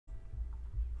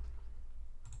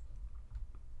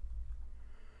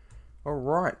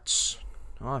Alright,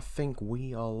 I think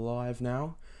we are live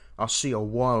now. I see a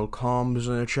wild Calms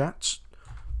in the chat.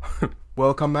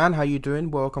 Welcome man, how you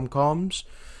doing? Welcome Calms.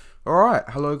 Alright,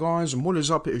 hello guys, and what is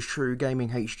up? It is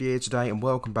TrueGamingHD here today, and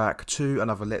welcome back to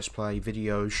another Let's Play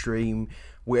video, stream,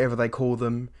 whatever they call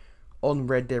them, on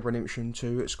Red Dead Redemption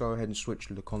 2. Let's go ahead and switch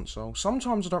to the console.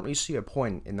 Sometimes I don't really see a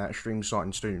point in that stream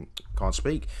starting soon. Can't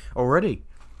speak already.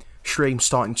 Stream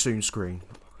starting soon screen.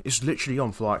 It's literally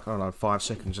on for like, I don't know, 5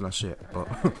 seconds and that's it. But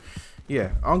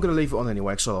yeah, I'm going to leave it on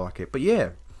anyway because I like it. But yeah,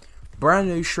 brand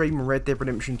new stream on Red Dead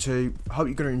Redemption 2. Hope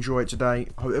you're going to enjoy it today.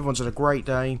 Hope everyone's had a great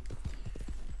day.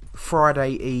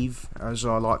 Friday Eve, as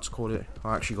I like to call it.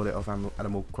 I actually got it off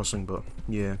Animal Crossing, but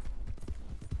yeah.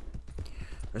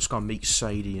 Let's go and meet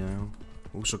Sadie now.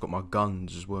 Also got my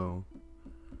guns as well.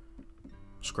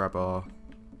 Let's grab our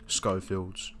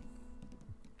Schofields.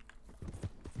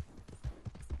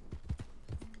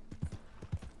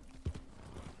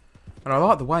 And I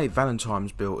like the way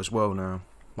Valentine's built as well now.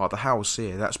 Like the house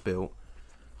here, that's built.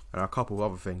 And a couple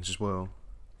of other things as well.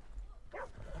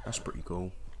 That's pretty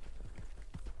cool.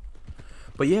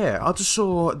 But yeah, I just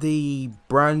saw the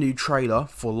brand new trailer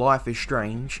for Life is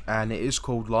Strange. And it is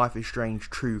called Life is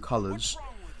Strange True Colors.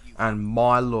 And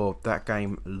my lord, that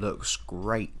game looks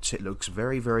great. It looks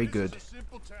very, very good. This is a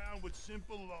simple town with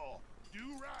simple law. Do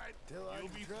right, you'll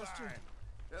be fine.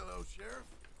 Hello, Sheriff.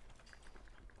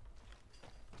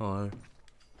 Hello.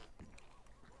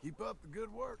 Keep up the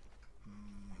good work.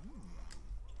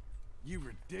 You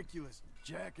ridiculous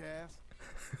jackass.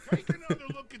 Take another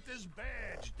look at this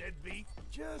badge, deadbeat.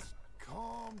 Just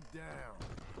calm down.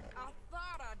 I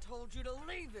thought I told you to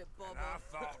leave it, Bubba. And I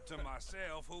thought to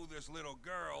myself, who this little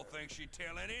girl thinks she's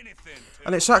telling anything to.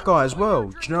 And it's that guy as well.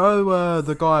 Do you know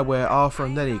the guy where Arthur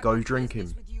and Nelly go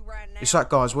drinking? It's that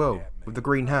guy as well, with the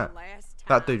green hat.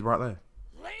 That dude right there.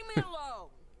 Leave me alone.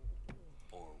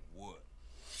 Or what?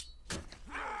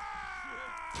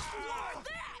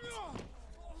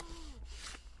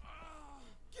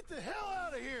 Get the hell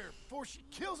out of here before she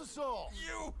kills us all.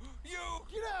 You!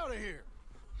 Get out of here.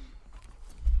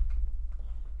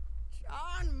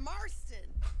 John Marston.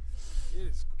 It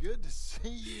is good to see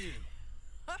you.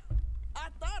 I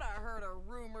thought I heard a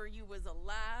rumor you was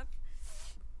alive.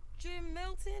 Jim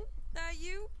Milton, that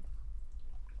you?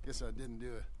 Guess I didn't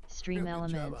do it. Stream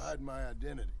Elements Hide my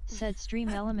identity. said Stream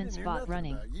Elements bot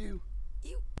running. You.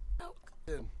 You. Oh,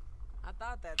 Didn't. I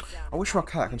thought that sounded I wish my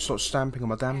cat can stop stamping on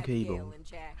my damn keyboard. Gail and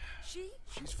Jack.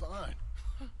 She's fine.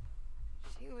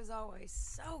 She was always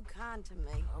so kind to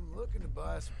me. I'm looking to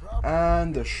buy some property.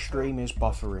 And the stream is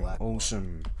buffering.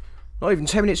 Awesome. Not even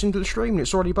 10 minutes into the stream and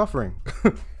it's already buffering.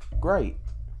 Great.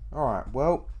 Alright,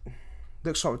 well,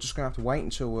 looks like we're just going to have to wait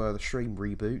until the stream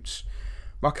reboots.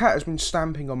 My cat has been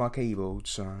stamping on my keyboard,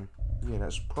 so yeah,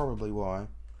 that's probably why.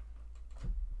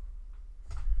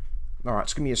 Alright,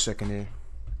 just give me a second here.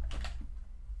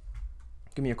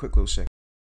 Give me a quick little second.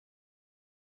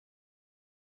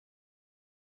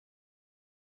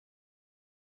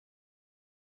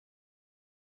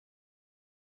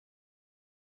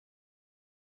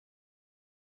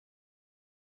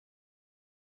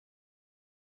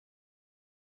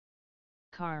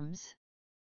 Carms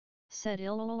said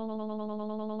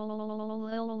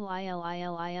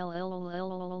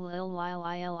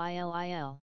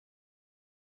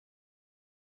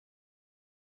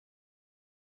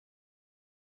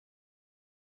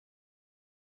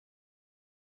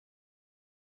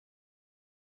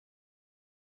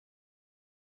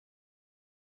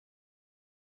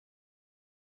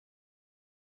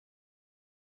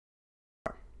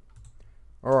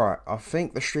Alright, I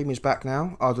think the stream is back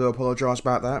now. I do apologise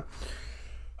about that.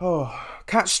 Oh,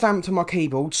 cat stamped on my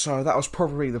keyboard, so that was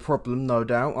probably the problem, no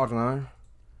doubt. I don't know.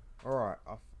 Alright.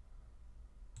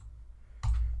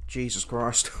 Jesus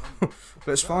Christ.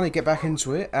 Let's finally get back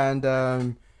into it,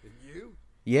 and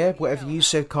yeah, whatever you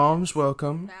said, Calms,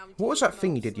 welcome. What was that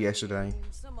thing you did yesterday?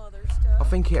 I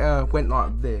think it went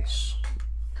like this.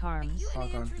 Carms I'll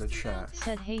go into the chat.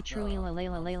 said hey True Ela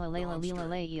Layla Layla Layla Layla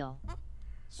Layla.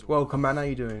 Welcome man, how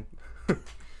you doing?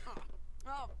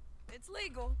 Oh, it's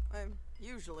legal.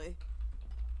 Usually.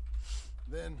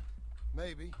 Then,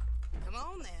 maybe. Come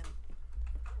on then.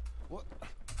 What?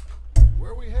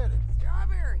 Where are we headed?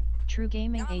 Strawberry. True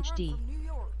Gaming Got a run HD from New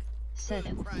York. said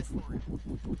Good price for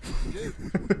it.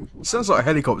 Dude, Sounds like a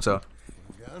helicopter.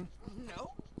 gun?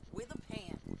 No, with a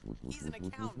pan. He's an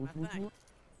accountant, I think.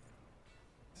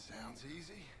 Sounds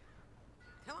easy.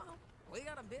 Come on, we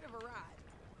got a bit of a ride.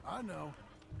 I know.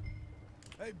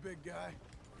 Hey, big guy.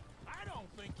 I don't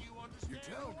think you understand. Your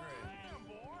telegram.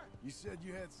 Boy. You said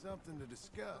you had something to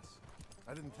discuss.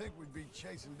 I didn't think we'd be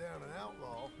chasing down an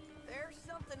outlaw. There's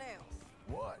something else.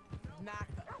 What?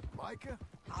 Micah. Micah?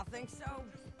 I think so.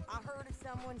 I heard of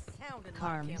someone sounding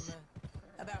Carms. like him.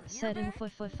 About a year Said back, we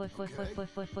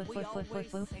always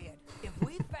said if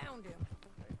we found him,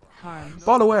 Carms.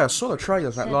 By the way, I saw the trailer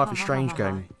of that Life is Strange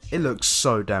game. It looks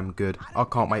so damn good. I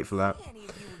can't wait for that. any of you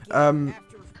would get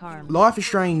after Carms. Life is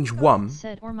Strange 1.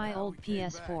 Said or my old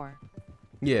PS4.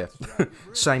 Yeah,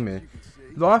 same here.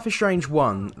 Life is Strange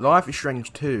 1, Life is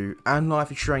Strange 2, and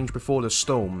Life is Strange Before the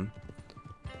Storm.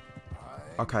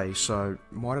 Okay, so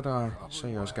why did I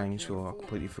say those games for? I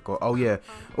completely forgot. Oh yeah,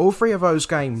 all 3 of those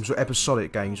games were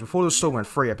episodic games. Before the Storm had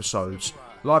 3 episodes.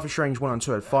 Life is Strange 1 and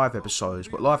 2 had 5 episodes,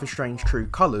 but Life is Strange True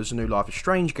Colors, the new Life is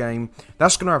Strange game,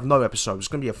 that's going to have no episodes. It's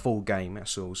going to be a full game.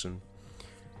 That's awesome.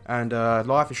 And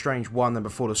Life is Strange 1 and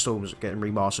Before the Storm is getting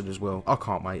remastered as well. I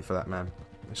can't wait for that, man.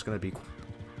 It's going to be...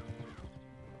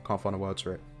 Can't find the words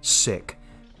for it. Sick.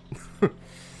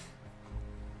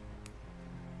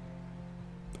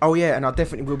 Oh yeah, and I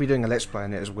definitely will be doing a Let's Play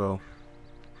on it as well.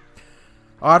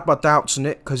 I had my doubts on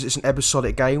it because it's an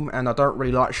episodic game and I don't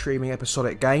really like streaming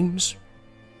episodic games.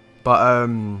 But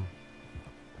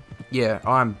yeah,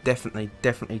 I'm definitely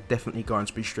going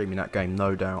to be streaming that game,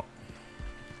 no doubt.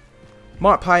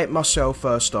 Might play it myself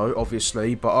first though,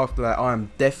 obviously, but after that I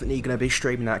am definitely going to be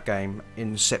streaming that game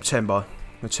in September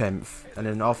the 10th. And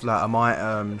then after that I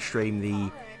might stream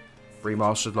the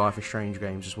remastered Life is Strange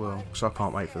games as well, so I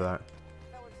can't wait for that.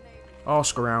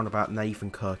 Ask around about Nathan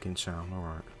Kirk in town,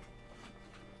 alright.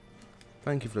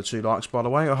 Thank you for the 2 likes, by the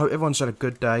way. I hope everyone's had a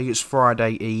good day. It's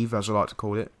Friday Eve, as I like to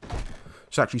call it.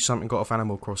 It's actually something got off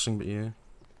Animal Crossing, but yeah.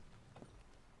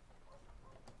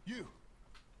 You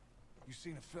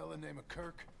seen a fella named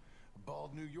Kirk? A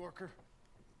bald New Yorker?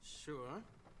 Sure.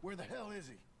 Where the hell is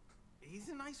he? He's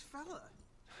a nice fella.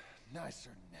 Nice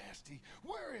or nasty?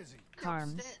 Where is he?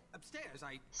 Carms. Upstairs.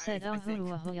 Said I think.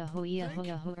 I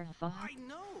I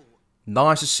know.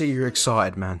 Nice to see you're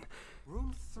excited, man.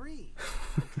 Room 3.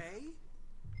 Okay.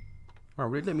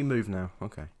 Alright, let me move now.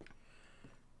 Okay.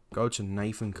 Go to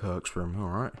Nathan Kirk's room,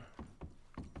 alright.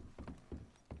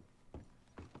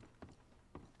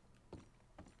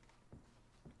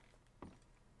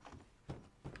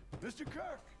 Mr.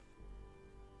 Kirk!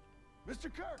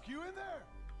 Mr. Kirk, you in there?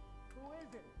 Who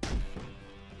is it?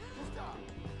 Stop!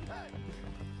 Hey!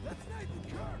 That's Nathan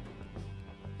Kirk!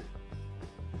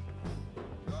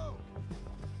 Go!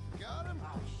 Got him?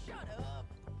 oh, shut up.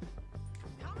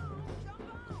 Come on, jump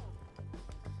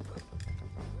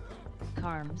on.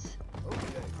 Carms. Okay,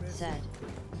 miss. Said.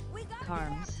 We gotta get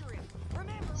Carms. after him.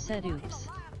 Remember, Said we want him oops.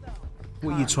 alive, though.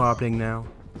 What are you typing now?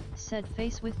 Said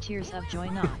face with tears of joy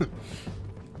not.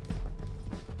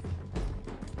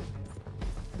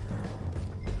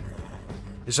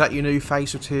 Is that your new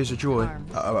face with tears of joy?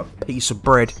 Arms. A piece of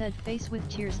bread. Said face with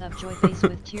tears of joy, face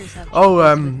with tears of joy,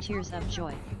 Oh, face with tears of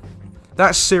joy.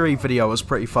 That Siri video was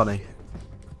pretty funny.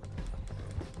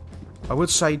 I would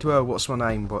say to her, what's my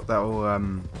name, but that will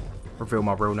reveal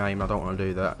my real name. I don't want to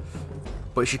do that.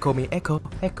 But she called me Echo,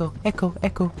 Echo, Echo,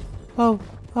 Echo. Oh,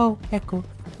 oh, Echo,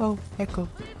 oh, Echo.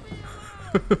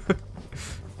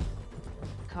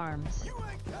 Carms.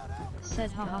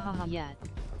 Said ha ha ha ha yet.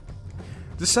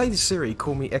 Just say to Siri,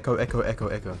 call me Echo, Echo, Echo,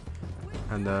 Echo.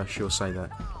 And she'll say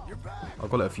that. I've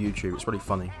got it off YouTube, it's really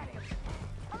funny.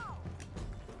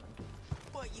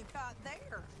 What you got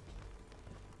there?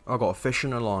 I got a fish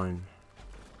in a line.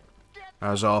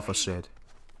 As Arthur said.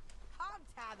 Hog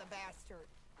tie the bastard.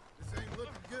 This ain't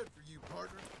looking good for you,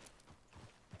 partner.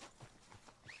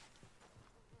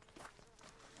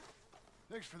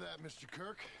 Thanks for that, Mr.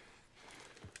 Kirk.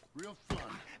 Real fun.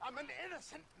 I'm an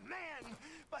innocent man,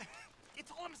 but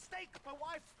it's all a mistake. My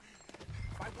wife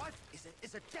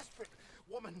is a desperate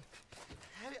woman.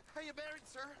 Are you married,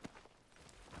 sir?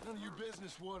 None of your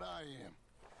business what I am.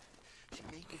 She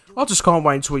made me do I just can't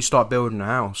wait until we start building a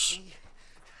house.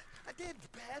 I did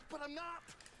bad, but I'm not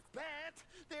bad.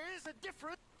 There is a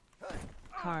difference.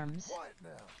 Carms. What now?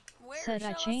 Where, Said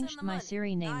I show us changed some my money.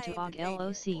 Siri name I to ain't Og debating it.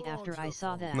 LOC after I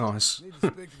saw that. Nice. Need to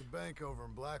speak to the bank over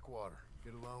in Blackwater.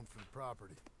 Get a loan for the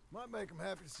property. Might make them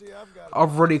happy to see I've got. I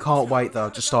really can't wait though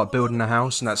to start building a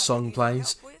house and that song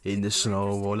plays. In the snow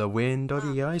or the wind or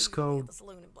the ice cold. The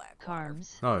saloon in Blackwater.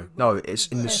 Carms. No, it's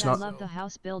in the Said I snow. love the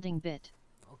house building bit.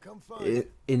 I'll come find you.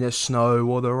 In the snow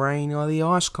or the rain or the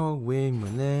ice cold wind,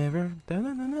 whenever.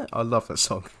 Da-na-na-na. I love that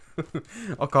song.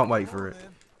 I can't wait for it.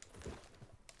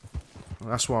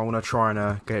 That's why I want to try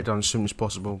and get it done as soon as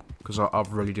possible because I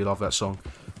really do love that song.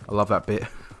 I love that bit.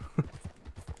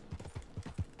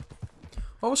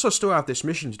 I also still have this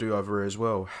mission to do over here as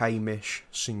well. Hamish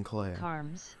Sinclair.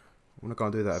 Carms. I'm gonna go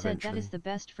and do that Said eventually. that is the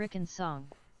best frickin' song.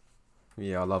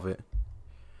 Yeah, I love it.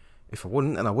 If I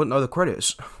wouldn't, then I wouldn't know the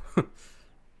credits.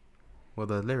 Well,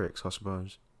 the lyrics, I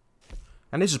suppose.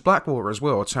 And this is Blackwater as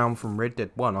well, a town from Red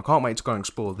Dead 1. I can't wait to go and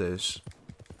explore this.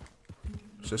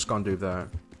 So let's go and do that.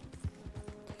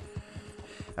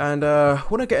 And I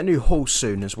want to get a new horse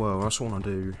soon as well. That's what I want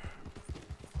to do.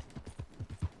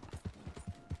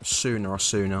 Sooner.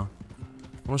 I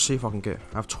want to see if I can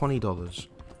I have $20.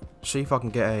 See if I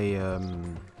can get a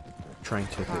train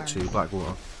ticket to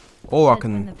Blackwater. Or I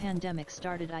can when the pandemic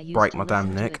started, I used break to my damn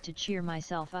listen to neck. it to cheer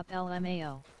myself up.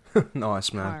 LMAO.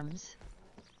 Nice, man. Arms.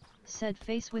 Said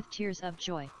face with tears of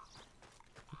joy.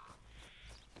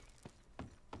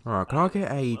 Alright, can I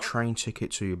get a train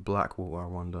ticket to Blackwater, I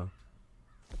wonder?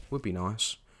 Would be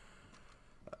nice.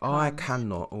 I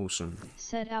cannot, awesome.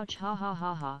 Said ouch, ha ha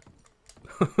ha ha.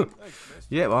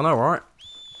 Yeah, well, I know, right?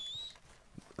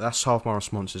 That's half my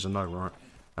responses, I know, right?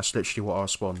 That's literally what I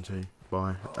respond to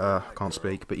by, can't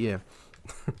speak, but yeah.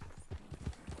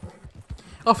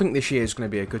 I think this year is going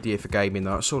to be a good year for gaming,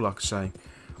 though, that's all I can say.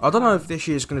 I don't know if this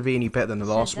year is going to be any better than the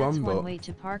last that's one, but... one way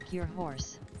to park your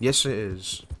horse. Yes, it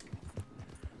is.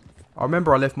 I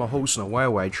remember I left my horse on a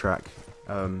railway track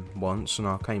once, and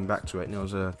I came back to it, and it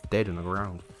was dead on the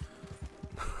ground.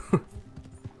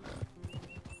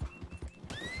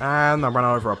 And I ran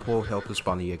over a poor helpless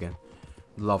bunny again.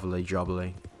 Lovely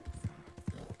jubbly.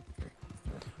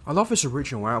 I love this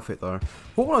original outfit though.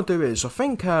 What I want to do is, I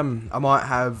think I might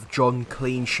have John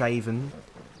clean shaven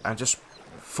and just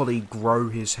fully grow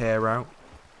his hair out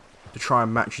to try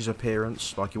and match his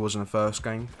appearance like he was in the first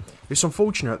game. It's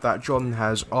unfortunate that John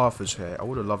has Arthur's hair. I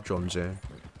would have loved John's hair.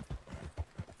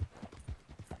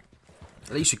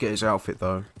 At least you get his outfit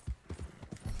though.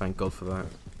 Thank God for that.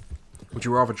 Would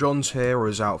you rather John's hair or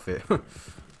his outfit? Well,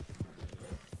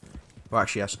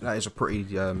 actually, that is a pretty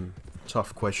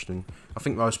tough question. I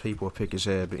think most people would pick his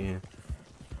hair, but yeah.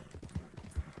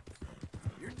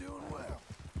 You're doing well.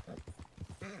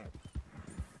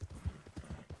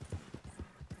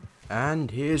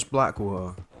 And here's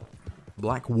Blackwater.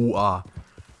 Blackwater.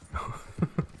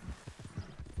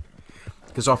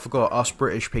 Because I forgot, us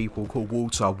British people call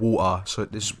water water, so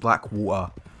this is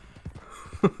Blackwater.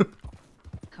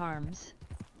 Carms.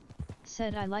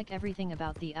 Said I like everything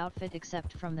about the outfit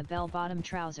except from the bell-bottom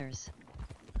trousers.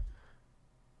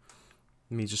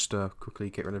 Let me just quickly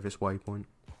get rid of this waypoint.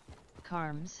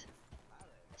 Carms.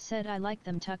 Said I like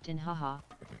them tucked in, haha.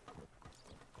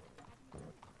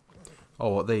 Oh,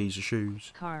 what, these are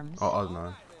shoes? Carms. Oh, I don't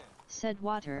know. Said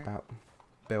water. About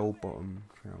bell-bottom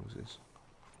trousers.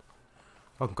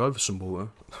 I can go for some water.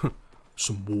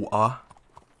 Some water.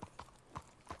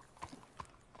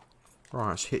 Right,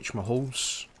 let's hitch my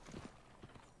horse.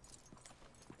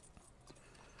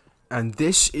 And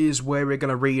this is where we're going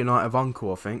to reunite with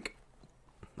Uncle, I think.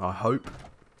 I hope.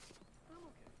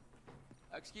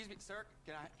 Excuse me, sir.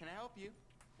 Can I help you?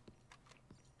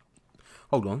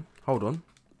 Hold on.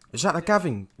 Is that the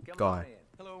Gavin guy?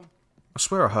 Hello. I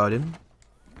swear I heard him.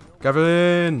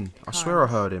 Gavin! I swear I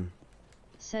heard him.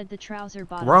 Said the trouser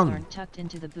bottoms Run. aren't tucked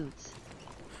into the boots.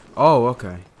 Oh,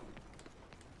 okay.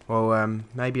 Well,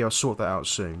 maybe I'll sort that out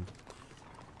soon.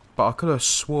 But I could have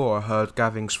swore I heard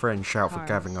Gavin's friend shout for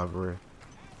Gavin over here.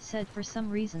 Said for some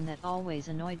reason that always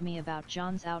annoyed me about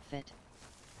John's outfit.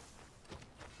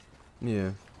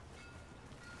 Yeah.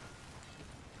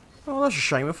 Oh, that's a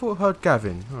shame. I thought I heard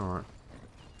Gavin. Alright.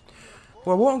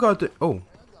 Well, what I'm going to do... Oh.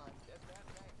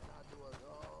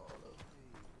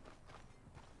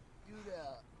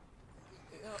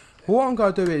 What I'm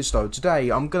going to do is, though, today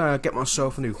I'm going to get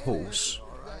myself a new horse.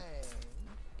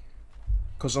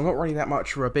 Because I'm not really that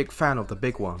much of a big fan of the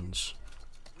big ones.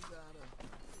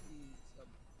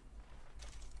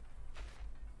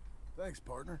 Thanks,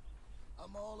 partner.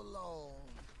 I'm all alone,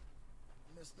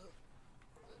 mister.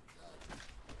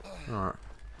 Alright.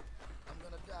 I'm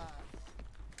gonna die.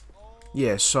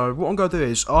 Yeah, so what I'm going to do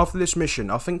is, after this mission,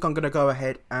 I think I'm going to go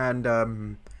ahead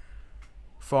and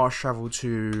fast travel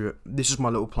to... This is my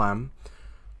little plan.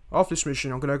 After this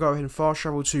mission, I'm going to go ahead and fast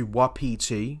travel to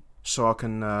Wapiti, so I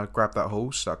can grab that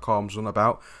horse that Calm's on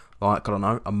about, like, I don't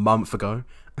know, a month ago.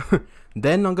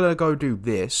 Then I'm going to go do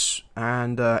this,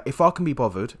 and if I can be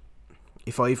bothered,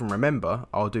 if I even remember,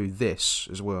 I'll do this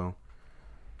as well.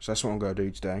 So that's what I'm going to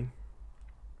do today.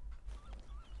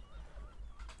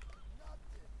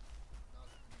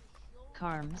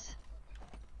 Carms.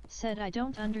 Said I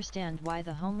don't understand why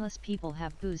the homeless people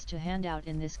have booze to hand out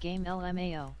in this game.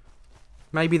 LMAO.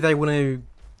 Maybe they want to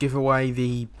give away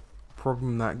the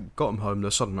problem that got them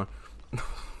homeless, I don't know.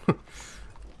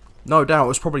 No doubt, it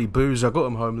was probably booze that got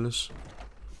them homeless.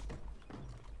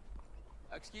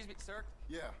 Excuse me, sir.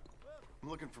 Yeah. I'm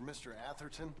looking for Mr.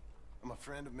 Atherton. I'm a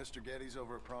friend of Mr. Getty's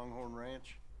over at Pronghorn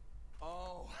Ranch.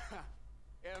 Oh,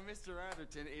 Yeah, Mr.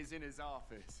 Atherton is in his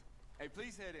office. Hey,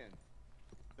 please head in.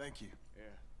 Thank you. Yeah.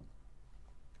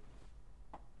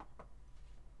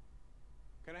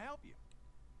 Can I help you?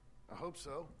 I hope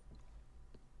so.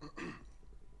 I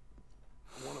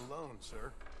want a loan,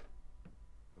 sir.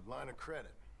 A line of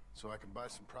credit, so I can buy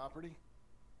some property.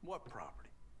 What property?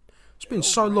 It's been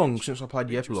so long since I played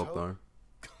the epilogue, though.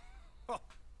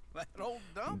 That old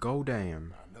dump? Go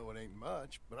damn. I know it ain't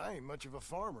much, but I ain't much of a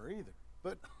farmer either.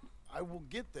 But I will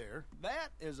get there.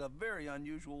 That is a very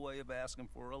unusual way of asking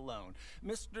for a loan.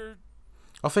 Mr.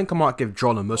 I think I might give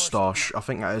John a moustache. I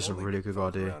think that is a really good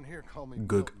Folks idea. around here call me Goog.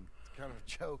 Milton. It's kind of a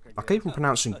joke, I guess. keep on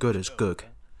pronouncing good as goog.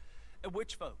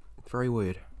 Which folk? Very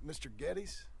weird. Mr.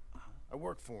 Geddes, I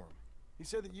work for him. He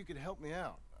said that you could help me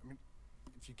out. I mean,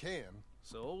 if you can.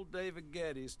 So old David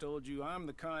Geddes told you I'm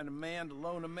the kind of man to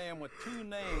loan a man with two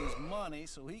names money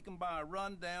so he can buy a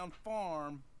rundown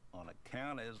farm on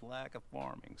account of his lack of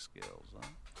farming skills, huh?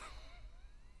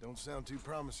 Don't sound too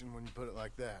promising when you put it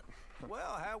like that.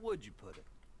 Well, how would you put it?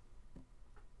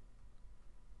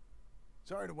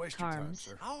 Sorry to waste your time, Carms.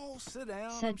 sir. Oh, sit down.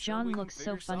 Said I'm sure John we can looks so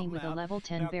figure funny something with a out. level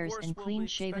 10 Now, of bears course, and we'll clean be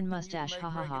shaven expecting you to mustache, make ha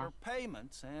ha ha. regular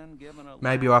payments, and given a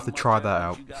Maybe lot I'll have to much try that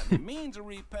evidence out. You got the means of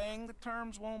repaying, the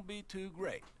terms won't be too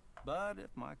great. But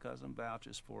if my cousin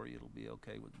vouches for you, it'll be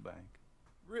okay with the bank.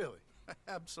 Really?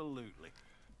 Absolutely.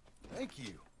 Thank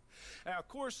you. Now, of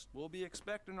course, we'll be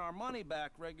expecting our money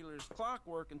back regular as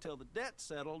clockwork until the debt's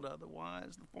settled.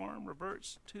 Otherwise, the farm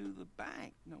reverts to the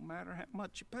bank, no matter how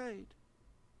much you paid.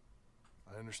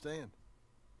 I understand.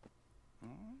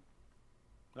 Well,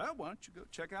 why don't you go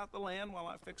check out the land while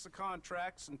I fix the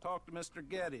contracts and talk to Mr.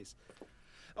 Geddes.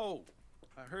 Oh,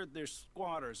 I heard there's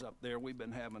squatters up there. We've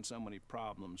been having so many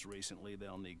problems recently,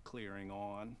 they'll need clearing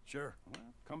on. Sure.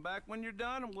 Well, come back when you're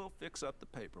done and we'll fix up the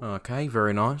paperwork. Okay,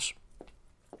 very nice.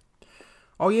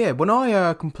 Oh yeah, when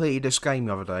I completed this game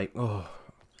the other day, I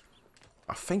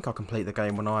think I completed the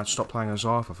game when I stopped playing as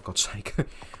Arthur, for God's sake.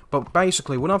 But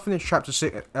basically, when I finished chapter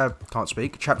 6,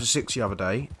 chapter 6 the other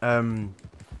day, I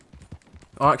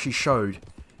actually showed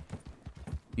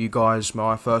you guys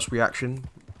my first reaction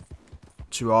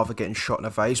to Arthur getting shot in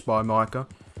the face by Micah.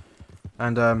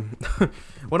 And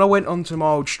when I went onto my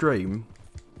old stream,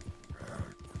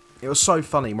 it was so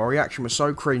funny, my reaction was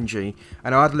so cringy,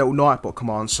 and I had a little Nightbot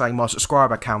command saying my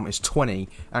subscriber count is 20,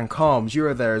 and Carms, you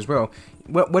were there as well.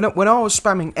 When I was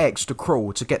spamming X to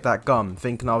crawl to get that gun,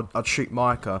 thinking I'd shoot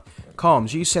Micah,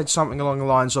 Carms, you said something along the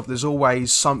lines of there's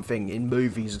always something in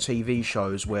movies or TV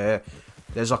shows where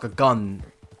there's like a gun.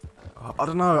 I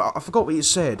don't know, I forgot what you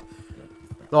said.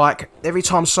 Like, every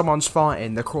time someone's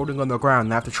fighting, they're crawling on the ground,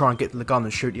 they have to try and get to the gun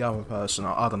and shoot the other person.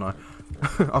 I don't know.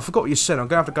 I forgot what you said. I'm going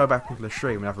to have to go back into the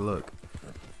stream and have a look.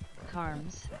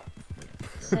 Carms.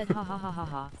 Said ha ha ha ha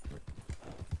ha.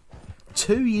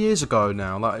 2 years ago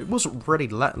now. Like, it wasn't really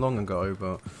that long ago,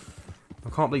 but I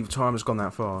can't believe time has gone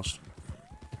that fast.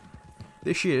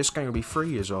 This year, this game will be 3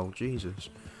 years old. Jesus.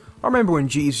 I remember when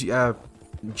GTA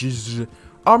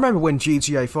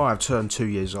 5 turned 2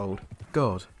 years old.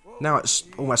 God. Now it's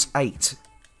almost 8.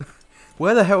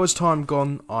 Where the hell has time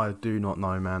gone? I do not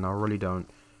know, man. I really don't.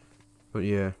 But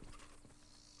yeah.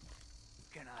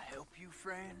 Can I help you,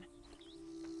 friend?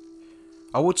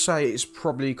 I would say it's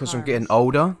probably because I'm getting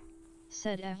older.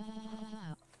 Said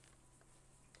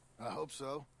I hope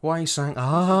so. Why are you saying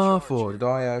ah for? Did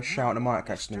I shout at the mic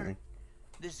accidentally?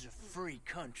 This is a free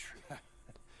country.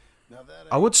 Now that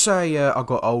I would say I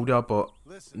got older, but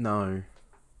Listen, no.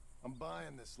 I'm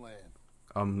buying this land.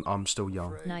 I'm still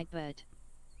young. Nightbird.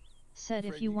 Said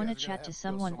if Afraid you you want to guys are gonna chat to have to go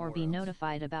someone or be somewhere else.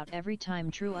 notified about every time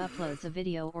True uploads a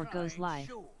video or goes live,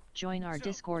 join our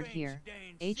Discord here.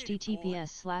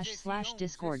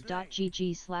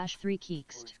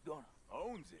 https://discord.gg/3keekst.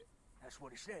 Owns it. That's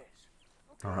what he says.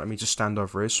 Alright, let me just stand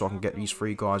over here so I can get these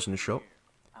 3 guys in the shop.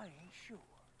 I ain't sure.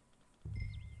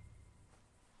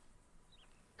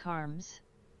 Carms.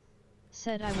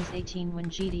 Said I was 18 when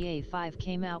GTA 5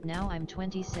 came out, now I'm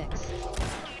 26.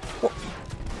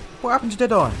 What happened to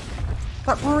Deadeye?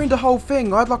 That ruined the whole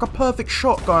thing. I had like a perfect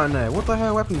shot going there. What the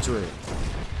hell happened to it?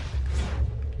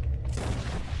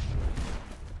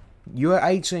 You were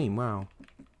 18, wow.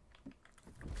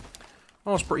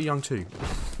 I was pretty young too.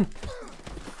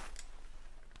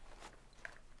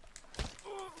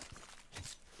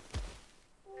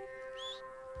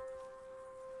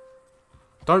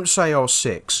 Don't say I was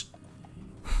 6.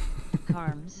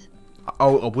 Carms.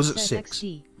 Oh, was it Said 6?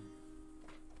 XD.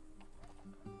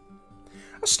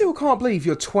 I still can't believe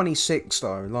you're 26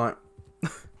 though, like...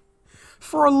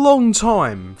 for a long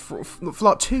time, for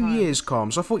like 2 years,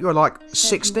 Carms, I thought you were like Said you were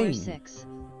 16. 6.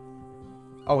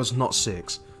 I was not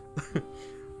 6. I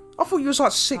thought you was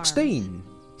like 16.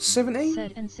 17?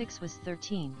 Said N6 was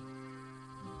 13.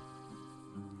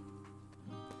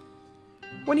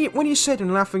 When you said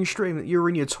in Laughing Stream that you were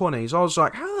in your 20s, I was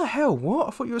like, how the hell, what?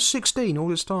 I thought you were 16 all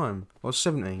this time. I was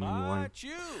 17 anyway.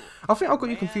 I think I got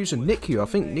you confused with Nick. I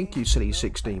think Nick said he's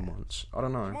 16 once. I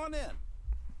don't know. Come on in.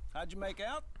 How'd you make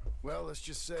out? Well, let's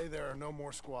just say there are no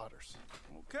more squatters.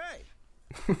 Okay.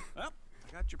 Well,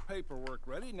 I got your paperwork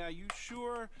ready. Now, you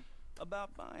sure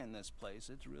about buying this place?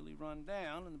 It's really run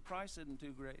down, and the price isn't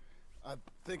too great. I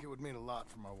think it would mean a lot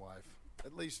for my wife.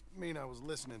 At least mean I was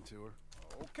listening to her.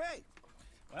 Okay.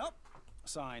 Well,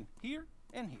 sign here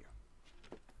and here.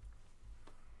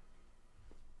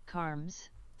 Carms.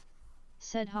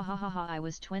 Said ha ha ha ha, I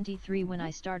was 23 when I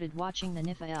started watching the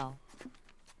NIFA.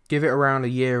 Give it around a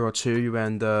year or two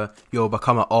and you'll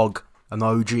become an OG, an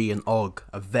OG, an OG,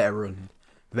 a veteran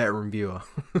viewer.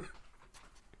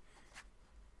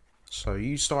 So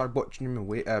you started watching him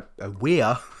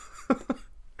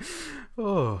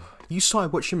oh, you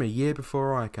started watching him a year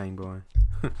before I came by.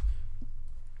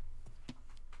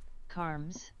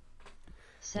 Carms.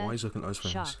 Said, why is looking at those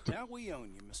things? shocked. Now we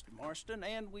own you, Mr. Marston,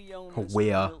 and we own Oh, this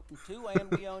we are. Milton too,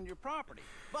 and we own your property.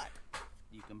 But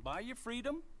you can buy your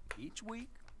freedom each week.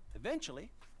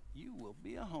 Eventually, you will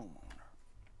be a homeowner.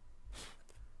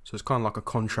 So it's kind of like a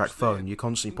contract phone. You're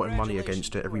constantly putting money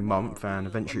against it every month, and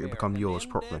eventually it'll become yours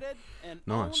properly.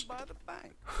 Nice.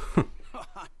 I'm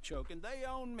joking. They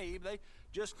own me. They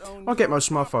just own I get most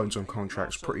of my phones on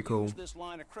contracts. Pretty cool.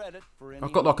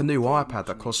 I've got like a new iPad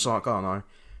that costs like, I don't know,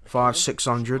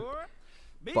 $500-600.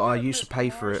 But I used to pay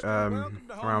for it around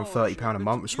 £30 a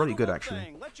month. It's really good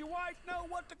actually.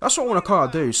 That's what I want to kind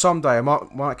of do. Someday I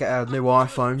might get a new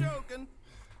iPhone.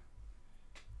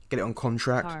 Get it on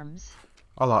contract. Carms.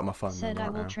 I like my phone Said right I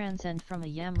will now. transcend from a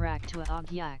yam rack to a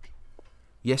ogyak.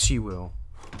 Yes, you will.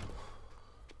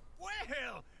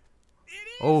 Well,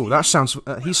 Oh, that sounds.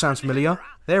 He sounds familiar.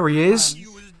 There he is.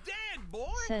 you was dead, boy.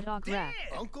 Said ograk.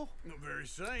 Uncle? The very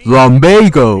same.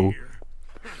 Lumbago.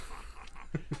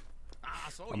 I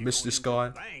I miss this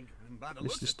guy. Miss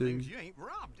Miss this dude. You ain't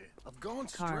robbed it. I've gone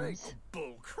straight. Carms.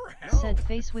 Bull crap. Said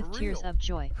face with for tears real. of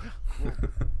joy.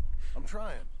 I'm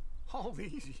trying. All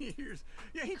these years,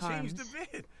 you ain't changed a Carms.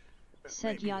 bit.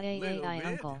 Said Maybe a little ya bit.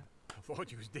 uncle. I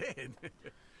thought you was dead.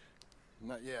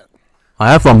 Not yet.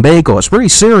 I have lumbago. It's pretty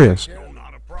serious. Oh,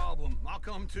 not a problem. I'll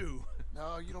come too.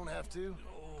 No, you don't have to.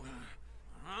 Oh,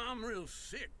 I'm real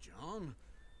sick, John.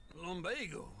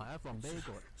 Lumbago. I have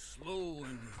lumbago. Slow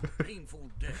and painful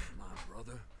death, my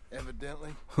brother. Evidently.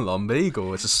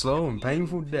 Lumbago. It's a slow and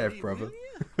painful death, brother.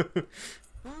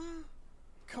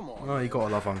 Come on. Oh, you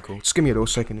gotta love Uncle. Just give me a little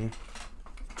second here.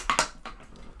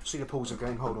 See the pause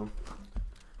again. Hold on.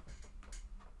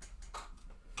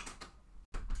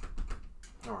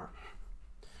 Alright.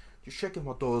 Just checking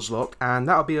my door's locked, and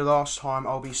that'll be the last time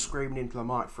I'll be screaming into the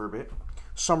mic for a bit.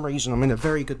 For some reason, I'm in a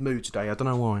very good mood today. I don't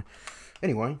know why.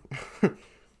 Anyway,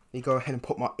 you go ahead and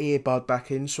put my earbud back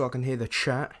in so I can hear the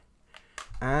chat.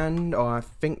 And I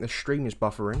think the stream is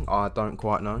buffering. I don't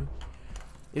quite know.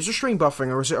 Is the stream buffering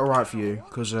or is it alright for you?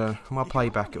 Because my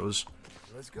playback it was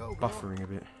Let's go, bro. buffering a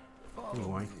bit.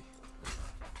 Anyway.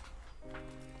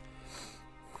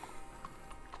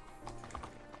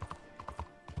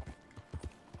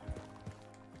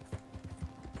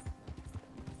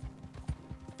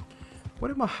 Where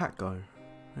did my hat go?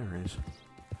 There it is.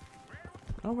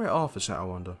 Oh, where Arthur's hat, I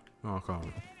wonder. Oh, I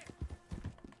can't.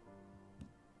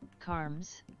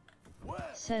 Carms.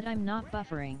 Said I'm not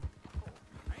buffering.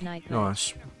 Night.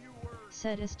 Nice.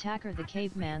 Said is Tacker the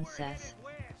caveman says.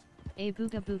 A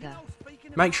booga booga.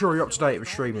 Make sure you're up to date with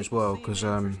the stream as well, because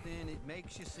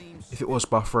if it was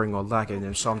buffering or lagging,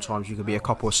 then sometimes you could be a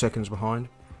couple of seconds behind.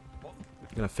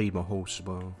 I'm gonna feed my horse as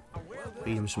well.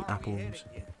 Feed him some apples.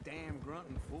 Damn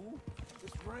grunting fool.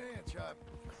 This ranch,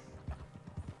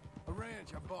 a ranch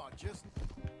I bought just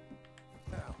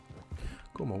now.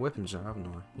 Got my weapons out, haven't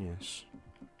I? Yes.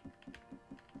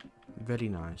 Very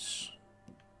nice.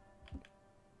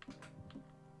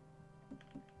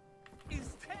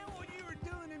 Is that what you were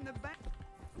doing in the back?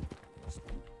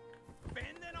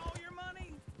 Spending all your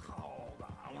money? Oh,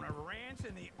 on a ranch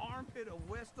in the armpit of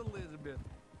West Elizabeth.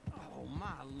 Oh,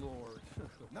 my lord.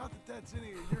 Not that that's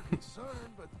any of your concern,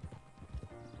 but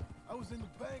I was in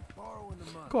the bank borrowing the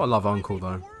money. Gotta love Uncle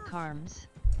though. Carms.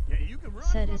 Yeah, you can run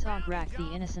Said from is around ograk me, the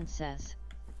John. innocent says.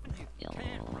 You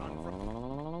can't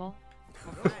run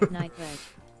from Night red.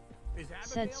 Is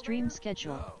Said Abigail stream there?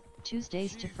 schedule.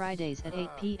 Tuesdays to Fridays at 8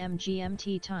 PM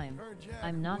GMT time.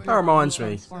 I'm not That reminds me.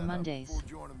 weekends or Mondays.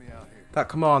 Before joining me out here. That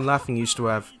command Laughing used to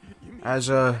have, as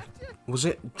was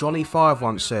it Johnny 5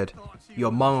 once said,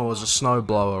 your mama was a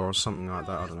snowblower or something like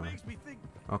that, I don't know.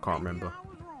 I can't remember.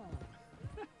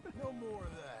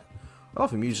 I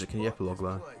love the music in the epilogue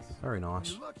though. Very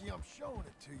nice. You're lucky I'm showing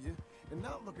it to you and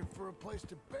not looking for a place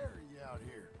to bury you out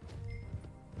here.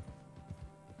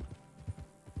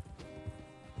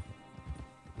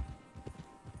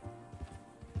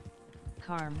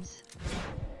 Carms.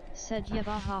 Said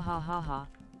yeba ha ha ha ha.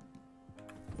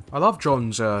 I love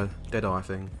John's Deadeye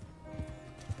thing.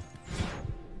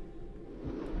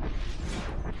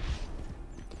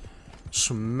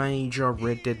 Some major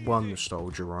Red Dead 1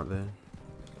 nostalgia right there.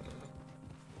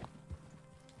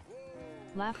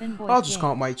 Laughin' Boys I just Games.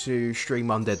 can't wait to stream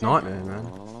Undead Nightmare,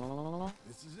 man.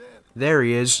 This is it. There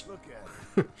he is. Look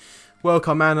at it.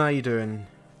 Welcome, man. How you doing?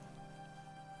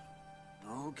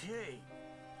 Okay.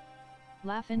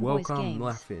 Laughin' Boys Welcome, Games.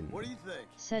 laughing. What do you think?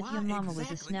 Said your mama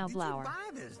was a snowblower.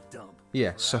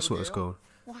 Yes, that's what it's called.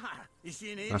 Why? Is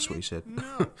she an idiot? That's what he said.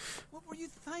 No. What were you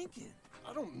thinking?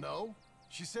 I don't know.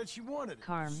 She said she wanted it.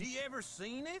 Carms. She ever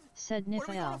seen it? Said What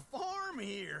are we on Nifael. a farm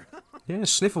here? Yeah,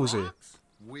 Sniffles here. Rocks?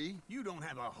 We? You don't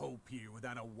have a hope here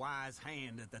without a wise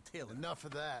hand at the tiller. Enough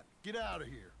of that. Get out of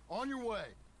here. On your way.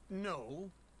 No,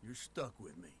 you're stuck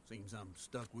with me. Seems I'm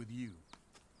stuck with you.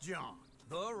 John,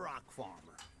 the rock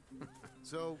farmer.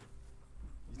 So,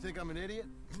 you think I'm an idiot?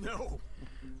 No.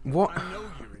 What? I know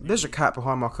you're an There's a idiot. cat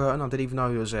behind my curtain. I didn't even know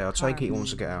he was there. I take it he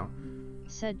wants to get out.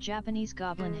 Said Japanese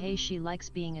goblin hey she likes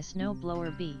being a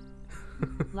snowblower bee.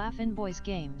 Laughin' Boys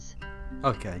Games.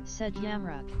 Okay. Said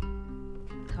Yamruk.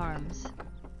 Carms.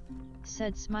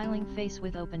 Said smiling face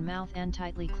with open mouth and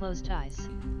tightly closed eyes.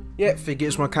 Yeah,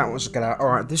 figures my cat wants to get out.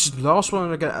 Alright, this is the last one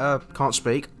I'm gonna get, can't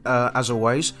speak, as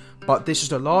always. But this is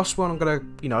the last one I'm gonna,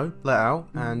 you know, let out.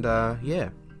 And, yeah,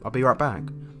 I'll be right back.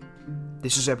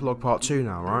 This is Epilogue Part 2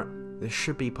 now, right? This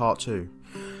should be Part 2.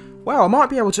 Well, I might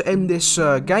be able to end this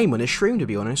game on this stream, to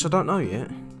be honest. I don't know yet.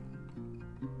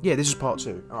 Yeah, this is Part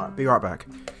 2. Alright, be right back.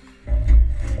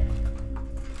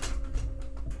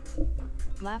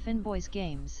 Laughin' Boys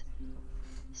Games.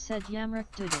 Said Yamruk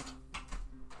did it.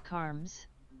 Carms.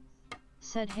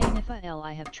 Said hey Nifael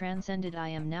I have transcended I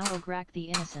am now Ograk the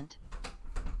innocent.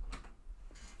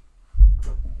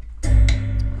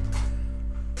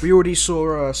 We already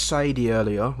saw Sadie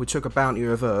earlier. We took a bounty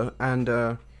of her. And,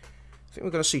 I think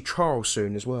we're going to see Charles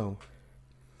soon as well.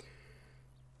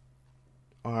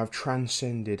 I have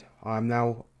transcended. I am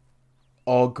now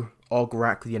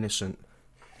Ograk the innocent.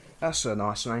 That's a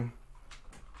nice name.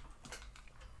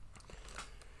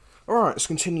 Alright, let's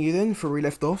continue then for where we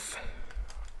left off.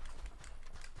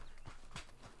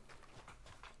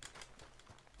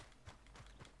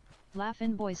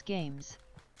 Laughin' Boys Games.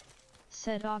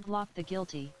 Said Oglock the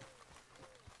guilty.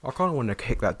 I kind of want to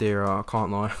kick that deer out, I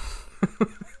can't lie.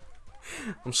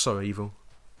 I'm so evil.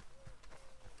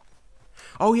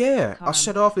 Oh yeah, I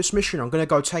said after this mission I'm going to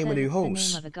go tame a new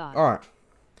horse. Alright.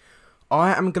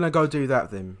 I am going to go do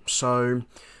that then. So,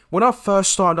 when I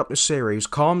first started up the series,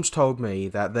 Carms told me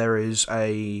that there is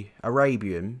a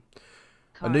Arabian,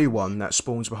 a new one that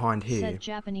spawns behind here. Said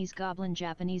Japanese goblin,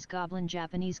 Japanese goblin,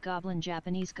 Japanese goblin,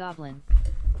 Japanese goblin.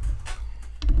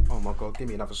 Oh my god, give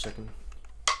me another second.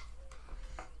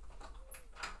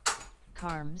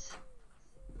 Carms.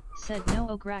 Said no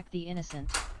Ograk the innocent.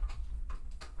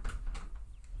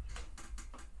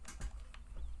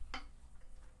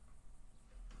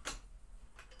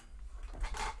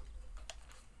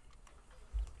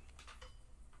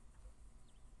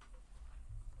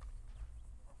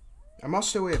 Am I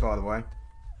still here, by the way?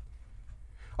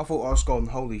 I thought I was gone.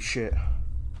 Holy shit.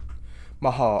 My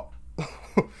heart.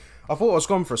 I thought I was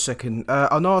gone for a second.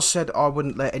 I know I said I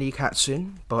wouldn't let any cats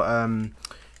in, but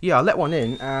yeah, I let one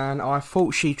in, and I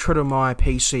thought she triggered my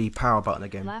PC power button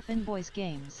again. Laughin' Boys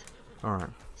Games. Alright.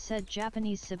 Said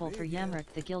Japanese Sybil for Yamruk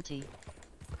the guilty.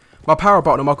 My power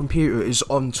button on my computer is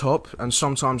on top, and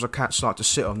sometimes the cats like to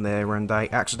sit on there, and they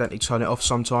accidentally turn it off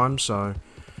sometimes, so...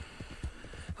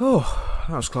 Oh,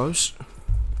 that was close.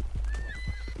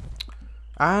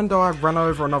 And I ran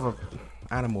over another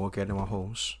animal again in my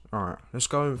horse. Alright, let's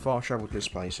go and fast travel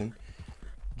displacing.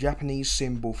 Japanese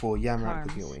symbol for Yamruk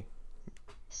the guilty.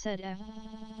 Said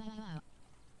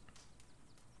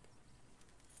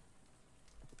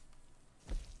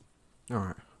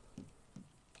Alright.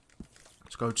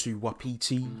 Let's go to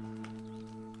Wapiti.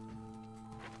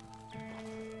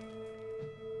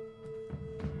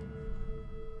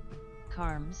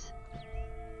 Carms.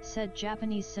 Said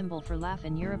Japanese symbol for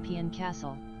Laughin' European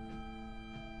castle.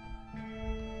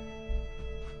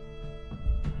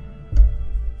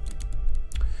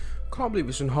 Can't believe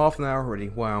it's been half an hour already.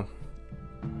 Wow.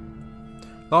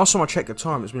 Last time I checked the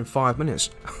time, it's been 5 minutes.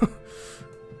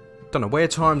 Don't know where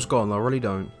time's gone, I really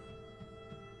don't.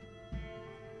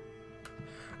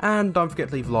 And don't forget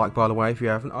to leave a like, by the way, if you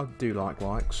haven't. I do like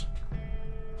likes.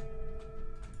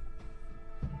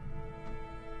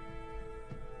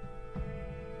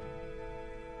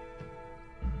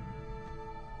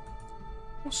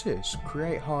 What's this?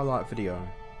 Create highlight video.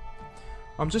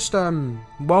 I'm just,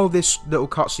 while this little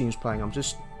cutscene's playing, I'm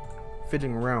just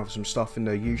fiddling around with some stuff in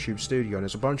the YouTube studio, and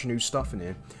there's a bunch of new stuff in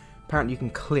here. Apparently you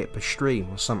can clip a stream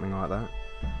or something like that.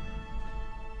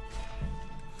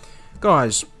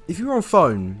 Guys, if you're on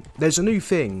phone, there's a new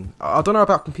thing. I don't know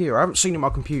about computer, I haven't seen it on my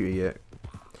computer yet.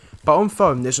 But on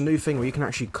phone, there's a new thing where you can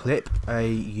actually clip a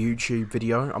YouTube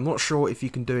video. I'm not sure if you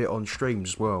can do it on streams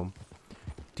as well.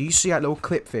 Do you see that little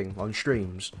clip thing on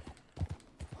streams?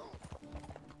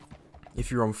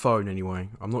 If you're on phone anyway.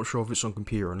 I'm not sure if it's on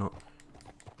computer or not.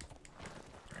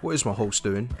 What is my horse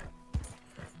doing?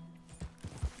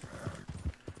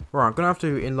 Right, I'm going to have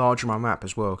to enlarge my map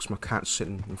as well, because my cat's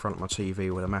sitting in front of my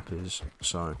TV where the map is.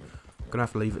 So, I'm going to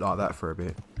have to leave it like that for a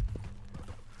bit.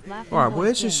 Alright,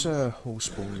 where's this horse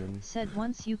spawning? Said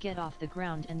once you get off the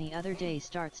ground and the other day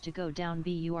starts to go down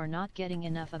B, you are not getting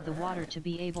enough of the water to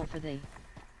be able for the...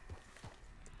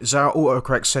 Is that an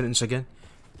autocorrect sentence again?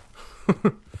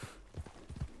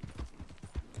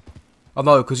 I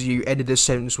know, because you ended this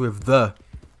sentence with the,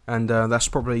 and that's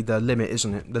probably the limit,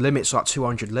 isn't it? The limit's like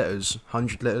 200 letters,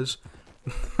 100 letters.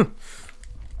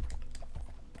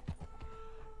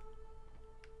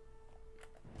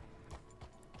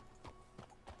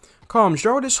 Calms, do you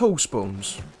know where this horse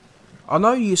spawns? I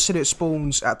know you said it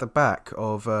spawns at the back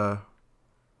of the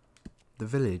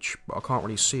village, but I can't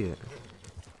really see it.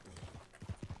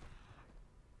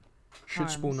 Should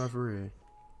spawn over here.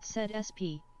 Said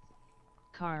SP.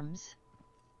 Carms.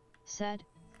 Said,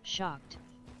 shocked.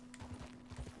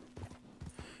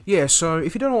 Yeah, so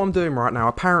if you don't know what I'm doing right now,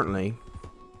 apparently,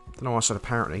 I don't know why I said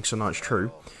apparently, because I know it's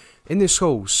true. In this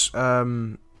horse, did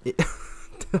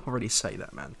I already say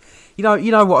that, man? You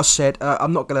know what I said.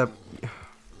 I'm not gonna.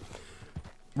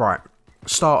 Right,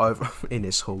 start over in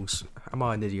this horse. Am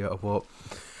I an idiot or what?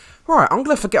 Right, I'm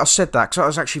gonna forget I said that because that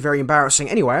was actually very embarrassing.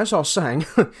 Anyway, as I was saying,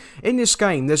 in this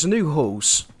game, there's a new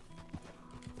horse.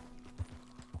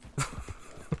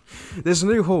 There's a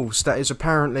new horse that is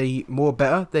apparently more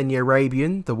better than the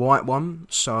Arabian, the white one.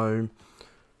 So,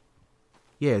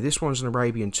 yeah, this one's an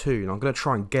Arabian too, and I'm going to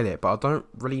try and get it, but I don't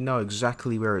really know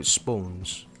exactly where it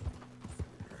spawns.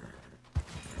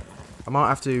 I might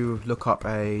have to look up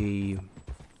a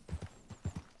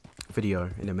video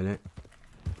in a minute.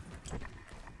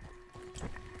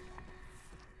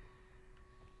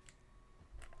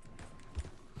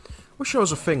 Wish there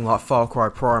was a thing like Far Cry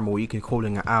Primal where you can call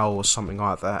in an owl or something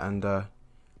like that and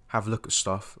have a look at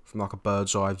stuff from like a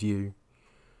bird's eye view.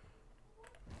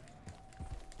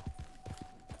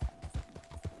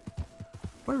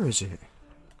 Where is it?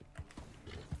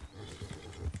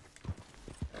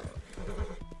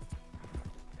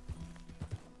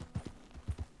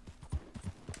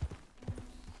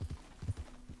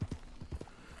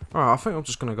 Alright, I think I'm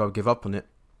just going to go give up on it.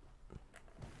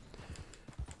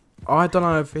 I don't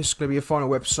know if it's going to be a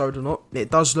final episode or not. It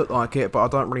does look like it, but I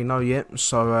don't really know yet.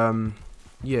 So,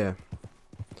 yeah.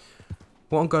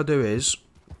 What I'm going to do is,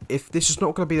 if this is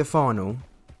not going to be the final,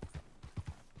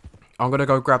 I'm going to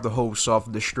go grab the horse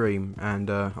after the stream, and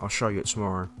I'll show you it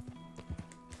tomorrow.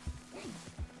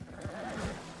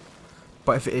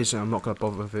 But if it isn't, I'm not going to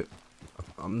bother with it.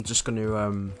 I'm just going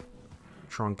to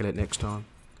try and get it next time.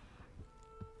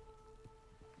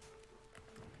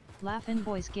 Laughin'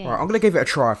 Boys Games. Alright, I'm going to give it a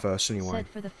try first anyway. Said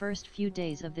for the first few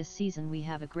days of this season we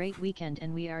have a great weekend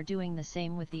and we are doing the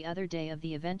same with the other day of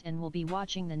the event and we'll be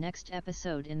watching the next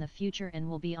episode in the future and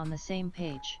we'll be on the same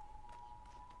page.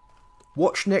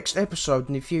 Watch next episode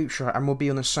in the future and we'll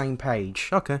be on the same page.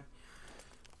 Okay.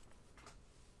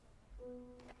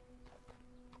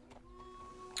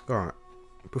 Alright.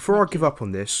 Before I give up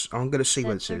on this, I'm going to see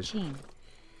what it says.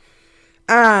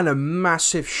 And a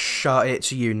massive shut it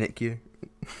to you, Nick, you.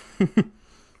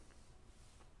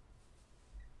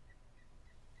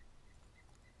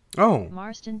 Oh.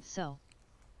 Marston so.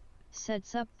 Said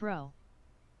sup, bro.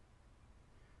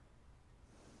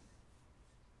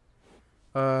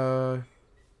 Hello,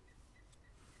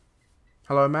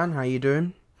 man. How you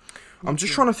doing? I'm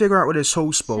just trying to figure out where this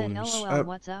hole spawns. Said, LOL,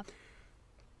 what's up?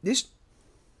 This.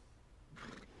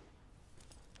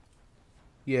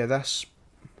 Yeah, that's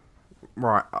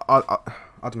right. I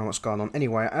don't know what's going on.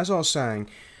 Anyway, as I was saying,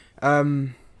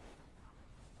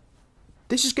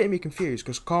 this is getting me confused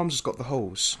because Calms has got the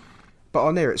horse, but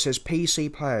on there it says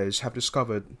PC players have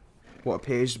discovered what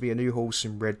appears to be a new horse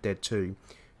in Red Dead 2.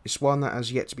 It's one that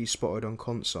has yet to be spotted on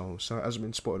console, so it hasn't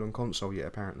been spotted on console yet,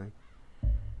 apparently.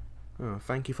 Oh,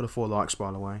 thank you for the 4 likes,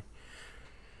 by the way.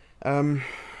 Let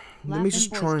me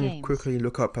just try and quickly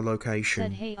look up a location.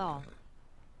 Said, hey all.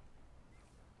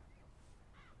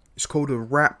 It's called a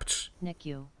wrapped Nick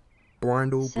you.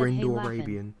 Brindle Said, hey,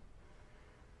 Arabian.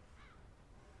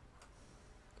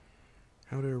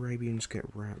 How do Arabians get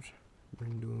wrapped?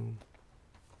 Ringdwell.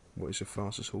 What is the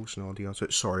fastest horse in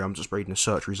RDR? Sorry, I'm just reading the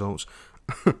search results.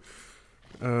 I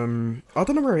don't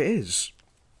know where it is.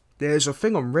 There's a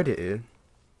thing on Reddit here.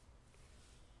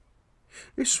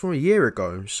 This is from a year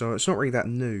ago, so it's not really that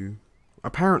new.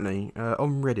 Apparently,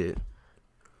 on Reddit,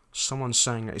 someone's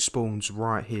saying that it spawns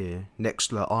right here, next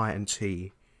to the I and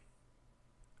T.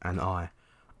 And I.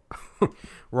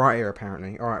 Right here,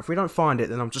 apparently. Alright, if we don't find it,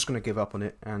 then I'm just going to give up on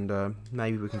it, and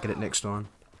maybe we can get it next time.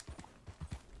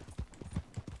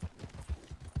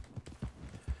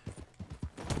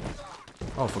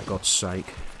 Oh, for God's sake.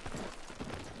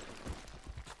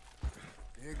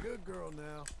 You're a good girl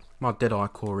now. My Deadeye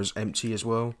core is empty as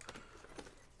well.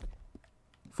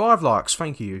 5 likes,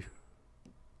 thank you.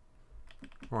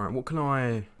 Alright, what can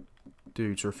I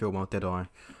do to refill my Deadeye?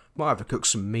 Might have to cook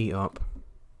some meat up.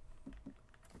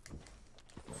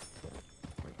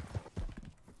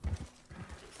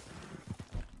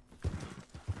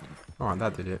 Alright,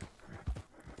 that did it.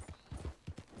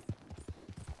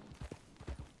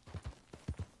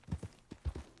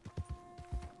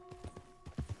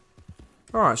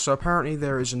 Alright, so apparently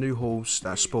there is a new horse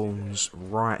that spawns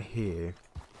right here.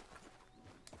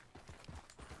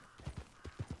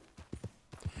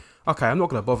 Okay, I'm not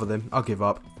going to bother them. I'll give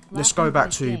up. Let's go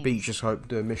back to Beach's Hope,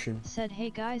 the mission. Said, hey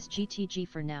guys, GTG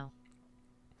for now.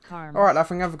 Carms. Alright,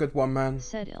 Laughing, have a good one, man.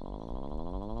 Said,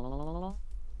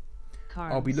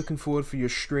 Carms. I'll be looking forward for your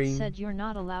stream. Said, you're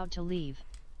not allowed to leave.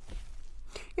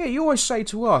 Yeah, you always say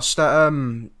to us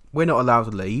that, we're not allowed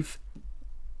to leave.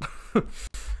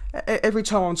 Every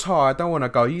time I'm tired, I don't want to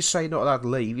go. You say not allowed to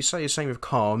leave. You say the same with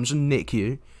Carms and Nick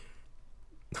you.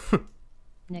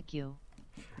 Nick you.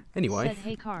 Anyway. Said,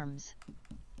 hey Carms.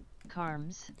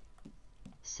 Carms.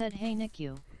 Said, hey Nick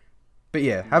you. But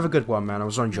yeah, have a good one, man. I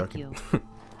was only joking.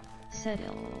 Said,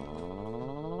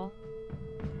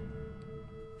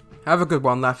 have a good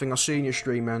one, Laughing. I'll see you in your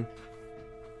stream, man.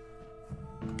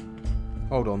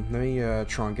 Hold on. Let me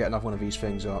try and get another one of these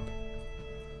things up.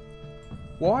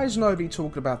 Why is nobody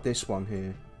talking about this one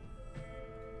here?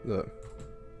 Look.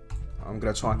 I'm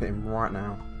going to type it in right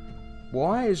now.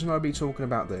 Why is nobody talking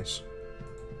about this?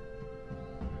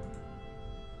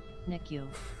 Nick you.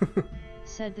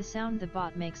 Said the sound the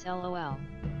bot makes LOL.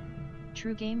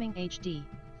 TrueGamingHD.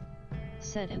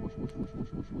 Said it.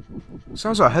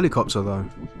 Sounds like a helicopter though.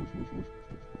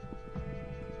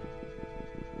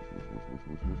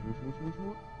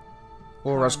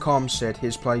 Or as Com said,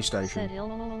 his PlayStation. Said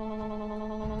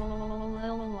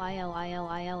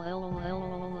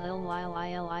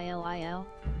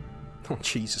Oh,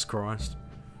 Jesus Christ.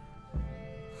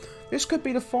 This could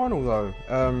be the final though.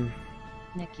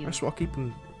 That's what I keep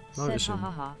on noticing.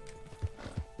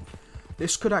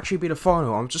 This could actually be the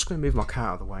final. I'm just going to move my cat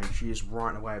out of the way. She is right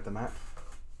in the way of the map.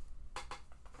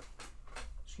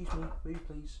 Excuse me, move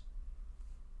please.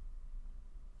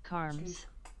 Carms.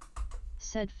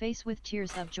 Said face with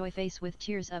tears of joy, face with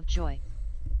tears of joy.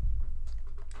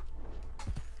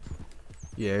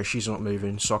 Yeah, she's not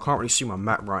moving, so I can't really see my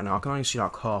map right now. I can only see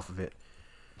like half of it.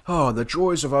 Oh, the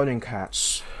joys of owning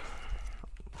cats.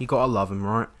 You gotta love them,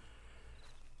 right?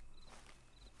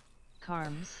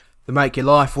 Carms. They make your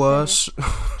life worse.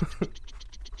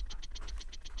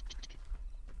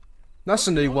 That's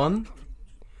a new one.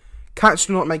 Cats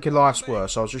do not make your life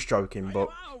worse, I was just joking, but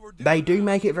they do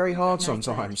make it very hard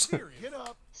sometimes.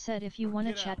 Said if you want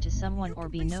to chat to someone or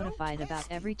be notified about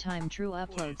every time True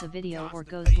uploads a video or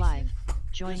goes live,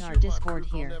 join our Discord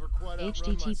here.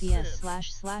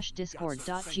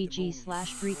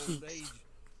 https://discord.gg/freekeeks.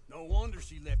 No wonder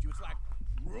she left you. It's like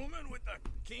rooming with the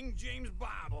King James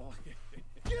Bible.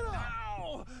 Get up!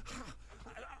 Ow!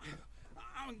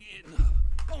 I'm getting up.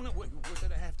 Oh no, what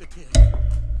did I have to tell you?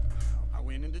 I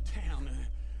went into town.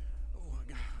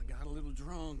 I got a little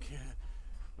drunk.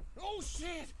 Oh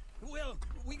shit! Well,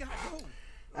 we gotta go.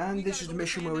 And this is the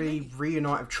mission where we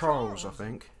reunite with Charles, I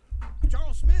think.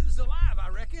 Charles Smith is alive, I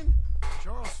reckon.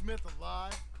 Charles Smith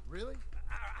alive? Really?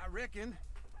 I reckon.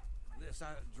 This,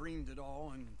 I dreamed it all,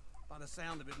 and by the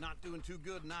sound of it, not doing too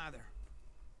good neither.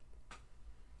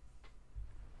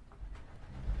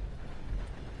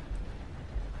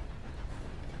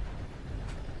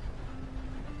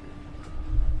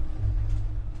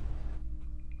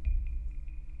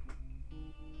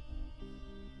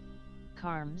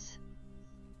 Carms.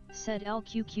 Said Oh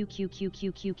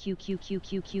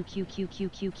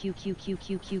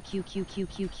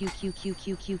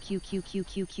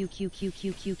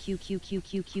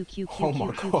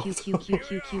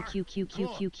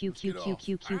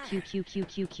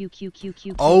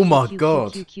my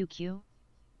god.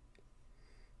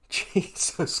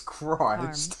 Jesus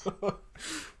Christ.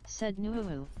 Said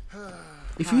Nuhu.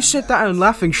 If you said that on a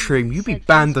laughing stream, you'd be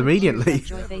banned immediately.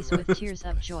 Joy face with tears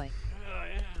of joy.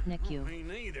 Nick you. Me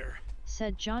neither.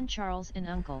 Said John Charles and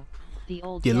Uncle. The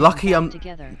old You're gang lucky back I'm-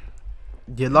 together.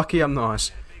 You're lucky I'm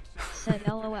nice. Said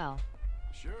LOL.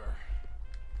 Sure.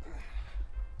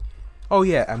 Oh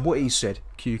yeah, and what he said.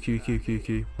 Q.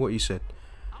 What he said.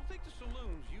 I'll take the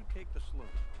saloons, you take the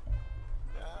slums.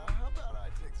 How about I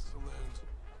take the saloons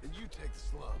and you take the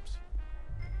slums?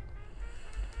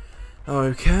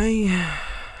 Okay.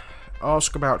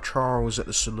 Ask about Charles at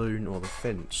the saloon or the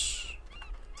fence.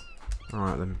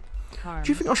 Alright then. Carms.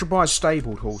 Do you think I should buy a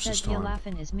stabled horse this Said you time?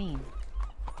 laughing is mean.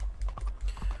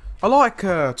 I like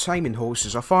taming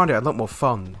horses. I find it a lot more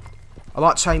fun. I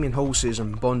like taming horses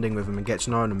and bonding with them and get to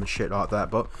know them and shit like that.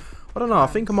 But I don't know. I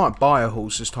think I might buy a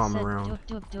horse this time Said around.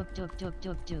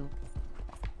 do.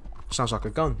 Sounds like a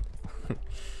gun.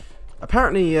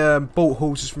 Apparently, bought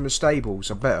horses from the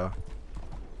stables are better.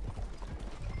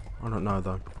 I don't know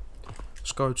though.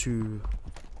 Let's go to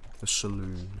the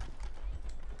saloon.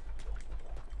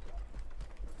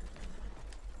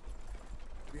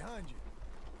 Behind you.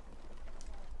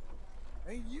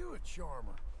 Ain't you a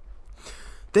charmer?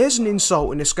 There's an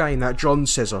insult in this game that John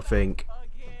says, I think.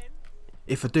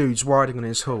 If a dude's riding on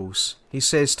his horse, he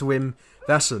says to him,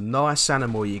 "That's a nice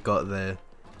animal you got there."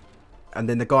 And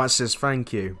then the guy says,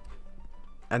 "Thank you."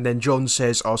 And then John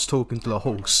says, "I was talking to the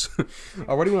horse."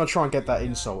 I really want to try and get that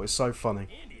insult. It's so funny.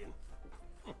 Indian?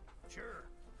 Sure.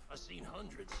 I've seen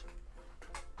hundreds.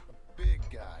 Big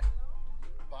guy.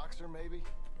 Boxer, maybe?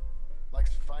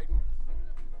 Likes fighting?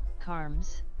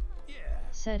 Carms. Yeah.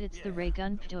 Said it's the ray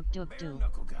gun. Bare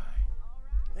knuckle guy.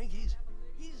 Think he's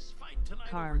fighting tonight over at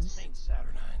Carms. St.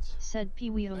 Saturnines. Said pee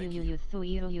wee you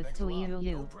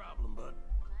No problem, bud.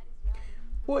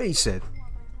 What he said.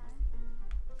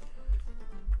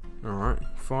 Alright,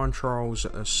 find Charles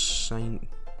at a Saint...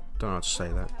 Don't know how to say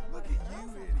that. Look at you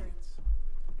idiots.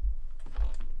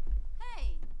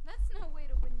 Hey, that's no way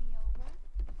to win me over.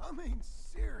 I mean,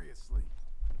 seriously.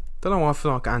 Don't know why I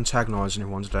feel like antagonising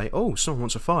everyone today. Oh, someone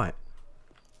wants a fight.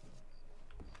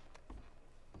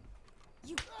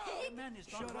 You pig!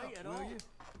 Shut up, will you?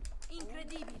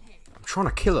 Incredibile. I'm trying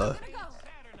to kill her. Gotta go.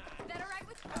 That alright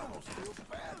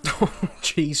with you?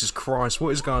 Jesus Christ, what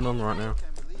is going on right now? You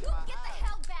get the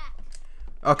hell back!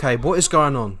 Okay, what is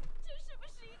going on?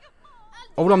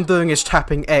 All I'm doing is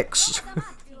tapping X.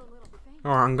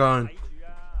 Alright, I'm going.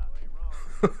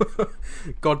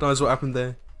 God knows what happened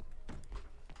there.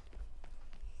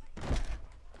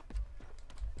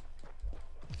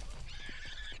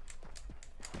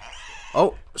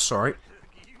 Oh, sorry.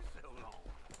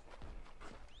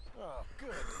 Oh, good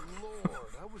lord.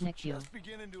 I was Nick you. just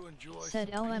beginning to enjoy Said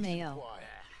some peace and LMAO. quiet.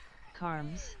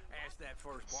 Carms. Ask that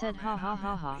first Said barman. ha ha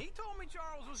ha ha. He told me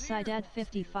Charles was Sidad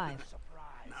 55.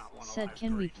 Said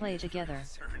can we play together?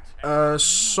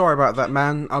 Sorry about that,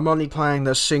 man. I'm only playing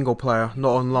the single player,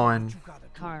 not online.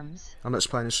 Carms. I'm just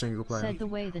playing a single player. Said the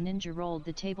way the ninja rolled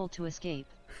the table to escape.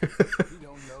 You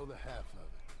don't know the half of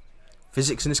it.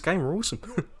 Physics in this game are awesome.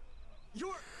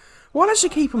 Why does he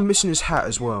keep on missing his hat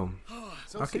as well?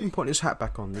 I keep on putting his hat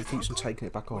back on, he keeps on taking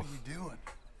it back What off. are you doing?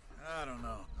 I don't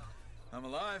know. I'm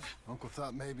alive. Uncle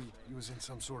thought maybe he was in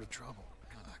some sort of trouble.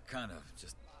 Kind of.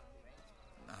 Just.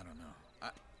 I don't know.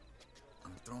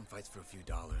 I'm throwing fights for a few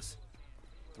dollars.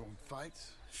 Throwing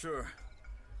fights? Sure.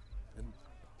 And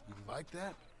you like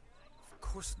that? Of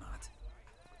course not.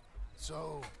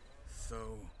 So, So.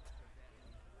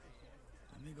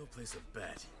 Let me go place a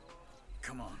bet.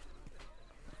 Come on.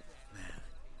 Man,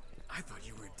 I thought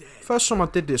you were dead. First time I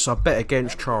did this, I bet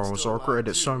against Charles. I regretted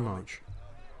it so much.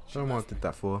 Don't know what I did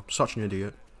that for. Such an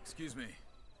idiot. Excuse me.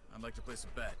 I'd like to place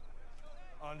a bet.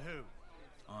 on who?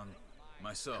 On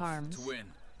myself. Carms. To win.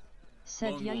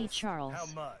 Said Lone Yai wolf.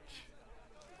 Charles. much?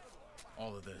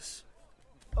 All of this.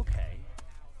 Okay.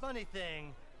 Funny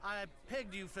thing, I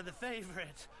pegged you for the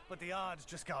favorite, but the odds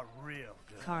just got real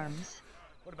good. Carms.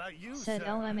 What about you, Said sir?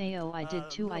 LMAO I did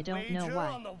too, I don't know wager why.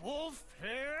 on the wolf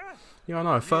here? Yeah, I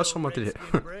know. First Real time I did it,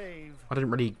 redskin brave. I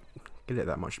didn't really get it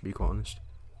that much, to be quite honest.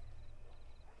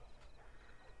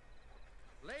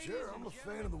 Sure, I'm a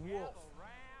fan of the wolf.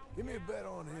 Give me a bet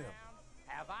on him.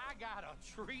 Have I got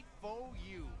a treat for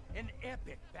you? An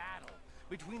epic battle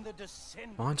between the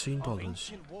descendants $19. of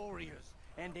ancient warriors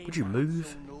and a Would you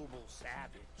move? not-so-noble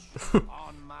savage.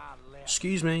 On my left,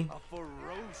 Excuse me. a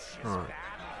ferocious Alright.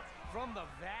 battle from the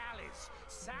valleys,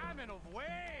 Simon of Wales.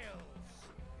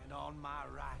 And on my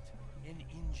right, an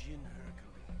Indian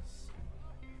Hercules.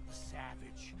 The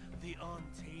savage, the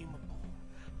untamable,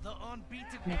 the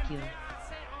unbeatable. Nick you.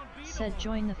 Said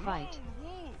join the fight.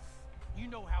 Lone wolf. You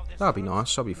know how this That'd be works.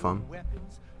 nice, that'd be No fun.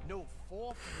 weapons, no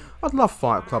forfeiting. I'd love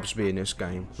fight clubs to be in this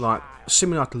game, like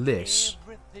similar to this,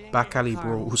 back alley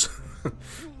brawls.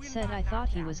 Said I thought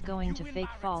he was going to fake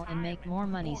fall and make more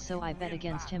money, so I bet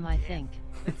against him, I think.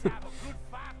 Let's have a good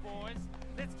fight, boys.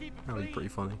 Let's keep it That'd be pretty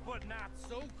funny. but not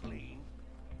so clean.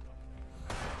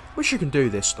 Wish you can do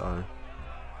this though.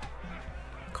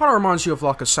 Kind of reminds you of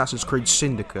like Assassin's Creed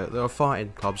Syndicate. There are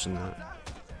fighting clubs in that.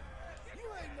 You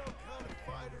ain't no kind of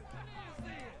fighter.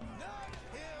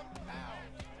 Knock him out.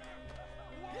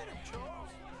 Get him, Charles.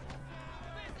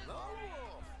 Lone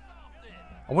Wolf.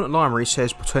 I wouldn't lie when he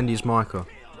says pretend he's Micah.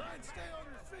 Try and stay on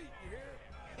your feet, you hear?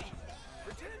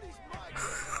 Pretend he's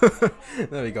Mike.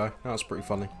 There we go. That was pretty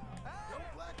funny. Don't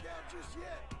black out just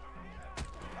yet.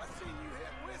 I seen you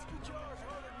hit whiskey jars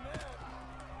harder than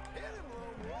that. Hit him,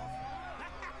 Lone Wolf.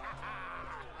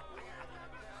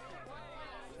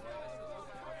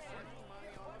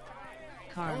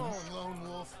 Come Carms. on, Lone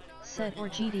Wolf. Said or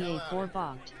GTA 4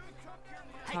 bogged.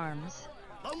 Carms.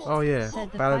 Oh yeah,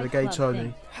 Said the Battle of the Fight Gay Club Tony.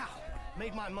 thing.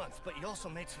 Made my month, but you also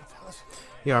made some fellas.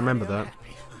 Yeah, I remember that.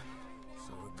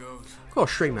 So it goes.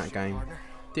 Gotta stream that game.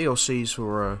 DLCs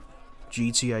for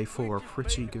GTA 4 are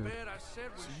pretty good.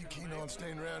 So you keen on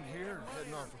staying around here or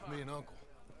heading off with me and Uncle?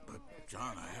 But,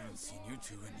 John, I haven't seen you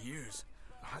two in years.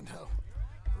 I know.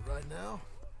 But right now,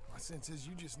 my sense is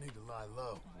you just need to lie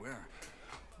low. Where?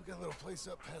 We got a little place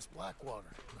up past Blackwater,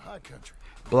 in the high country.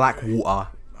 Blackwater.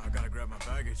 I gotta grab my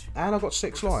baggage. And I got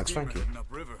 6 likes, thank you. Heading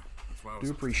upriver. That's why I was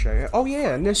Do appreciate it. Oh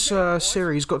yeah, and this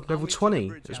series got level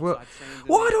 20 as well.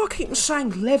 Why do I keep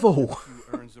saying level?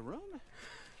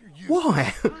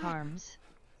 Why? Carms.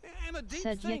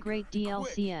 Said yeah, great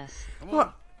DLCS. Like,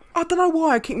 I don't know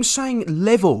why I keep saying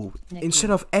level instead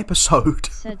of episode.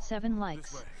 Said 7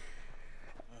 likes.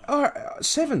 Alright,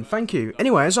 7, thank you.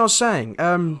 Anyway, as I was saying,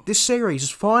 this series has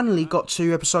finally got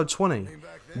to episode 20.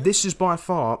 This is by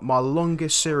far my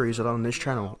longest series I've done on this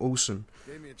channel. Awesome.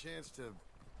 Gave me a chance to...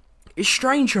 It's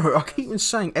strange, I keep on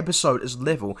saying episode as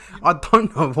level. I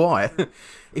don't know why.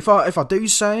 If I do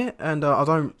say it and I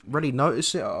don't really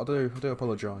notice it, I do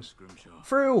apologise.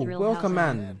 Thrill, welcome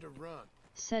man. had to run.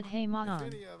 Said hey If Manon.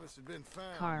 any of us had been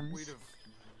found, Carms. we'd have...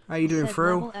 How you doing, Said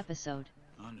Thrill? level episode.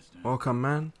 Understand. Welcome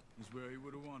man. He's where he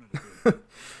would have wanted to be.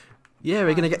 Yeah,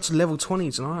 we're gonna get to level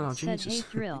 20 tonight. Oh, Said hey Jesus.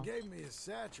 Thrill. He gave me his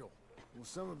satchel with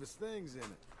some of his things in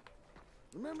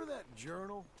it. Remember that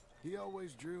journal he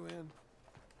always drew in?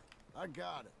 I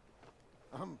got it.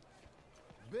 I'm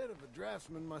a bit of a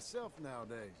draftsman myself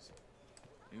nowadays.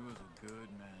 He was a good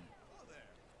man.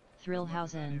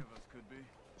 Thrillhausen. Any of us could be.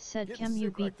 Said Getting can you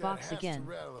sick like that beatbox has to again?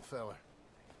 rattle a fella.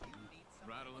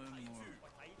 Rattle him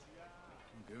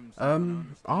or give him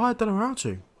something I don't know how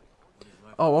to.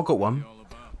 Oh, I got one. all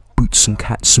about. Boots and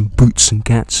cats and boots and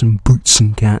cats and boots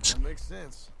and cats. That makes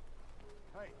sense.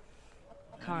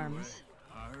 Carms.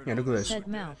 I heard Yeah, look at this. Said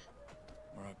mouth.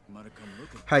 or I might have come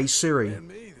looking. Hey Siri, And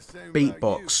me, the same about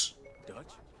beatbox. Dutch?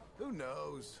 you. Who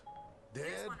knows? Dead?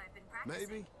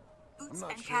 Maybe? I'm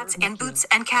not sure. Cats and boots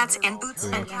and cats and boots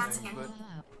and cats and But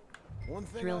one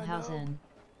thing I know, Thrillhausen.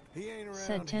 he ain't around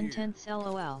Said 10 here. tenths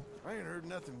LOL. I ain't heard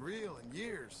nothing real in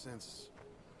years since...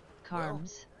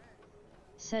 Carms.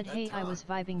 Said hey I was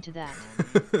vibing to that.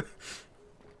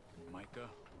 Micah?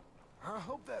 I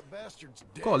hope that bastard's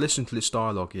dead. Gotta listen to this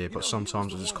dialogue here, but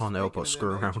sometimes I just can't help but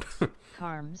screw around.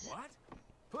 Carms.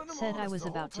 Putting him Said on I us was the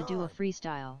whole about to do a time.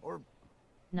 freestyle. Or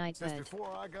since Nightbed.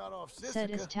 before I got off Said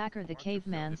Sissica. is Tacker the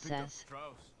caveman says.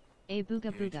 Strauss. A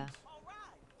booga booga.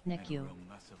 Nick you. Real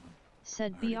mess of him.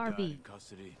 Said Heard he died BRB. in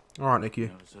custody. Alright, Nicky.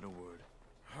 Never said a word.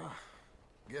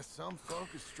 Guess some folk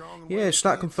is strong and Yes,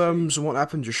 that confirms what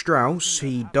happened to Strauss.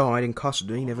 He died in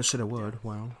custody, he never said a word.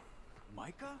 Wow,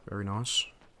 Micah? very nice.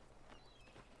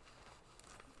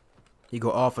 He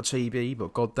got half a TB,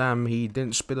 but goddamn, he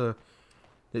didn't spill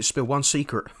one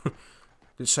secret.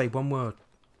 Didn't say one word.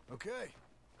 Okay,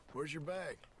 where's your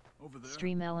bag? Over there.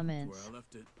 Stream Where elements. I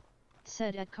left it.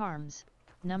 Said at Carms.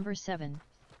 Number 7.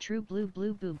 True blue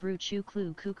blue boo brew chew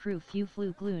clue coo crew few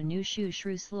flu glue new shoe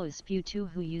shrew slow spew two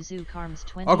who yuzu Carms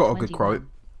 20. I got a good quote.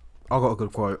 I got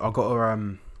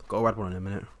to add one in a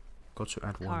minute. Got to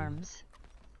add one. Carms.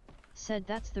 Said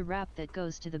that's the rap that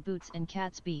goes to the boots and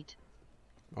cats beat.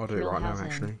 I'll do it right now, Thrillhausen.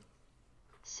 actually.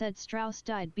 Said Strauss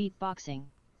died beatboxing.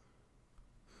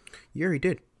 Yeah, he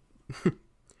did.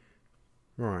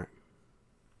 Right.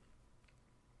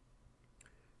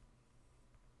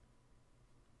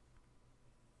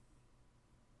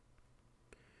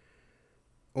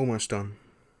 Almost done.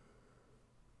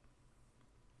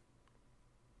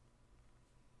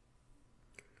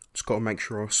 Just got to make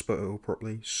sure I spit it all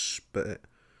properly. Spit it.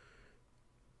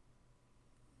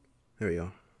 There we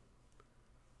are.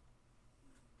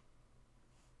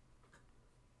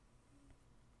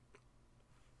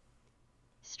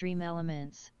 Stream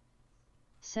Elements.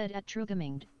 Said at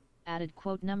TrueGamingHD, added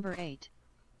quote number 8.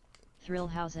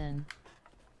 Thrillhausen.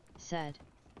 Said.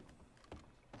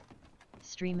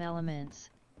 Stream Elements.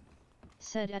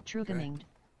 Said at TrueGamingHD,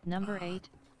 number 8,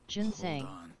 Ginseng.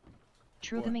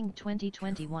 TrueGamingHD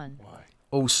 2021.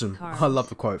 Awesome. I love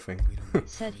the quote thing.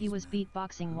 Said he was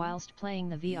beatboxing whilst playing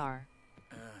the VR.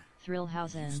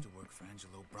 Thrillhausen.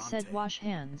 Said wash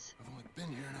hands.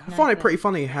 I find it pretty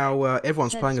funny how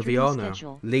everyone's playing a VR now.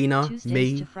 Lena, Tuesdays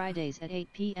me, to Fridays at 8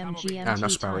 PM GMT and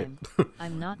that's about time. it.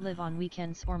 I'm not live on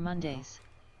weekends or Mondays.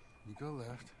 You go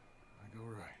left, I go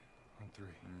right. On 3.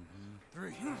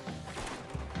 3.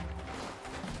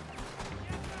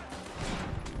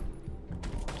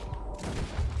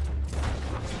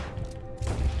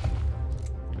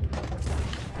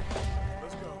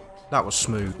 Let's go. That was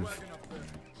smooth.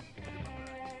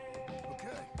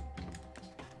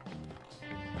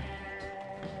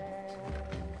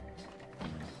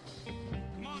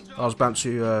 I was about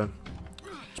to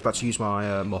use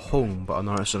my my horn, but I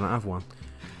noticed I don't have one.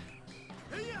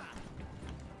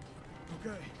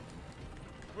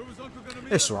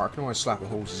 It's alright, I can always slap a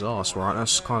horse's ass, right?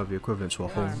 That's kind of the equivalent to a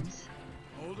horn.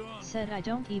 Said I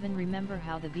don't even remember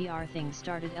how the VR thing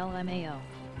started LMAO.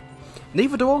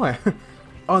 Neither do I.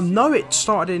 I know it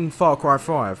started in Far Cry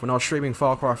 5 when I was streaming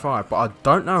Far Cry 5, but I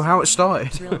don't know how it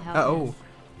started at all.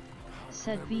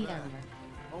 Said VR.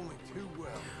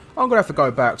 I'm gonna have to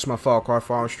go back to my Far Cry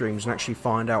 5 streams and actually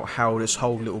find out how this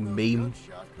whole little meme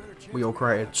we all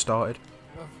created started.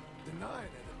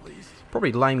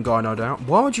 Probably lame guy, no doubt.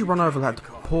 Why would you run over that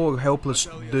poor helpless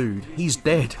dude? He's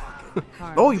dead.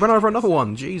 Oh, you ran over another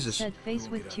one. Jesus. Said face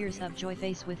with tears of joy,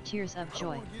 face with tears of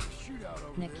joy.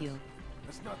 NICU.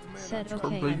 Said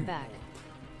okay, I'm back.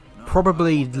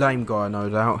 Probably lame guy, no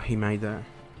doubt. He made that.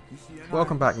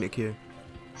 Welcome back, NICU.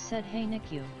 Said hey,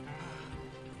 NICU.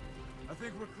 I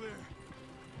think we're clear.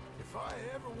 If I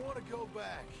ever want to go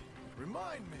back,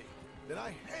 remind me that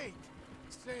I hate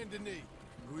Saint Denis.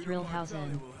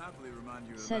 Thrillhausen.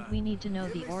 Said we need to know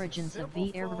the origins of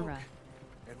VR.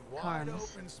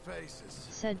 Carms.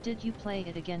 Said did you play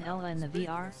it again Ella in the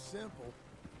VR?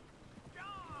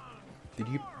 Did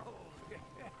you?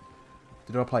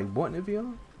 Did I play what in the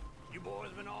VR?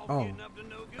 Oh.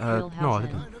 No, I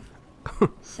didn't.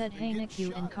 Said hey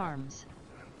NICU and Carms.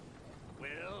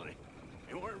 Well,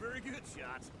 they weren't very good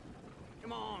shots.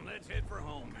 Come on, let's head for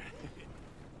home.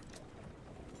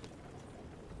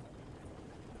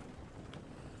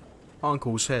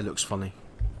 Uncle's hair looks funny.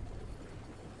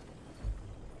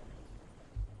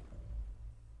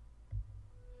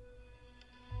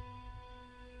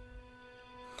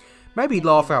 Maybe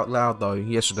laugh out loud though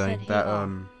yesterday that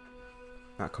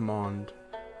that command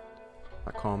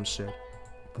that Calm said.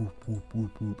 Boop, boop, boop,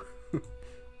 boop.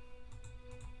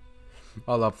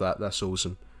 I love that, that's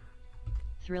awesome.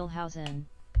 Thrillhausen.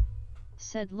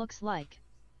 Said looks like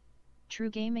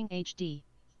TrueGamingHD.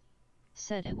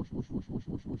 Said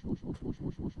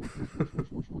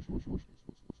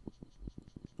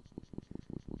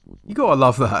you gotta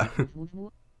love that.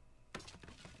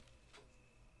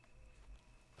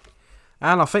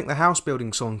 And I think the house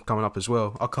building song coming up as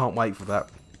well. I can't wait for that.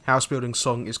 House building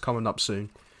song is coming up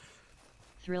soon.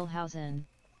 Thrillhausen.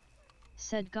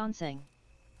 Said Gonseng.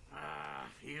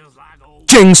 Feels like old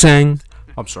Ginseng.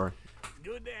 I'm sorry.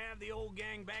 Good to have the old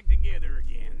gang back together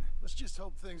again. Let's just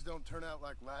hope things don't turn out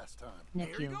like last time. There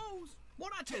he goes.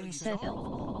 What I tell you, son?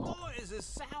 Boy is as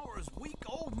sour as weak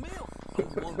old milk.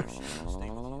 No wonder she won't stay with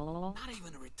you. Not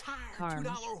even a retired $2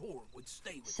 whore would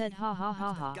stay with you. Said ha ha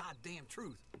ha ha. That's the goddamn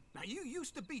truth. Now you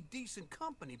used to be decent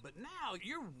company, but now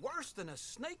you're worse than a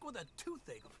snake with a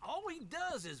toothache. All he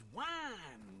does is whine,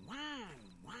 whine,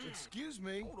 whine. Excuse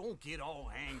me. Oh, don't get all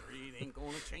angry. It ain't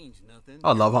gonna change nothing.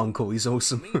 I love Uncle, he's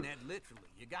awesome. I mean that literally.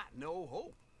 You got no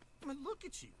hope. I mean, look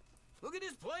at you. Look at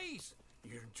this place.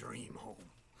 Your dream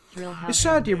home. It's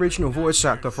sad the original voice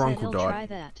actor for Uncle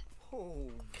died.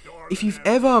 Oh, If you've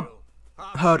ever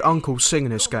heard Uncle sing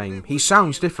in this game, he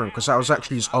sounds different because that was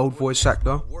actually his old voice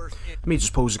actor. Let me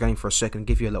just pause the game for a second and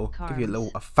give you a little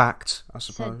fact, I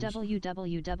suppose. Said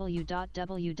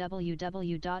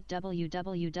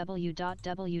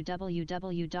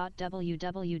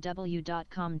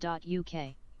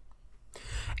www.www.com.uk.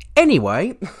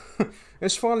 Anyway,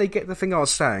 let's finally get the thing I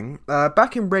was saying.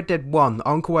 Back in Red Dead 1,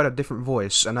 Uncle had a different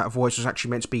voice, and that voice was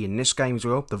actually meant to be in this game as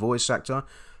well, the voice actor.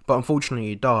 But unfortunately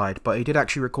he died, but he did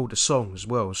actually record the song as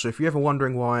well. So if you're ever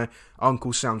wondering why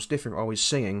Uncle sounds different while he's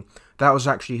singing, that was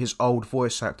actually his old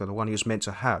voice actor, the one he was meant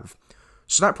to have.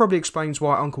 So that probably explains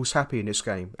why Uncle's happy in this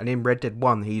game. And in Red Dead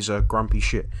 1, he's a grumpy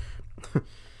shit.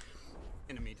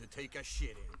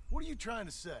 What are you trying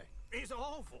to say? It's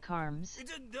awful. Carms.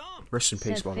 It's a dump. Rest in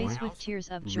peace, Said by the way. face with tears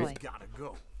of joy. Gotta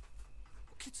go.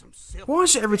 Get some self. Why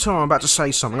is it every time I'm about to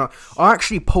say something, I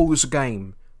actually pause the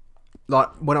game, like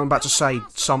when I'm about to say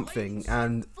something,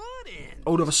 and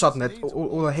all of a sudden,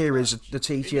 all I hear is the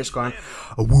TTS going,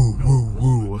 oh, woo, woo,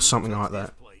 woo, or something like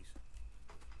that.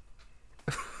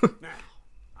 Now,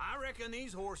 I reckon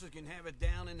these horses can have it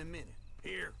down in a minute.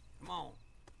 Here, come on.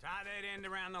 Tie that end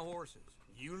around the horses.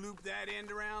 You loop that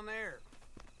end around there.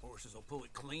 Horses will pull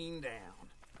it clean down.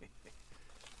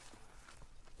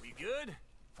 We good?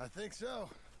 I think so.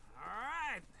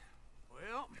 Alright.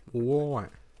 Well, Why?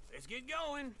 let's get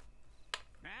going.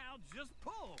 Now just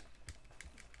pull.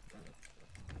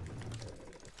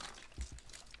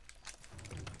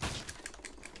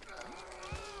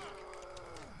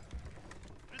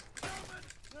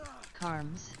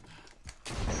 Carms.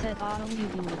 Said auto you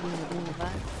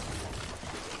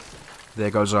There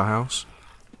goes our house.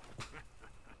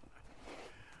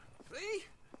 See?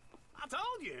 I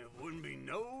told you it wouldn't be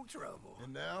no trouble.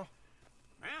 And now?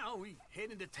 Now we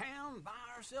head into town, buy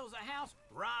ourselves a house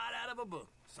right out of a book.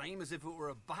 Same as if it were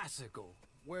a bicycle.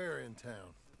 Where in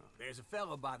town? There's a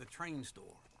fella by the train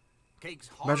store. Cake's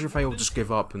hard. Imagine if they all just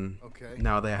give up and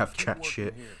now they have Keep chat working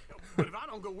shit. here. But if I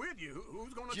don't go with you,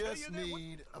 who's gonna tell you Just that?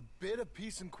 need a bit of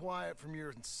peace and quiet from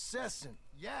your incessant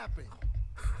yapping.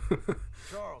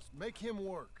 Charles, make him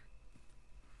work.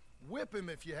 Whip him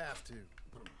if you have to.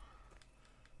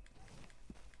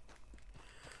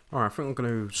 Alright, I think I'm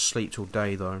going to sleep till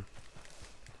day though.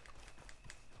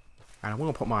 And I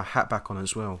want to put my hat back on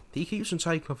as well. He keeps on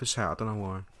taking off his hat, I don't know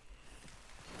why.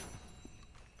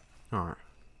 Alright.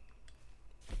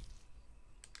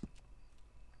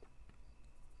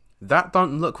 That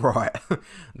doesn't look right.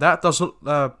 That doesn't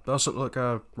look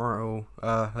right at all.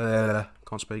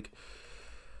 Can't speak.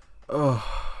 Ugh.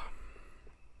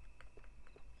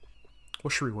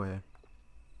 What should we wear?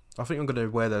 I think I'm gonna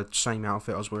wear the same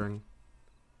outfit I was wearing.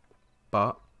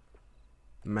 But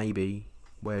maybe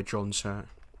wear John's hat.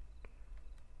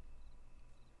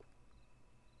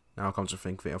 Now I come to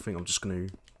think of it, I think I'm just gonna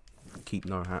keep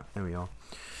no hat. There we are.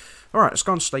 Alright, let's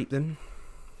go and sleep then.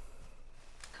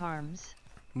 Carms.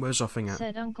 Where's our thing at?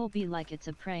 Said Uncle B like it's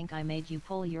a prank I made you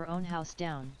pull your own house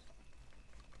down.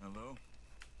 Hello?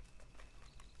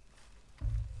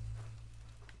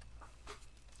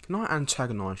 Can I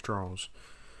antagonise Charles?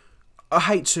 I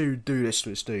hate to do this to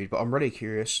this dude, but I'm really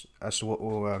curious as to what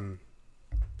will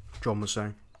John will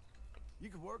say. You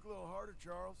could work a little harder,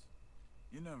 Charles.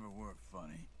 You never work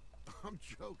funny. I'm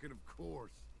joking, of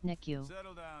course. Nick you.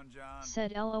 Settle down, John.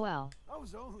 Said LOL. I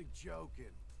was only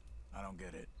joking. I don't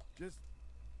get it. Just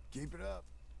keep it up.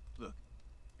 Look,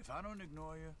 if I don't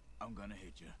ignore you, I'm gonna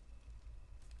hit you.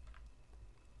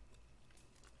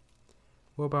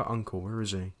 What about Uncle? Where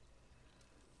is he?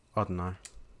 I don't know.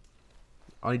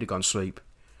 I need to go and sleep.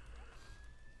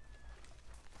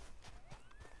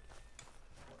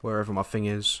 Wherever my thing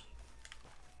is.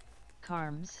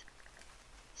 Carms.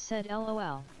 Said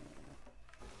LOL.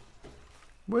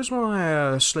 Where's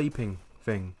my sleeping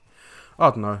thing? I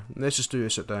don't know. Let's just do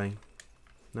this at day.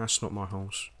 That's not my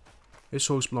horse. This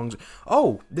horse belongs...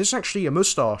 Oh! There's actually a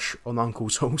moustache on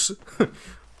Uncle's horse.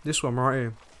 This one right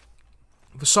here.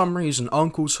 For some reason,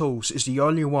 Uncle's horse is the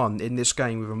only one in this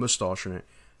game with a moustache in it.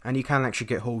 And you can actually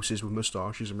get horses with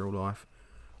moustaches in real life.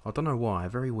 I don't know why.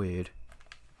 Very weird.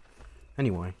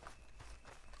 Anyway.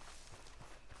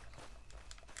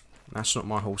 That's not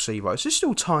my horse either. Is this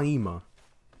still Taima?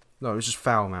 No, it's just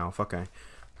Foul Mouth. Okay.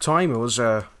 Taima was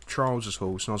Charles's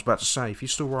horse. And I was about to say, if you're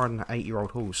still riding an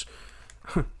 8-year-old horse,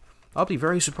 I'll be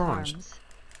very surprised. Carms.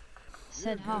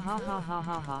 Said ha ha ha ha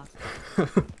ha ha.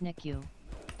 Nick you.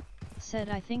 Said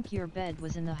I think your bed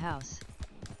was in the house.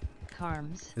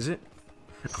 Carms. Is it?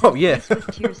 Oh yeah. Face with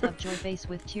tears of joy, face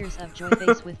with tears of joy,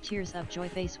 face with tears of joy,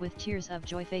 face with tears of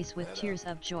joy, face with tears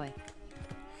of joy.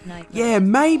 Night. Yeah,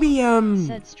 maybe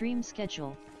Said stream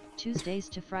schedule. Tuesdays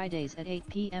to Fridays at 8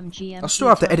 PM GMT. I still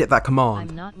have to edit that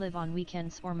command. I'm not live on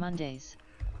weekends or Mondays.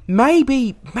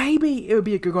 Maybe it would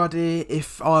be a good idea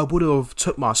if I would have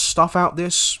took my stuff out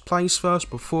this place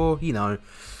first before, you know,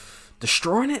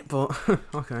 destroying it, but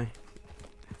okay.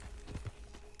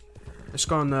 Let's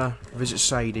go and visit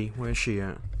Sadie. Where's she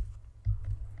at?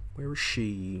 Where is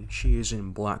she? She is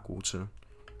in Blackwater.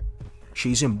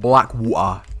 She's in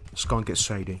Blackwater. Let's go and get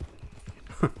Sadie.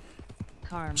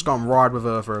 Let's go and ride with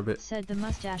her for a bit. Said the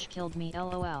mustache killed me,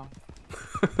 LOL.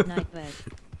 Nightbed.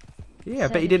 Yeah, I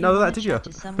bet you didn't know that, did you?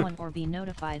 To someone or be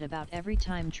notified about every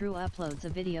time True uploads a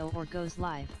video or goes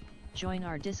live, join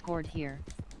our Discord here.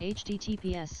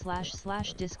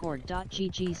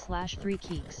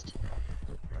 https://discord.gg/3keekst.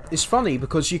 It's funny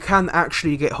because you can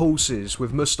actually get horses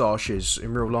with moustaches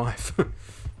in real life.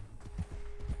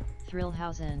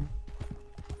 Thrillhausen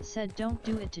said don't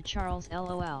do it to Charles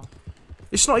LOL.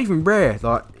 It's not even rare,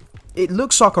 like, it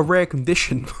looks like a rare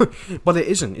condition, but it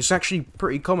isn't. It's actually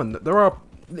pretty common. There are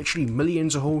literally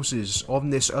millions of horses on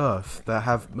this earth that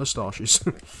have moustaches.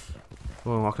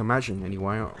 Well, I can imagine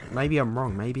anyway. Maybe I'm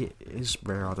wrong, maybe it is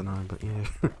rare, I don't know, but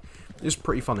yeah. It's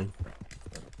pretty funny.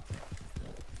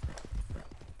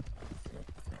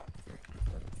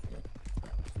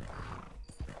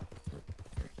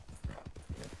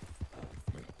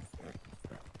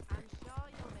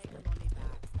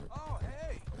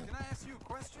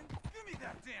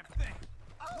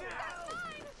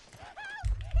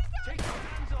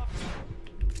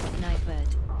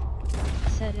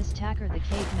 Said is Tacker the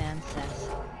caveman says.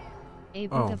 A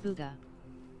booga booga.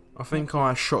 I think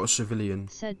I shot a civilian.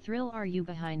 Said Thrill, are you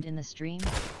behind in the stream?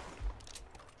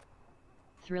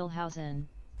 Thrillhausen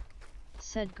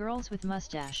said girls with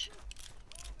mustache.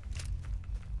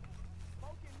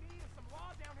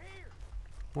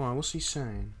 Why, what's he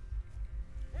saying?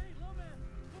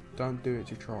 Don't do it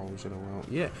to Charles, LOL.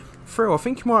 Yeah, Thrill, I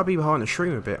think you might be behind the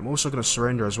stream a bit. I'm also going to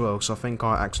surrender as well, because I think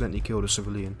I accidentally killed a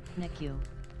civilian. Niku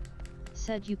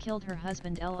said you killed her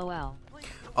husband, LOL.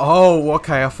 Oh,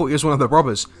 okay, I thought he was one of the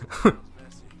robbers.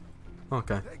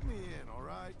 Okay. Take me in, all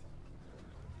right?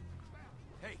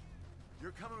 Hey,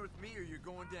 you're coming with me or you're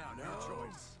going down. No. Your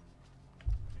choice.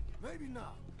 Maybe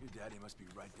not. Your daddy must be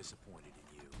right disappointed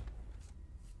in you.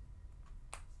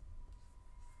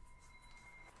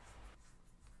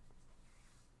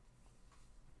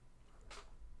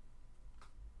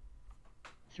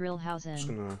 Thrillhausen Just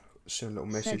gonna send a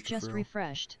little message said just to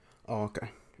refreshed. Oh, okay.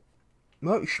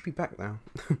 Well, you should be back now.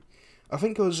 I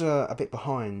think I was a bit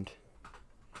behind.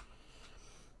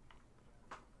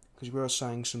 Because we were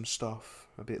saying some stuff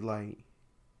a bit late.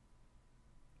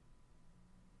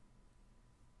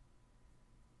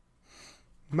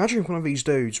 Imagine if one of these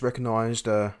dudes recognised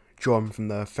John from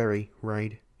the ferry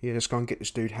raid. Yeah, let's go and get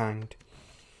this dude hanged.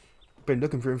 Been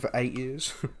looking for him for 8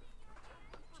 years.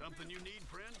 Something you need,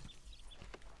 friend?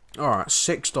 Alright,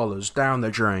 $6 down the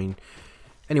drain.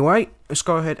 Anyway, let's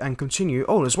go ahead and continue.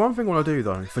 Oh, there's one thing I want to do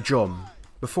though, for John.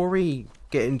 Before we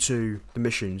get into the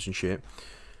missions and shit,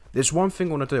 there's one thing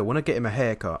I want to do. I want to get him a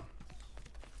haircut.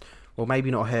 Well,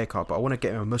 maybe not a haircut, but I want to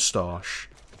get him a moustache.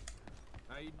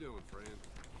 How you doing, friend?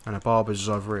 And a barber's is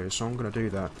over here, so I'm going to do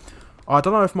that. I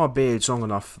don't know if my beard's long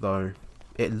enough though.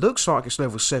 It looks like it's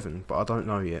level 7, but I don't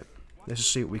know yet. Let's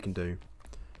just see what we can do.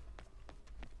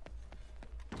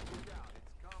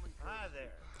 Hi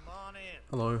there. Come on in.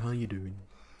 Hello, how you doing?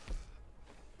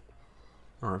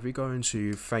 Alright, if we go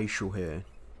into facial here,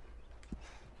 I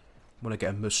want to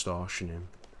get a moustache in him.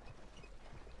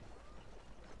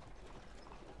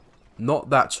 Not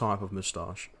that type of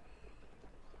moustache.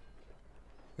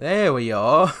 There we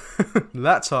are.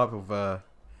 That type of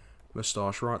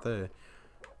moustache right there.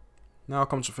 Now I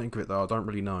come to think of it though, I don't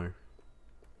really know.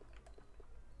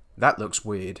 That looks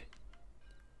weird.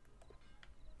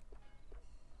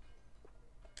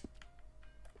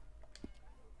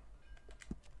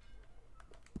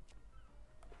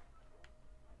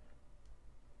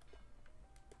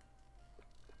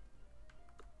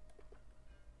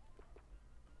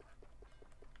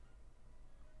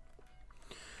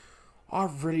 I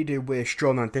really do wish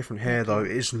John had different hair though.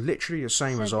 It's literally the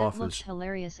same said as that Arthur's. looks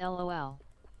hilarious, LOL.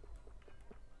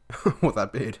 What,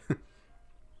 that beard? I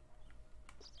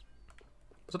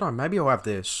don't know, maybe I'll have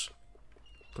this.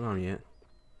 Don't know yet.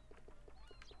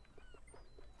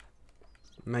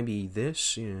 Maybe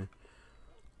this, yeah.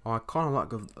 I kind of like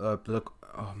the look.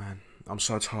 Oh man, I'm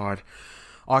so tired.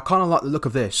 I kind of like the look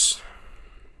of this.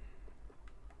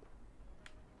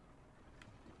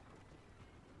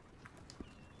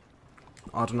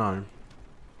 I don't know.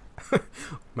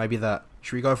 Maybe that.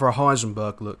 Should we go for a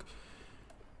Heisenberg look?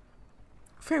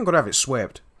 I think I'm gonna have it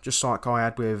swept, just like I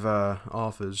had with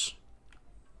Arthur's.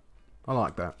 I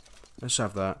like that. Let's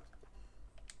have that.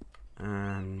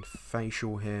 And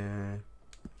facial hair.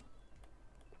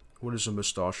 What does a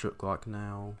moustache look like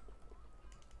now?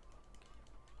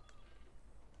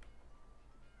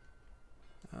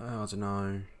 I don't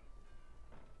know.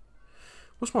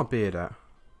 What's my beard at?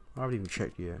 I haven't even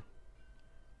checked yet.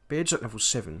 Beard's at level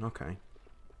 7, okay.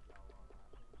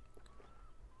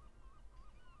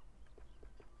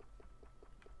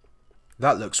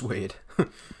 That looks weird.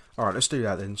 Alright, let's do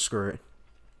that then, screw it.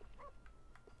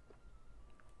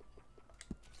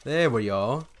 There we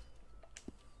are.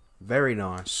 Very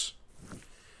nice.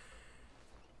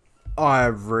 I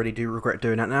really do regret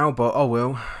doing that now, but oh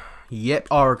well. Yep,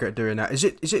 I regret doing that. Is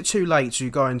it too late to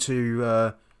go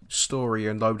into story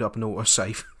and load up an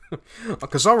autosave.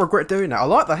 Because I regret doing that. I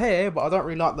like the hair, but I don't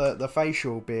really like the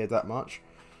facial beard that much.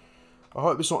 I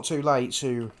hope it's not too late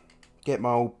to get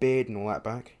my old beard and all that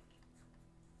back.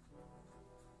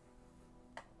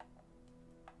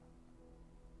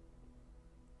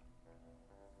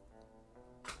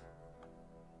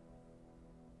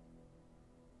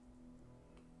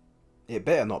 It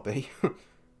better not be.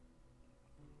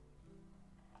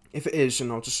 If it is,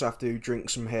 then I'll just have to drink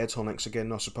some hair tonics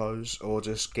again, I suppose. Or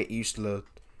just get used to the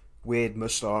weird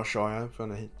moustache I have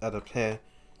and the hair.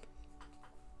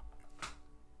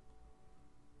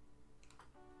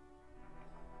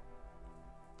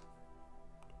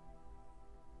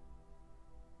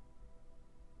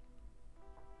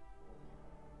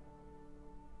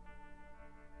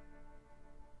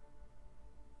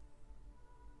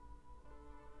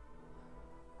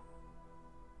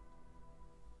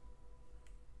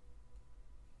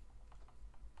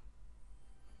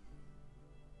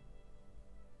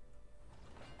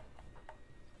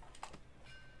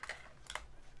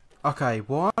 Okay,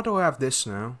 why do I have this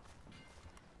now?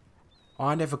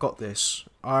 I never got this.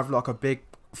 I have like a big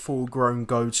full-grown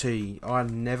goatee. I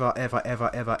never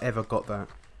ever got that.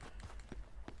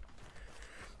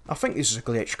 I think this is a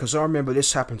glitch because I remember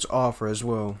this happened to Arthur as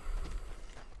well.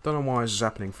 Don't know why this is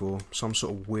happening for. Some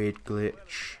sort of weird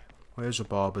glitch. Where's the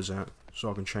barber's at? So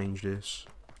I can change this.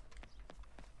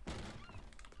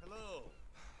 Hello.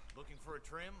 Looking for a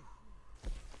trim?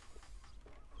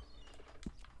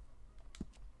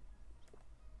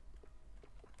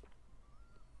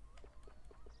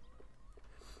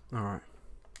 Alright.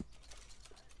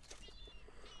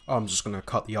 I'm just going to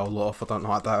cut the old lot off. I don't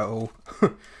like that at all.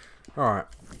 Alright.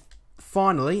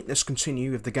 Finally, let's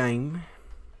continue with the game.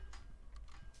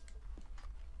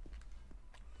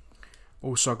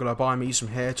 Also, going to buy me some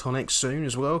hair tonics soon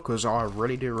as well, because I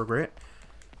really do regret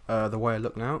the way I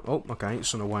look now. Oh, okay,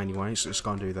 it's on the way anyway, so let's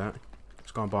go and do that.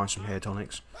 Let's go and buy some hair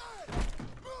tonics.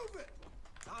 Move it!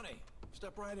 Honey,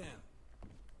 step right in.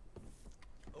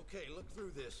 Okay, look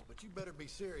through this, but you better be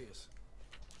serious.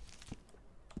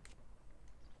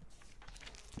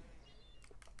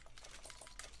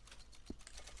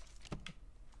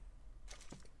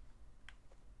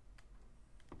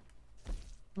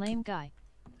 Lame guy.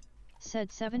 Said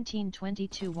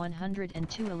 1722 100 and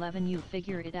 211. You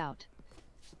figure it out.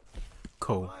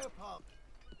 Cool.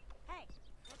 Hey,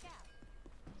 look out.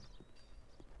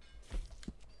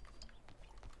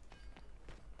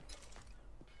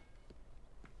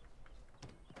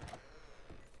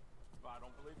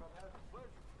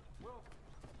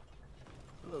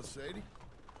 Hello, Sadie.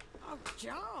 Oh,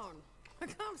 John.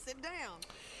 Come sit down.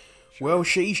 Well,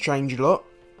 she's changed a lot.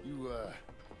 You,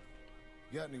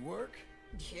 got any work?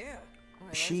 Yeah. Well,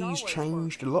 She's always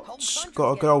changed a work. lot. Whole Got a country's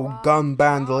good getting old robbed, gun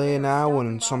bandolier robbed, now stuffing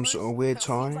and some sort of weird Seems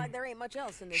tie. like there ain't much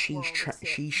else in this She's world except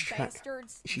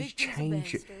bastards, she's victims of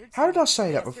changed it. bastards, How did I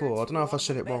say that bastards before? I don't know if I who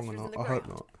said it rob wrong or bastards not. in I the hope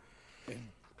ground.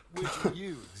 not. Which are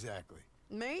you, exactly?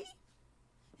 Me?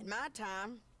 In my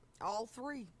time, all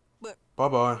three. But Bye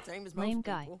bye. same as most Lame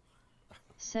guy. people.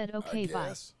 Said okay bye.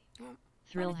 Guess. Funny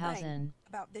Thrillhausen. thing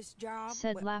about this job,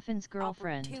 Said well, Laffin's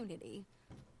girlfriend. opportunity,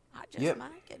 I just Yep.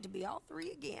 might get to be all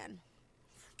three again.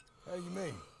 How you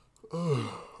mean?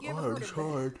 You ever heard I'm of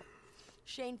tired.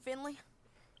 Shane Finley?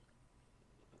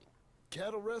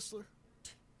 Cattle wrestler?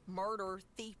 Murderer,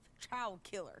 thief, child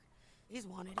killer. He's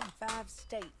wanted in 5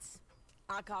 states.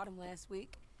 I caught him last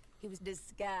week. He was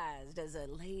disguised as a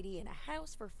lady in a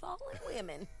house for fallen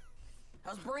women. I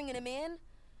was bringing him in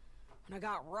when I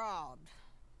got robbed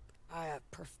by a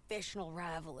professional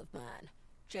rival of mine,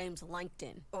 James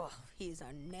Langton. Oh, he's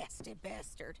a nasty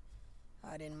bastard.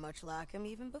 I didn't much like him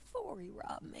even before he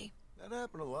robbed me. That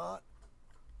happened a lot.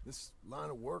 This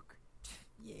line of work.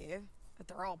 Yeah, but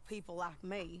they're all people like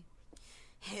me.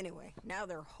 Anyway, now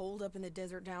they're holed up in the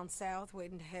desert down south,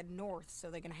 waiting to head north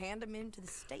so they can hand them in to the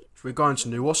state. We're going to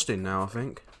New Austin now, I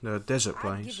think. The desert I've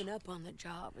place. given up on the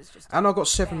job. It's just And I got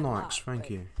 7 bad likes, luck, thank but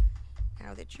you.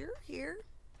 Now that you're here,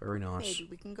 Very nice. maybe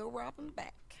we can go rob them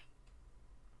back.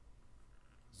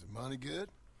 Is the money good?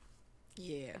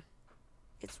 Yeah,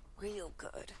 it's real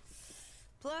good.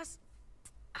 Plus,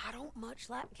 I don't much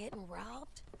like getting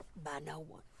robbed by no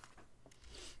one.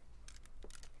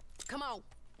 Come on.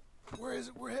 Where is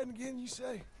it we're heading again, you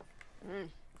say?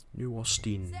 New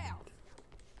Austin. South.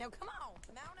 Now come on,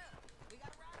 mount up. We got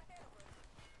a ride ahead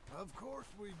of us. Of course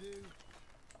we do.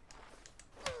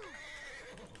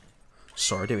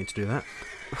 Sorry, I didn't mean to do that.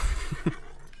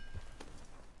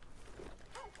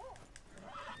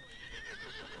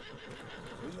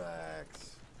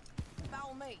 Relax.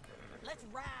 Follow me. Let's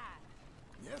ride.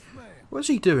 Yes, ma'am. What's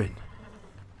he doing?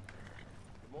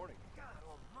 Good morning.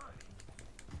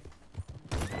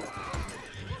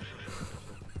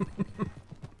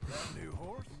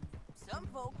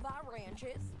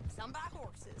 ranches, some by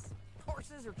horses.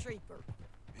 Horses are cheaper.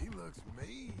 He looks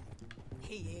mean.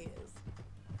 He is.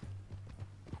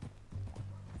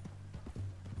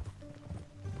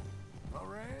 My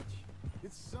ranch,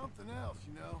 it's something else,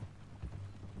 you know.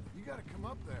 You gotta come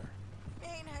up there.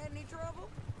 Ain't had any trouble?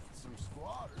 Some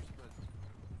squatters, but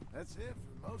that's it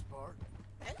for the most part.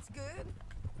 That's good.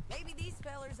 Maybe these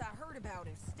fellers I heard about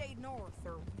have stayed north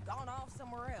or gone off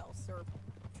somewhere else or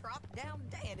dropped down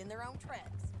dead in their own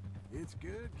tracks. It's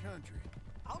good country.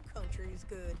 All country is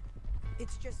good.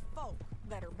 It's just folk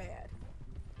that are bad.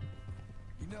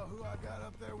 You know who I got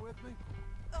up there with me?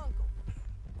 Uncle.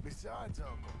 Besides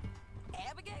Uncle.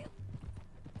 Abigail?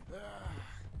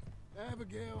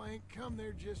 Abigail ain't come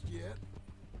there just yet.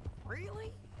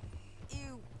 Really?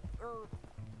 You,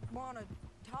 wanna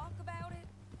talk about it?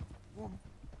 Well,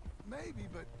 maybe,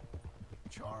 but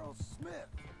Charles Smith.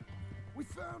 We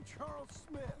found Charles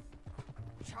Smith.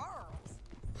 Charles?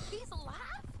 He's alive?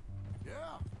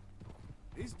 Yeah.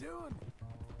 He's doing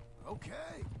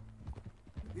okay.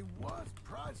 He was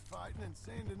prize fighting in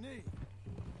Saint Denis.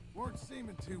 Weren't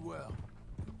seeming too well.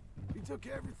 He took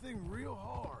everything real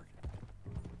hard.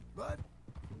 But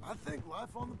I think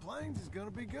life on the plains is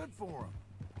gonna be good for him.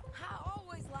 I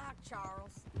always liked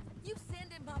Charles. You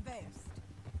send him my best.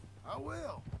 I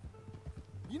will.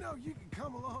 You know, you can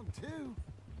come along too.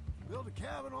 Build a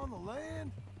cabin on the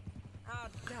land.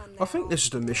 I've done that. I think this is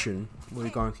the mission. We're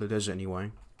going to the desert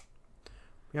anyway.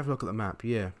 We have a look at the map,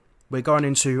 yeah. We're going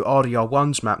into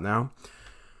RDR1's map now.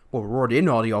 Well, we're already in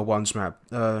RDR1's map.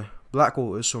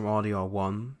 Blackwaters from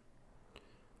RDR1.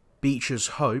 Beecher's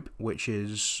Hope, which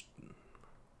is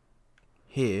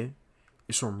here,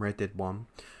 is from Red Dead 1.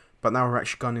 But now we're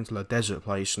actually going into the desert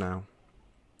place now.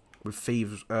 With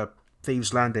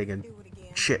Thieves Landing and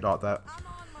shit like that.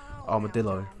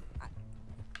 Armadillo.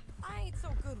 I ain't so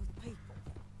good with people.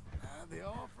 The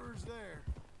offer's there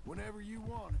whenever you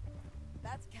want it.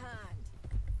 That's kind.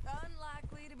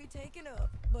 Unlikely to be taken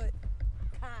up, but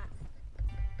kind.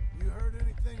 You heard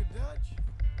anything of Dutch?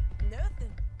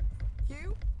 Nothing.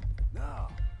 You? No.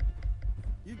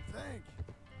 You'd think.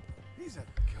 He's a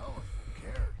colorful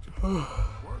character.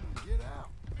 Word to get out.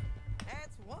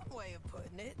 That's one way of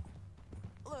putting it.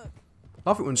 Look. I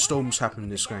love it when storms happen in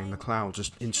this game, the clouds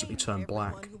just instantly turn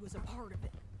black. Who was a part of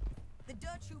it. The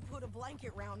Dutch who put a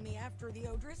blanket around me after the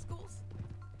O'Driscolls,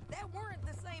 that weren't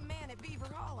the same man at Beaver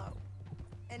Hollow.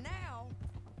 And now,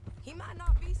 he might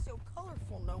not be so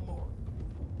colorful no more.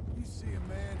 You see a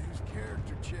man whose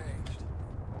character changed.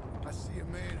 I see a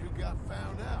man who got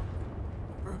found out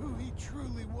for who he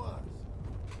truly was.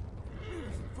 We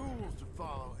was fools to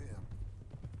follow him.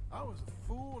 I was a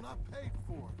fool and I paid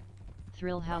for it.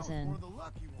 Thrillhausen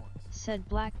said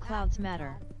black clouds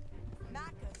matter.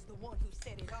 Micah's the one who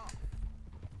set it off.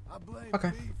 I blame Okay.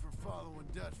 me for following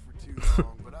Dutch for too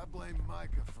long, but I blame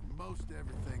Micah for most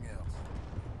everything else.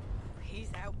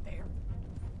 He's out there.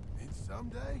 And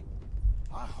someday,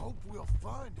 I hope we'll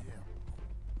find him.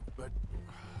 But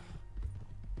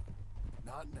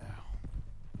not now.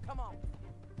 Come on.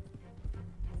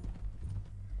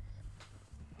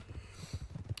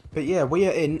 But yeah, we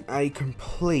are in a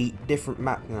complete different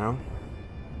map now.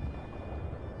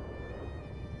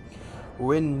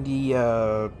 We're in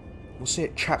the, what's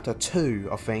it, Chapter 2,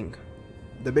 I think.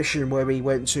 The mission where we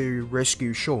went to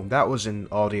rescue Sean. That was in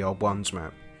RDR1's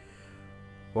map.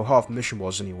 Well, half the mission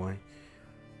was anyway.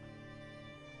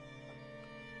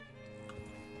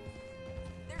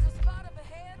 There's a spot up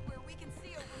ahead where we can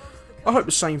see over most of the coast. I hope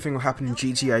the same thing will happen in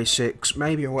GTA 6.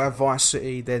 Maybe we'll have Vice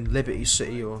City, then Liberty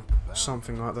City, or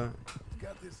something like that.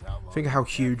 Think of how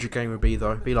huge a game would be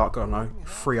though. It'd be like, I don't know,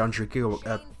 300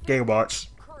 gigabytes.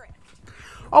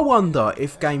 I wonder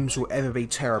if games will ever be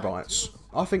terabytes.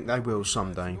 I think they will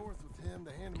someday.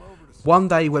 One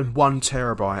day when 1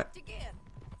 terabyte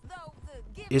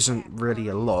isn't really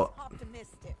a lot,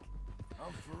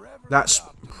 that's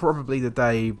probably the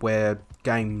day where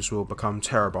games will become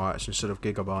terabytes instead of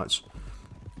gigabytes.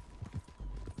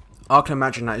 I can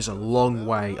imagine that is a long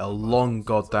way, a long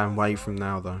goddamn way from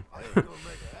now though.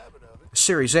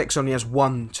 Series X only has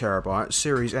 1 terabyte,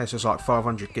 Series S has like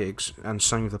 500 gigs, and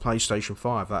same with the PlayStation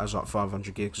 5, that has like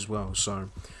 500 gigs as well, so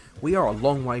we are a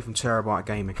long way from terabyte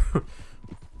gaming.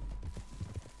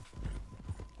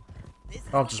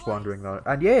 I'm just wondering though.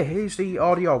 And yeah, here's the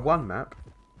RDR1 map.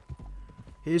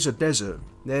 Here's a desert.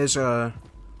 There's a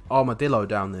armadillo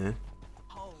down there.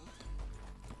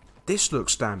 This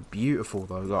looks damn beautiful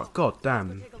though, like god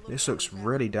damn, this looks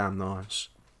really damn nice.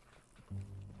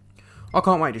 I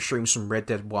can't wait to stream some Red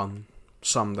Dead 1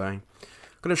 someday.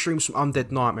 Gonna stream some Undead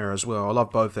Nightmare as well, I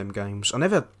love both them games. I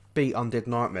never beat Undead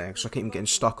Nightmare because I keep getting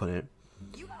stuck on it.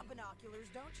 You got binoculars,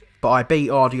 don't you? But I beat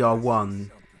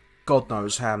RDR1 God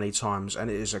knows how many times, and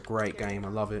it is a great game. I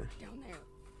love it.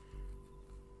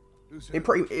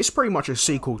 It's pretty much a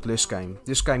sequel to this game.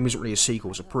 This game isn't really a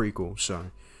sequel, it's a prequel, so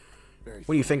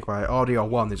when you think about it,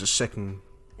 RDR1 is a second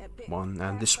one,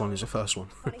 and this one is the first one.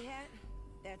 Funny hat?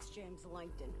 That's James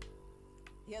Langton.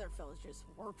 The other fellas just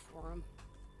work for him.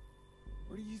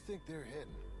 Where do you think they're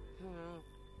heading?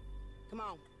 Come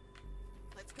on.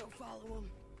 Let's go follow him.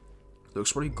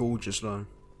 Looks pretty gorgeous though.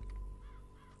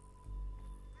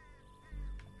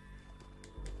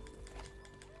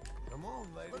 Come on,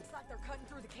 lady. Looks like they're cutting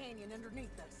through the canyon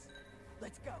underneath us.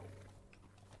 Let's go.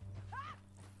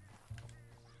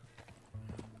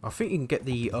 I think you can get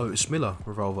the Otis Miller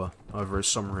revolver over here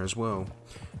somewhere as well,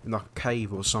 in like a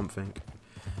cave or something.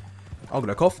 I'm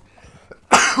gonna cough.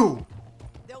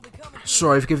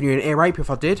 Sorry for giving you an ear rape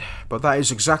if I did, but that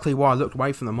is exactly why I looked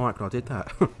away from the mic when I did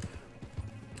that.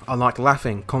 I like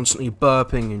laughing, constantly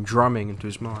burping and drumming into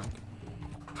his mic.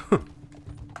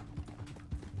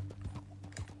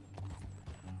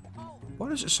 Why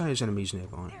does it say there's enemies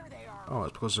nearby? Oh,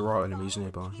 it's because there are enemies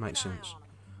nearby. Makes sense.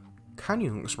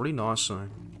 Canyon looks really nice though.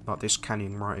 Like this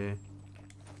canyon right here.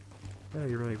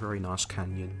 Very, very, very nice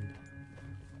canyon.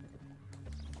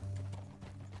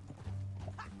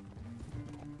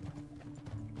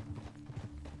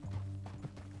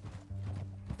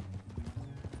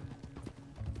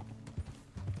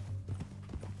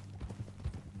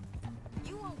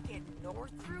 You won't get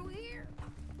north through here?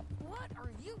 What are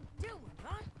you doing,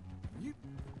 huh? You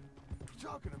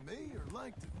talking to me or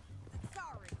Langton?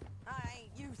 Sorry, I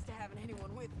ain't used to having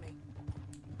anyone with me.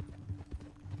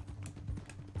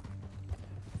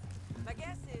 My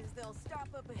guess is they'll stop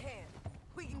up ahead.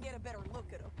 We can get a better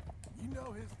look at them. You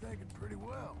know his thinking pretty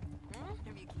well.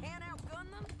 If you can't outgun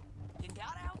them, you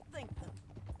gotta outthink them.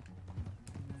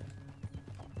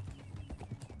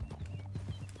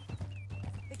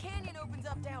 The canyon opens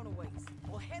up down a ways.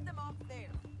 We'll head them off there.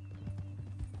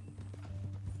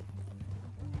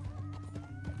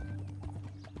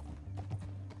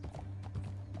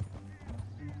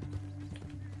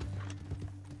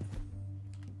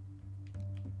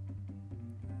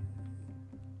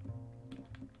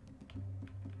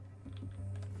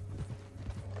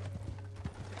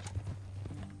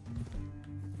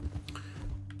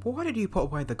 Why did you put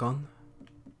away the gun?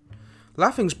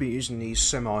 Laughing's been using these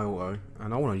semi-auto,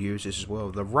 and I want to use this as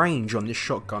well. The range on this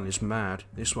shotgun is mad.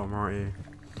 This one right here.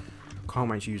 Can't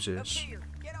wait to use this.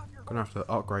 Gonna have to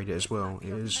upgrade it as well.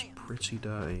 It is pretty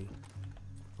dirty.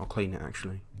 I'll clean it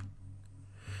actually.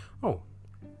 Oh.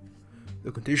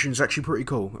 The condition's actually pretty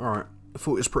cool. Alright. I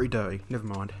thought it was pretty dirty. Never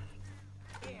mind.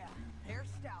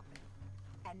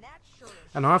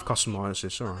 And I've customized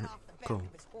this. Alright. Cool.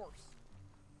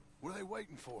 What are they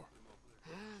waiting for?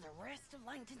 The rest of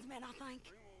Langton's men, I think.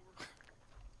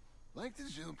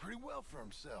 Langton's doing pretty well for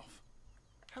himself.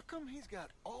 How come he's got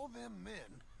all them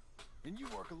men and you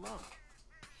work alone?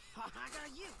 I got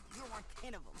you. You're worth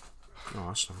 10 of them. Oh,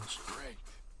 that's nice. Great.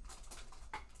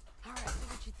 All right, so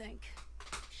what you think?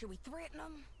 Should we threaten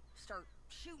them, start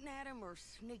shooting at them, or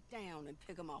sneak down and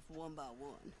pick them off one by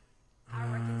one? I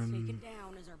reckon sneaking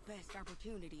down is our best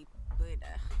opportunity, but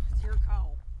it's your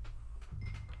call.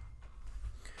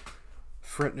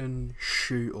 Threaten,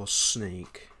 shoot, or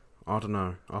sneak. I don't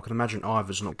know. I can imagine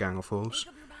either's not gang of fools.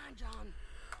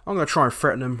 I'm going to try and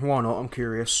threaten them. Why not? I'm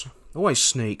curious. Always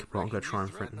sneak, but I'm going to try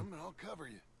and threaten them. I'll cover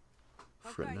you.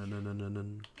 Threaten.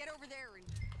 Get over there and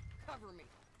cover me.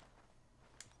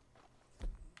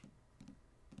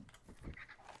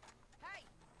 Hey!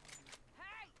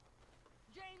 Hey!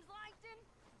 James Langton,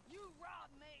 you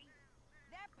robbed me.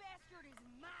 That bastard is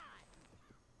mine.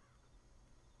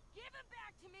 Give it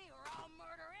back to me or I'll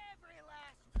murder every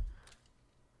last...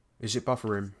 Is it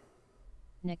buffering?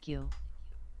 NICU.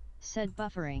 Said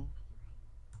buffering.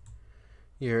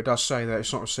 Yeah, it does say that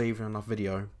it's not receiving enough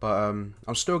video, but I'm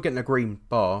still getting a green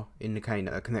bar indicating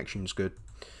that the connection's good.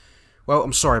 Well,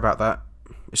 I'm sorry about that.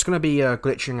 It's going to be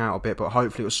glitching out a bit, but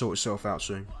hopefully it'll sort itself out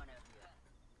soon.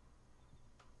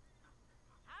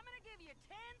 I'm gonna give you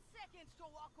 10 seconds to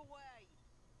walk away.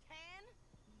 10,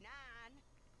 9,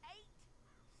 8,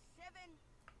 7...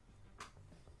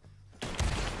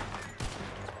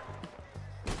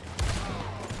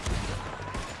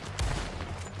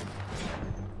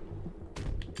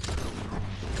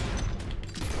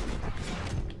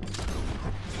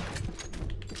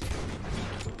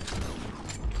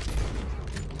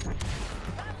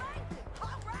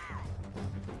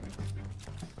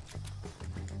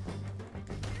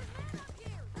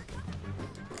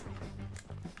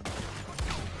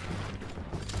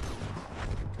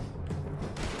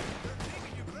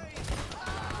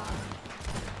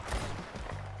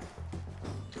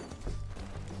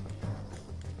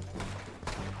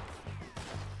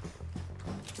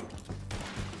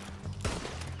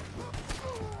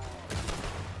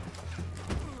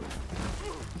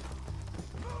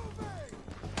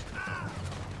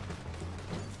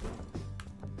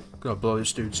 Gonna blow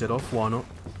this dude's head off, why not?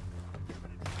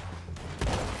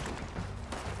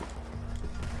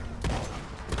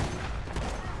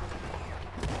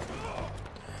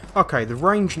 Okay, the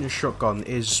range in the shotgun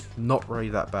is not really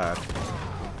that bad.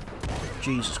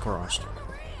 Jesus Christ.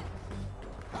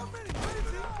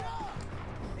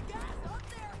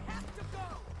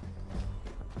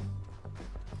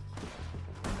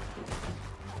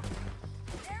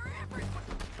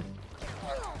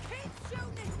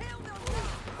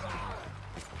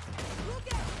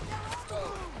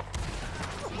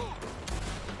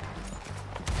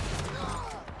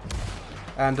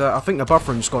 And I think the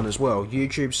buffering's gone as well.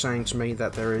 YouTube's saying to me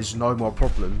that there is no more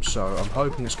problems, so I'm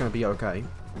hoping it's going to be okay.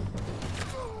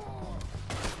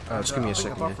 Just give me a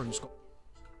second here.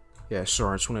 Yeah,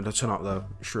 sorry, I just wanted to turn up the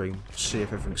stream, see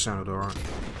if everything sounded alright.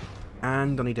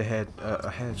 And I need a hair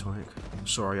tonic.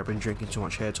 Sorry, I've been drinking too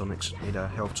much hair tonics. Need a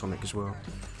health tonic as well.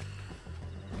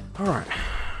 Alright.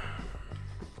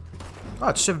 I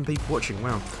had 7 people watching,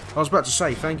 wow. I was about to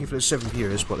say thank you for the 7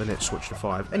 viewers, but then it switched to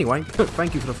 5. Anyway,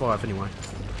 thank you for the 5 anyway.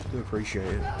 Do appreciate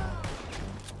it.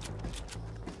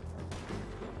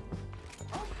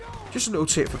 Just a little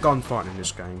tip for gunfighting in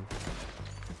this game.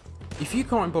 If you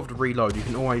can't bother to reload, you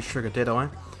can always trigger Deadeye.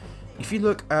 If you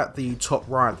look at the top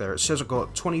right there, it says I've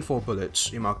got 24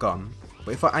 bullets in my gun,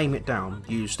 but if I aim it down,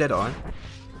 use Deadeye,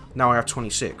 now I have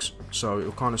 26. So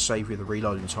it'll kind of save you the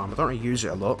reloading time. I don't really use it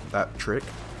a lot, that trick,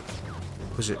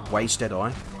 because it wastes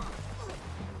Deadeye.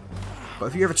 But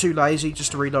if you're ever too lazy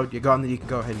just to reload your gun, then you can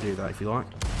go ahead and do that if you like.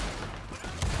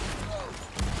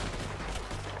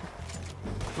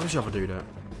 Where's the other dude at?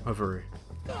 Over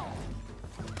here.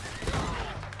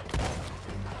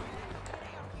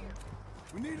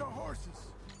 We need our horses.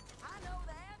 I know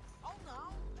that. Hold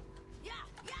on. Yeah.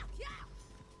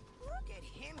 Look at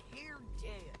him here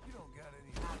dead. You don't got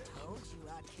any. I told you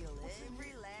I'd kill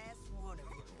every last one of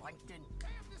you, Plankton.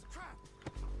 Damn this trap!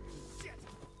 Shit!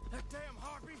 That damn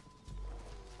harpy!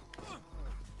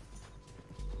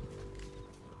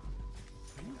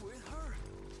 Are you with her?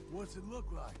 What's it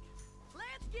look like?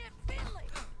 Let's get Finley.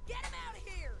 Get him out of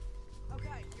here.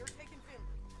 Okay, you're taking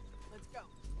Finley. Let's go.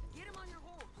 Get him on your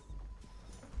horse.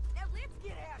 Now let's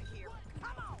get out of here.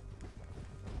 Come on.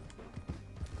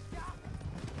 Stop.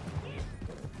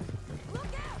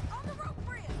 Look out on the rope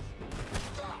bridge.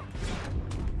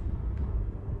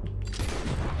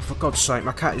 For God's sake,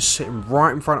 my cat is sitting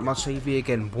right in front of my TV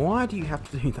again. Why do you have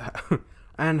to do that?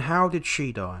 And how did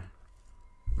she die?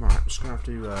 Right, I'm just going to have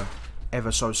to ever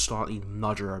so slightly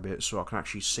nudge her a bit so I can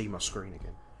actually see my screen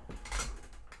again.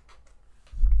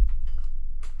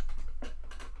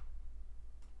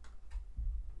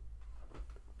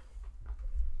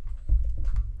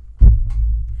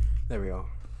 There we are.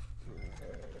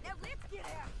 Now let's get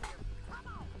out of here. Come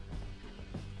on.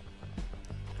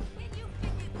 Can you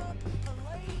pick it up,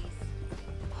 please?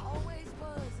 Always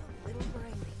was a little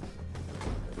brainy.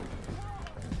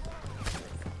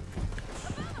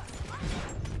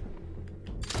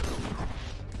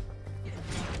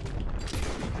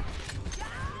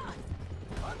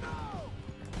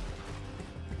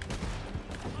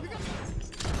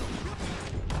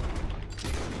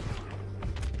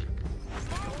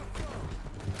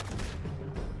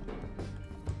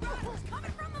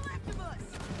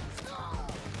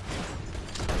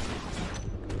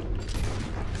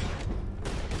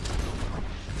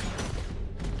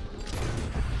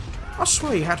 I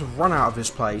swear he had to run out of this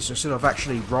place instead of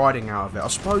actually riding out of it. I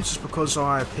suppose it's because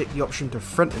I picked the option to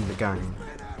threaten the game.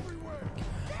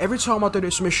 Every time I do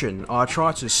this mission, I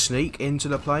try to sneak into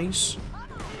the place,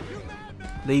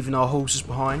 leaving our horses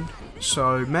behind.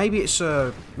 So maybe it's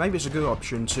a good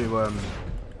option to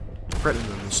threaten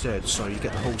them instead, so you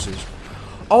get the horses.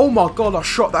 Oh my god! I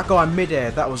shot that guy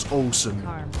mid-air. That was awesome.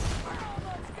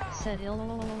 Said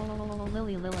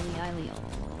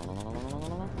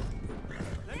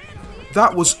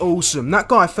That was awesome. That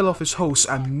guy fell off his horse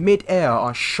and mid-air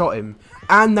I shot him,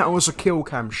 and that was a kill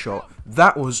cam shot.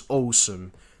 That was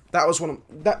awesome. That was one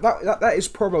of that is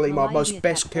probably my most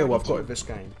best kill I've got in this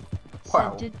game.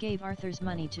 Wow. Said did gave Arthur's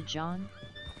money to John?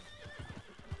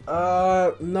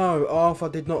 No, Arthur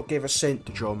did not give a cent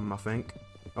to John, I think.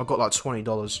 I got like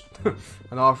 $20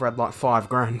 and Arthur had like 5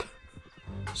 grand.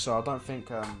 So I don't think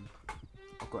I've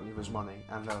got any of his money.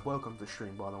 And welcome to the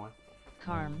stream, by the way.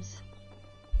 Carms.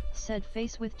 Said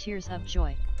face with tears of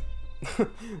joy. That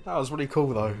was really cool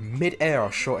though. Mid-air I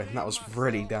shot him. That was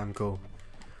really damn cool.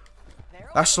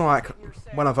 That's like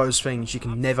one of those things you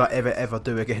can never ever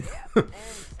do again.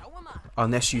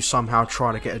 Unless you somehow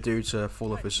try to get a dude to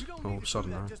fall off his... Oh,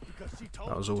 suddenly.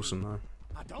 That was awesome though.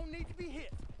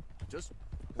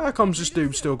 How comes this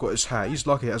dude still got his hat? He's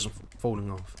lucky it hasn't fallen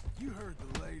off. You heard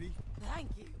the lady.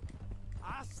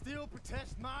 still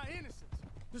protest my innocence.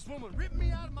 This woman ripped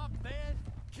me out of my bed,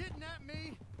 kidnapped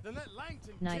me, then let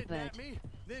Langton kidnap me,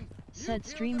 then Said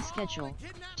stream schedule,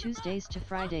 Tuesdays to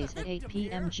Fridays at 8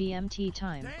 PM GMT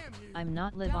time. I'm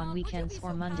not live on weekends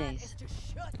or Mondays.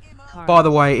 By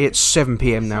the way, it's 7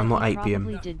 PM now, not 8 PM.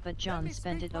 Probably did, but John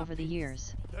spent it over the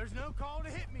years. There's no call to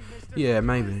hit me, mister. Yeah,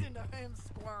 maybe. Listen to him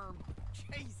squirm.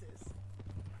 Jesus.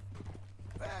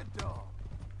 Bad dog.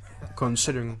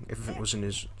 Considering everything was in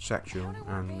his satchel,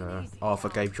 and Arthur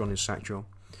gave John his satchel.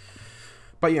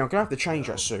 But yeah, I'm gonna have to change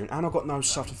that soon, and I've got no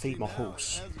stuff to feed my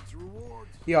horse.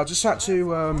 Yeah, I just had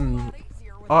to,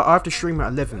 I have to stream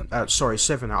at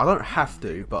 7 now. I don't have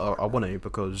to, but I want to,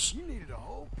 because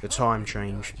the time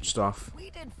change stuff.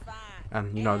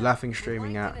 And, you know, Laughing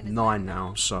streaming at 9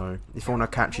 now, so if I want to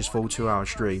catch his full 2-hour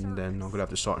stream, then I'm gonna have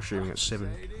to start streaming at 7.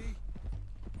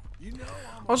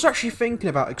 I was actually thinking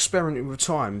about experimenting with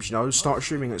times, you know, start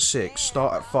streaming at 6,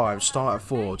 start at 5, start at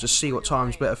 4, just see what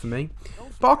time's better for me.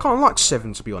 But I kind of like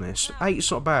 7, to be honest.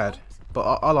 8's not bad,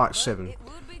 but I like 7.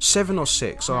 7 or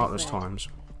 6, I like those times.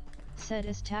 Said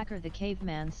is Tacker the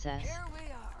caveman says.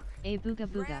 A booga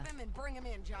booga.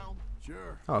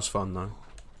 That was fun though.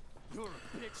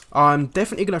 I'm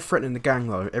definitely going to threaten the gang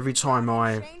though, every time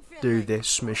I do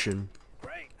this mission.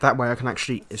 That way I can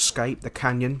actually escape the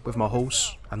canyon with my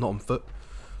horse and not on foot.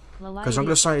 Because I'm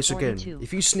going to say this again,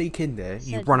 if you sneak in there,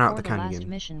 you run out of the canyon. Last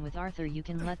mission with Arthur, you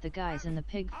can let the guys in the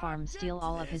pig farm steal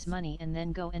all of his money and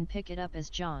then go and pick it up as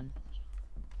John.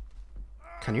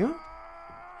 Can you?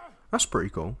 That's pretty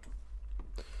cool.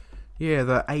 Yeah,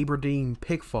 the Aberdeen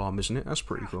pig farm, isn't it? That's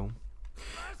pretty cool.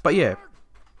 But yeah,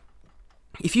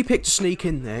 if you pick to sneak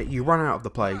in there, you run out of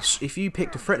the place. If you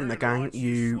pick to threaten the gang,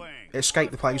 you escape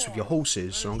the place with your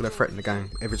horses. So I'm going to threaten the gang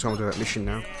every time I do that mission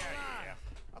now.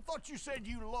 I thought you said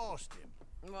you lost him.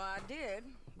 Well, I did,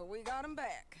 but we got him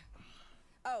back.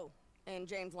 Oh, and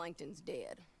James Langton's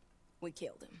dead. We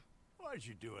killed him. Why'd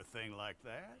you do a thing like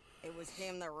that? It was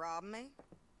him that robbed me.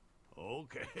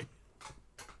 Okay.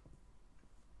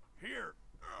 Here.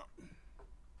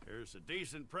 Here's a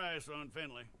decent price on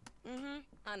Finley.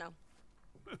 I know.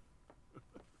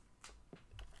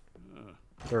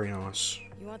 Very nice.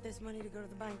 You want this money to go to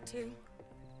the bank too?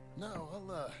 No,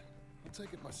 I'll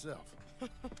take it myself.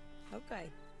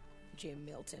 Okay, Jim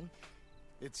Milton.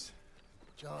 It's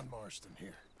John Marston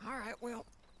here. All right, well,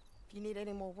 if you need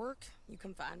any more work, you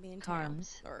can find me in town.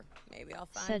 Carms. Or maybe I'll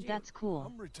find Said you. that's cool.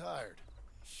 I'm retired.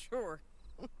 Sure.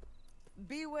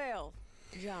 Be well,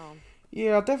 John.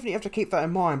 Yeah, I definitely have to keep that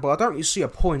in mind, but I don't really see a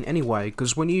point anyway,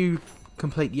 because when you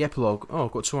complete the epilogue, oh,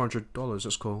 I've got $200,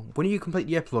 that's cool. When you complete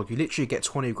the epilogue, you literally get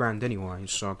 20 grand anyway,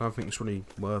 so I don't think it's really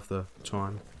worth the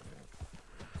time.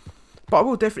 But I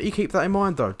will definitely keep that in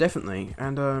mind though, definitely.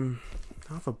 And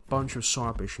I have a bunch of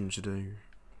side missions to do.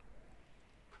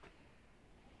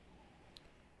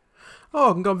 Oh,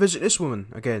 I can go and visit this woman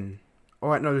again.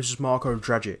 Alright, no, this is Marco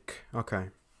Dragic. Okay.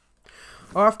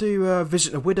 I have to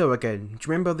visit the widow again. Do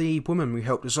you remember the woman we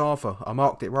helped as Arthur? I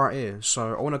marked it right here,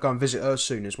 so I want to go and visit her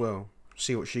soon as well.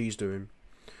 See what she's doing.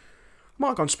 I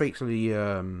might go and speak to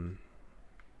the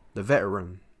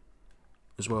veteran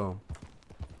as well,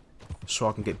 so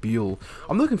I can get Buell.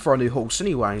 I'm looking for a new horse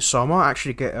anyway, so I might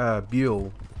actually get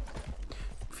Buell.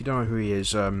 If you don't know who he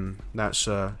is, that's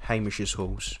Hamish's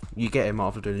horse. You get him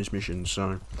after doing his mission,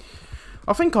 so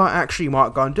I think I actually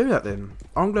might go and do that then.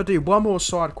 I'm going to do one more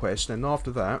side quest, and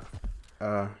after that,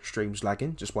 stream's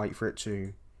lagging. Just wait for it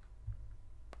to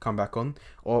come back on.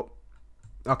 Or,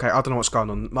 okay, I don't know what's going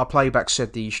on. My playback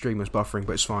said the stream was buffering,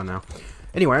 but it's fine now.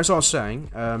 Anyway, as I was saying,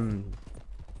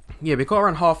 yeah, we've got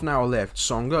around half an hour left,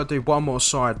 so I'm going to do one more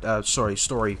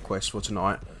story quest for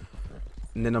tonight.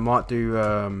 And then I might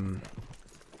do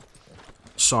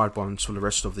side ones for the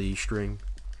rest of the stream.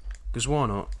 Because why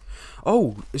not?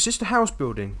 Oh, is this the house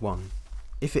building one?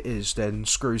 If it is, then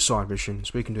screw side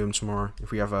missions. We can do them tomorrow if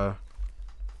we have a...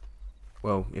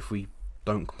 Well, if we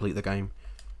don't complete the game.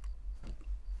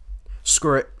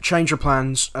 Screw it. Change your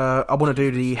plans. I want to do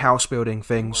the house building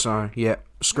thing, so yeah.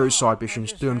 Screw side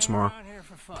missions. Do them tomorrow.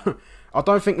 I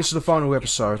don't think this is the final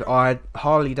episode. I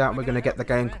highly doubt we're going to get the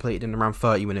game completed in around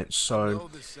 30 minutes. So,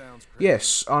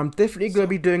 yes, I'm definitely going to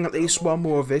be doing at least one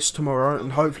more of this tomorrow.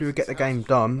 And hopefully we'll get the game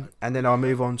done. And then I'll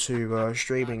move on to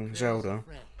streaming Zelda.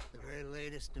 The very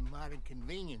latest in modern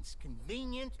convenience.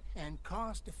 Convenient and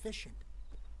cost efficient.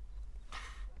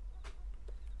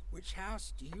 Which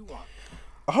house do you want?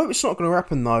 I hope it's not going to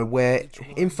happen though, where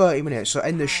in 30 minutes I'll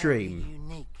end the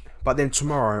stream. But then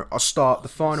tomorrow I'll start the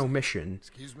final mission.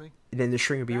 And then the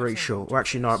stream will be really short. Well,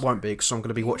 actually, no, it won't be, because I'm going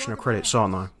to be watching the credits,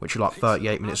 aren't I? Which are like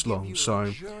 38 minutes long.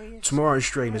 So, tomorrow's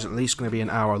stream is at least going to be an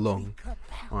hour long,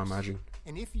 I imagine.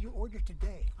 And if you order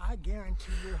today, I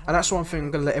guarantee you're home. And that's one thing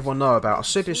I'm going to let everyone know about. I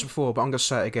said this before, but I'm going to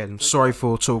say it again. Sorry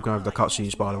for talking over the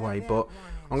cutscenes, by the way, but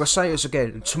I'm going to say this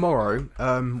again. Tomorrow,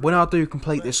 when I do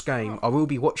complete this game, I will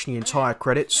be watching the entire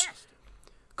credits,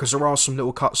 because there are some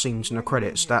little cutscenes in the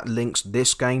credits that links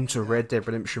this game to Red Dead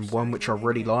Redemption 1, which I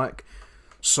really like.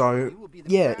 So,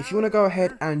 yeah, if you want to go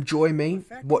ahead and join me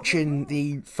watching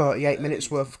the 38 minutes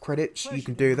worth of credits, you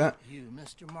can do that.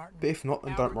 But if not,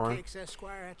 then don't worry.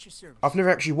 I've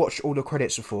never actually watched all the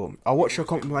credits before. I watched a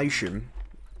compilation.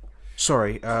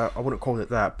 Sorry, I wouldn't call it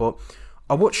that, but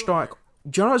I watched, like,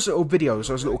 do you know those little videos,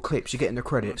 those little clips you get in the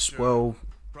credits? Well,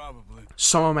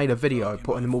 someone made a video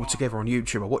putting them all together on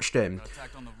YouTube. I watched them,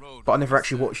 but I never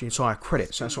actually watched the entire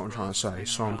credits. That's what I'm trying to say.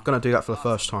 So I'm going to do that for the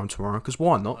first time tomorrow, because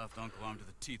why not?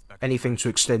 Anything to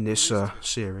extend this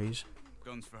series.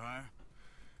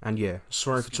 And yeah,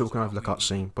 sorry for talking over the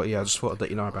cutscene, but yeah, I just thought I'd let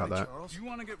you know about that. Do you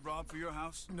want to get robbed for your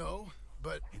house? No,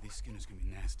 but... Hey, these skinners can be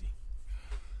nasty.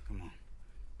 Come on.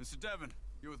 Mr. Devon,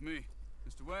 you're with me.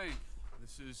 Mr. Wayne,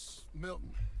 this is...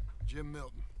 Milton. Jim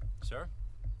Milton. Sir,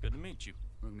 good to meet you.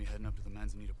 We're gonna be heading up to the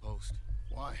Manzanita Post.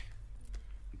 Why?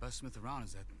 The best smith around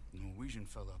is that Norwegian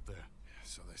fella up there.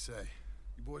 So they say.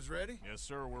 You boys ready? Yes,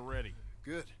 sir, we're ready.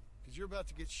 Good. Because you're about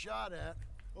to get shot at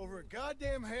over a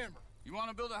goddamn hammer. You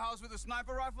want to build a house with a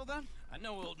sniper rifle, then? I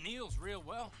know old Neil's real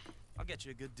well. I'll get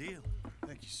you a good deal.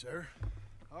 Thank you, sir.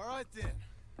 All right, then.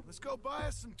 Let's go buy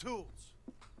us some tools.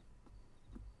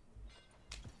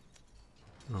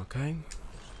 Okay.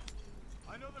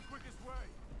 I know the quickest way.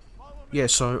 Follow me. Yeah,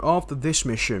 so after this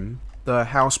mission, the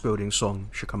house building song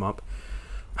should come up.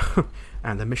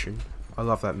 And the mission. I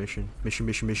love that mission.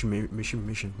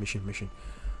 Mission.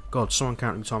 God, someone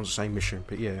counting times the same mission,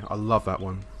 but yeah, I love that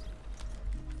one.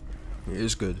 It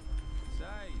is good.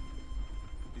 Say,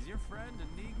 is your friend a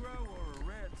Negro or a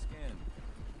Redskin?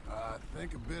 I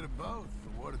think a bit of both,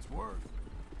 for what it's worth.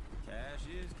 Cash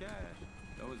is cash,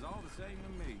 though it's all the same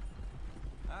to me.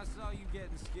 I saw you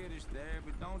getting skittish there,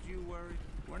 but don't you worry,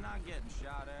 we're not getting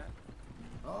shot at.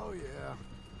 Oh, yeah.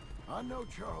 I know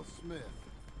Charles Smith.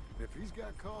 If he's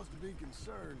got cause to be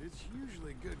concerned, it's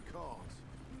usually good cause.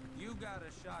 You got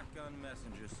a shotgun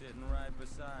messenger sitting right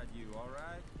beside you, all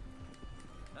right?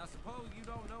 I suppose you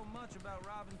don't know much about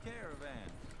robbing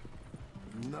caravans.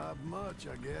 Not much,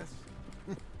 I guess.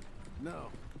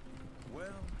 No.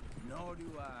 Well, nor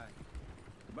do I.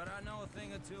 But I know a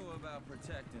thing or two about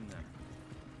protecting them.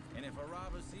 And if a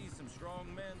robber sees some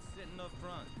strong men sitting up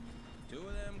front, 2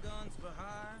 of them guns for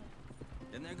hire,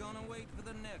 then they're gonna wait for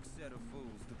the next set of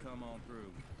fools to come on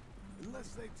through.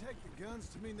 Unless they take the guns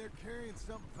to mean they're carrying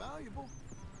something valuable.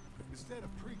 Instead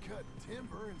of pre-cut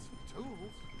timber and some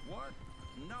tools. What?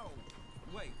 No.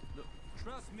 Wait, look,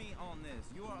 trust me on this.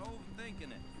 You are overthinking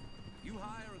it. You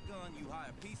hire a gun, you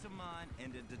hire peace of mind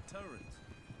and a deterrent.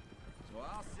 So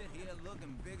I'll sit here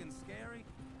looking big and scary,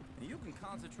 and you can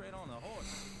concentrate on the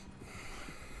horse.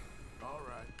 All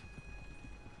right.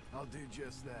 I'll do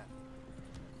just that.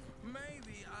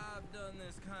 Maybe I've done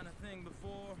this kind of thing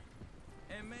before,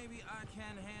 and maybe I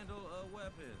can handle a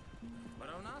weapon. But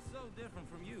I'm not so different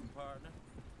from you, partner.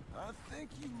 I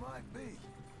think you might be.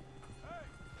 Hey,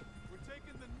 we're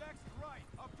taking the next right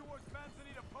up towards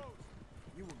Manzanita Post.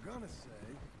 You were gonna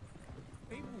say.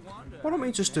 People wonder. Why don't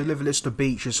we just deliver this to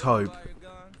Beach's Hope,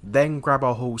 then grab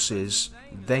our horses,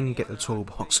 then get the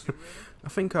toolbox? I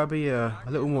think I'd be a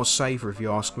little more safer if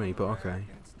you ask me, but okay.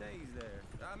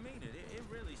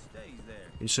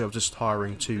 Instead of just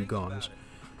hiring 2 guns.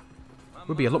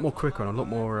 Would be a lot more quicker and a lot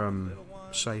more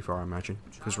safer, I imagine,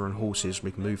 because we're on horses, we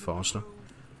can move faster.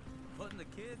 Putting the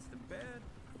kids to bed.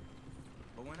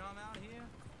 But when I'm out here,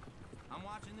 I'm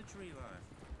watching the tree line.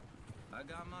 I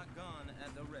got my gun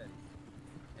at the ready,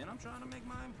 and I'm trying to make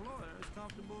my employer as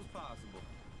comfortable as possible.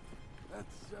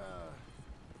 That's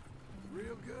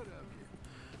real good of you.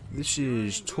 This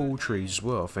is Tall Trees as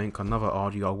well, I think, another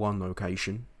RDR1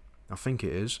 location. I think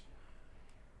it is.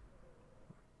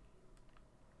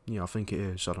 Yeah, I think it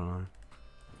is, I don't know.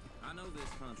 I know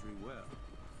this country well.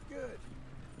 Good.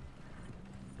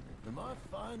 Am I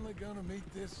finally gonna meet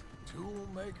this tool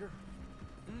maker?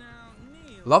 Now,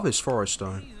 Neil, Love this forest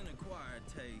though. He's an acquired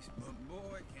taste, but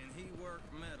boy, can he work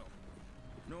metal.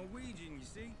 Norwegian, you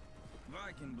see?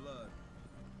 Viking blood.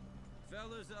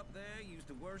 Fellas up there used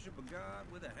to worship a god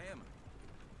with a hammer.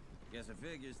 Guess I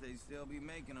figures they'd still be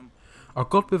making them. A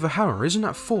god with a hammer, isn't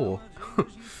that 4?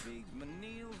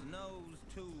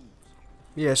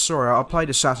 Yeah, sorry, I played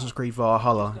Assassin's Creed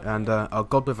Valhalla, and a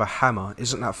god with a hammer,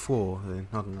 isn't that 4? Then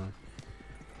I don't know.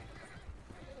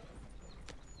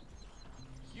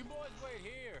 You boys wait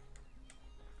here.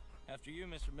 After you,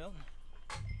 Mr. Milton.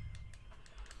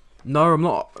 No, I'm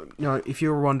not. You know, if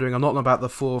you were wondering, I'm not on about the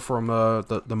Thor from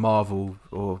the Marvel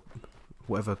or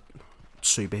whatever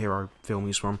superhero film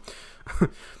he's from.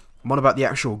 I'm on about the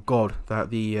actual god that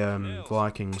the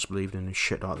Vikings believed in and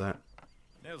shit like that.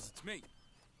 Nels, it's me.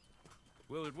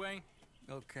 Willard Wayne.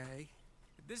 Okay.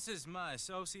 This is my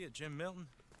associate, Jim Milton.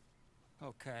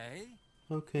 Okay.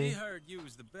 Okay. He heard you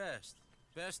was the best.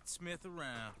 Best smith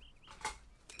around.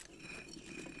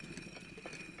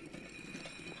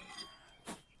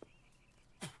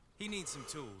 He needs some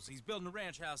tools. He's building a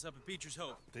ranch house up at Beecher's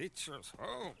Hope. Beecher's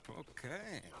Hope,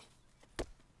 okay.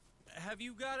 Have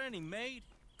you got any made?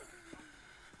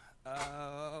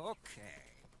 Okay.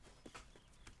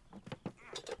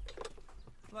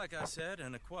 Like I said,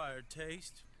 an acquired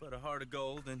taste, but a heart of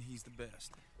gold, and he's the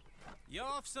best. You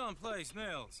off someplace,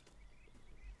 Nels?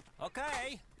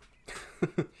 Okay.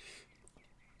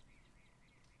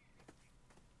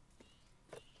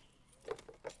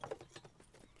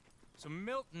 So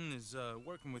Milton is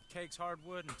working with Cakes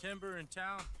Hardwood and Timber in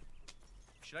town.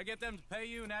 Should I get them to pay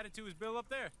you and add it to his bill up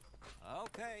there?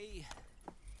 Okay.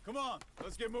 Come on,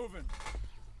 let's get moving.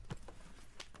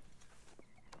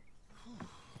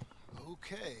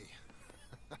 Okay.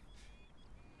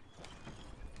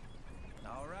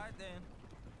 All right then.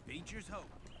 Beecher's Hope.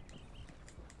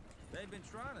 They've been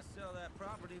trying to sell that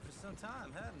property for some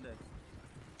time, hadn't they?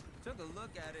 Took a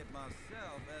look at it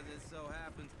myself, as it so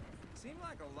happens. Seemed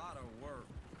like a lot of work.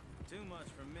 Too much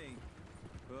for me.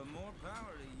 But more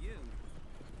power to you.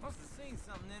 Must have seen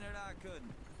something in it I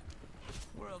couldn't.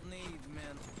 World needs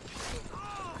men.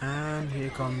 And here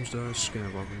comes the Skinner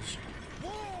Brothers,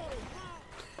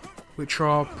 which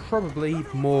are probably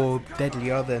more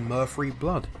deadlier than Murphy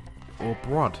Blood or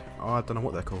Brood. I don't know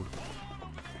what they're called.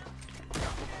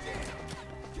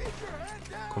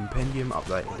 Compendium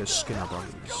update, the Skinner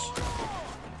Brothers.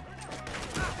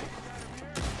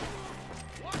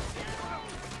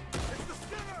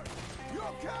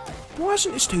 Why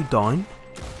isn't this dude dying?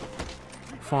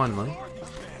 Finally.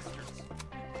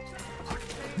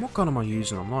 What gun am I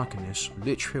using? I'm liking this.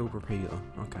 Litchfield repeater.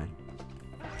 Okay.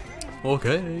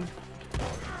 Okay.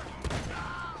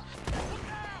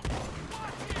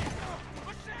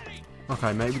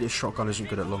 Okay, maybe this shotgun isn't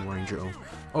good at long range at all.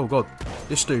 Oh god,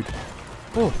 this dude.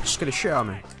 Oh, scared the shit out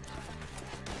of me.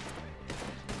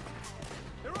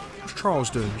 What's Charles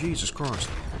doing? Jesus Christ.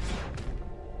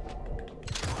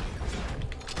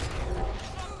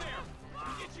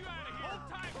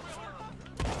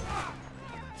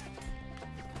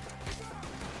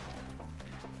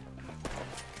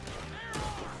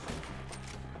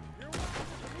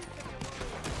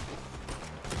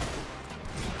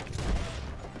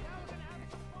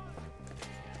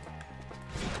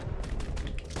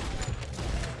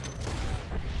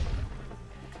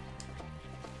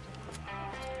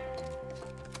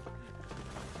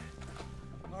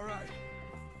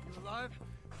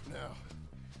 Now,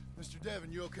 Mr.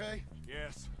 Devon, you okay?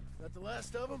 Yes. That the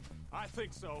last of them? I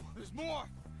think so. There's more.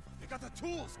 They got the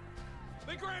tools.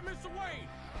 They grabbed Mr. Wayne.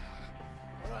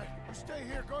 All right, you stay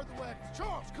here, guard the wagons.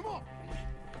 Charles, come on.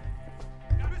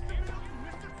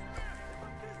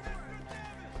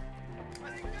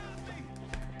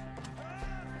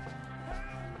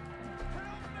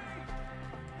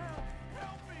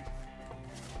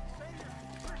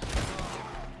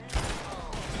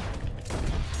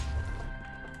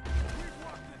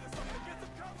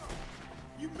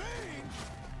 You mean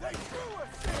they threw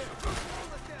us here?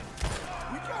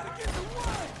 We gotta get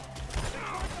away! They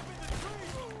climbed up in the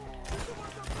trees! Get the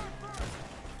ones up there first!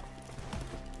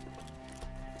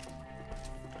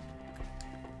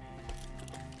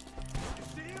 You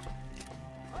see him?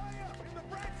 High up in the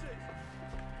branches!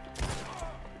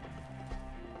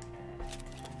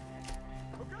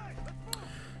 Okay, let's move!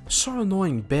 So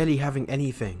annoying, barely having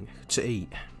anything to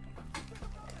eat.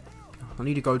 I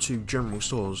need to go to general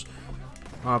stores.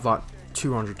 I have like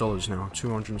 $200 now,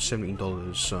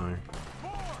 $217, so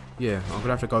yeah, I'm gonna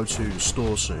have to go to the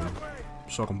store soon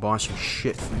so I can buy some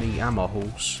shit for me and my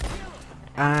horse,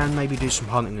 and maybe do some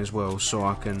hunting as well so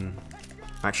I can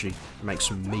actually make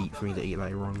some meat for me to eat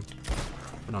later on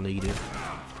when I need it.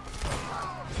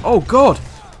 Oh god!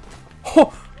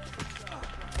 Oh!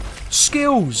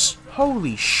 Skills!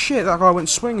 Holy shit, that guy went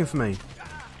swinging for me.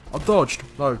 I dodged,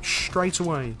 though, straight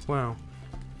away. Wow.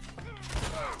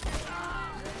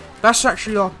 That's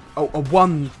actually like a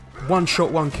one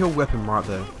shot, one kill weapon right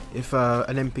there. If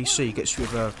an NPC gets you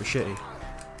with a machete.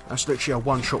 That's literally a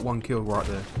one shot, one kill right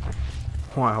there.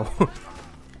 Wow.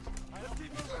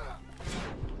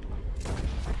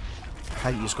 I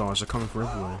hate these guys, they're coming from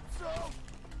everywhere.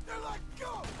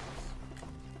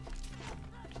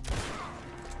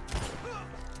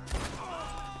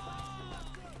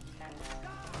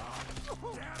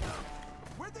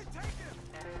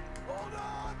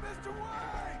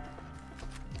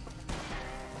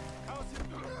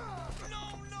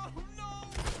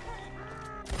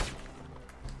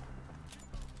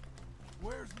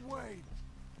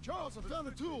 Charles, I found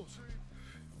the tools.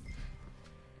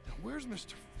 Now, where's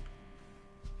Mr.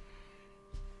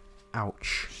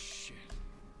 Ouch. Shit.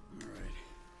 All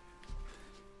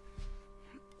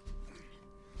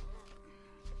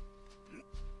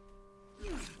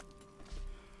right.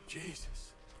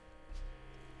 Jesus.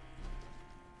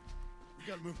 We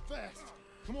gotta move fast.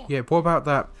 Come on. Yeah, what about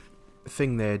that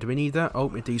thing there? Do we need that?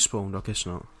 Oh, it despawned. I guess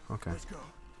not. Okay. Let's go.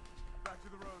 Back to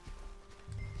the road.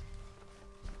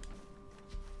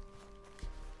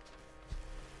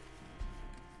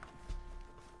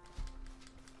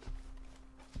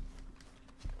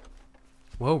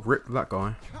 Well, rip that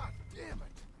guy. God damn it.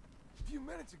 A few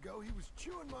minutes ago, he was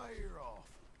chewing my ear off.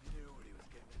 He knew what he was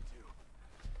getting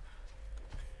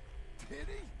into. Did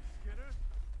he? Skinner?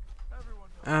 Everyone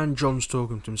knows. And John's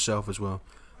talking to himself as well.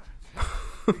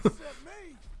 Except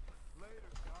me.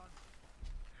 Later, John.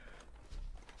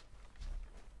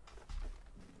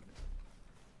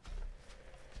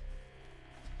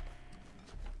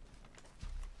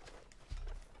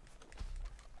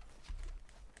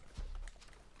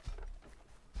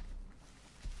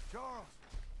 Charles,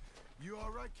 you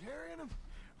all right carrying him?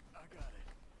 I got it.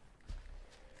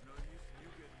 No use in you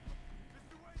getting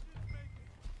Mr. Wayne didn't make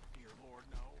it. Dear Lord,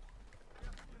 no. We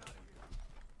have to get out of here.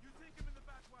 You take him in the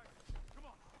back wagon. Come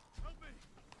on, help me.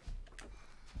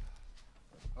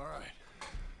 All right,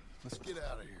 let's get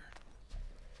out of here.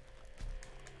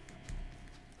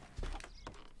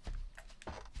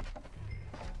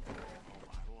 Oh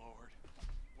my Lord.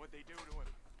 What'd they do to him?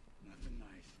 Nothing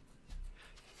nice.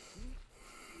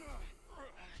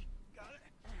 Got it.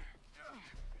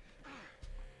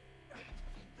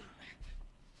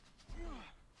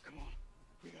 Come on,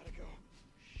 we gotta go.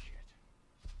 Shit.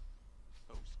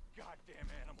 Those goddamn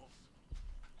animals.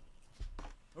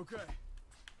 Okay.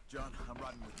 John, I'm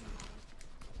riding with you.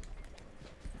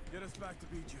 Get us back to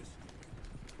Beaches.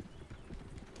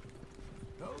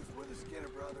 Those were the Skinner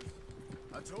brothers.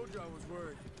 I told you I was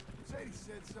worried. Sadie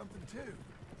said something too.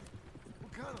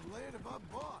 What kind of land have I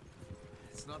bought?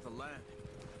 It's not the land.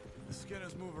 The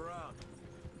Skinners move around.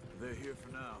 They're here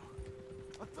for now.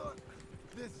 I thought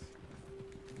this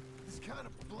kind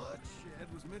of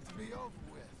bloodshed was meant to be over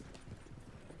with.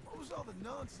 What was all the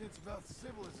nonsense about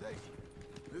civilization?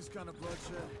 This kind of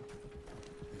bloodshed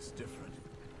is different.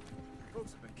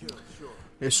 Folks have been killed, sure.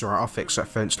 It's alright, I'll fix that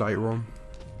fence later on.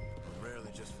 But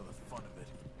rarely just for the fun of it.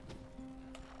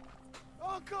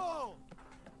 Uncle!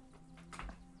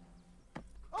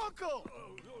 Uncle!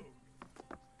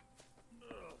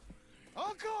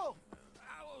 Uncle!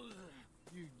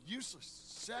 You useless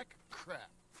sack of crap.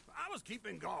 I was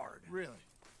keeping guard. Really?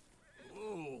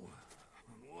 Whoa.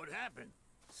 What happened?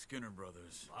 Skinner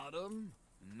brothers. Lot of them?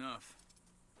 Enough.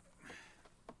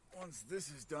 Once this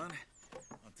is done,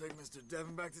 I'll take Mr.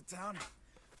 Devon back to town and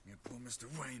get poor Mr.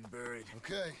 Wayne buried.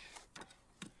 Okay.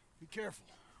 Be careful.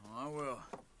 Oh, I will.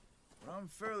 But I'm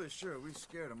fairly sure we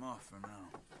scared him off for now.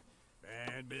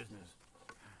 Bad business.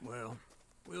 Well,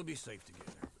 we'll be safe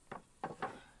together.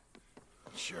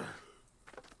 Sure.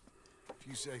 If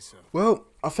you say so. Well,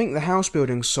 I think the house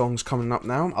building song's coming up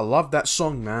now. I love that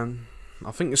song, man.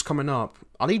 I think it's coming up.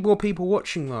 I need more people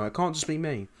watching though. It can't just be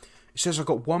me. It says I've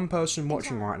got one person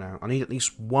watching right now. I need at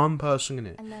least one person in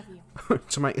it. I love you.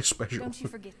 to make it special. Don't you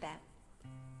forget that.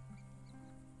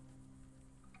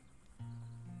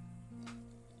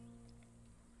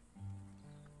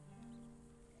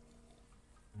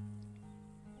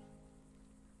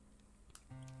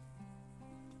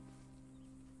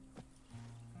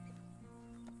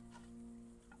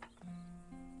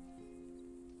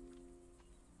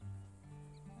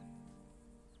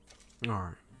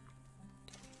 Alright.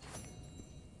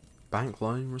 Bank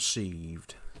loan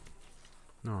received.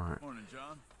 Alright. Morning,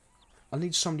 John. I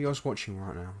need somebody else watching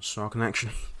right now, so I can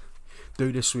actually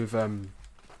do this with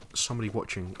somebody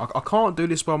watching. I can't do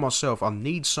this by myself. I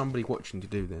need somebody watching to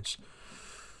do this.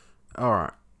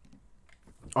 Alright.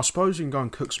 I suppose we can go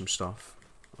and cook some stuff.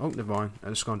 Oh, never mind.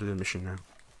 Let's go and do the mission now.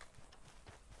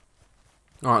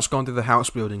 Alright, let's go and do the house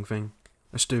building thing.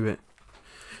 Let's do it.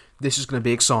 This is going to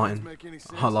be exciting.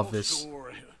 I love this.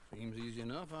 Sure. Seems easy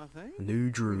enough, I think. New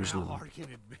Jerusalem. How hard can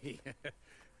it be?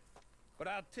 But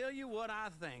I'll tell you what I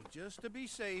think. Just to be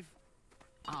safe,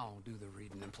 I'll do the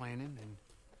reading and planning, and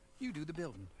you do the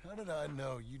building. How did I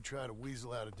know you'd try to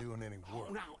weasel out of doing any work?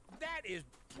 Oh, now, that is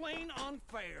plain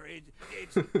unfair.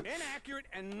 It's inaccurate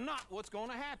and not what's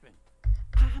going to happen.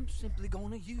 I'm simply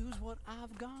going to use what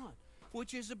I've got,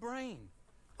 which is a brain.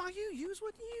 While you use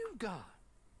what you've got,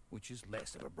 which is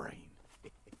less of a brain.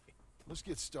 Let's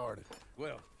get started.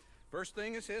 Well, first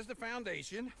thing it says the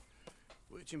foundation.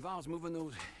 which involves moving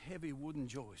those heavy wooden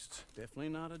joists. Definitely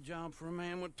not a job for a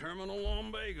man with terminal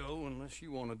lumbago, unless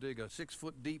you want to dig a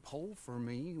 6-foot deep hole for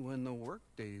me when the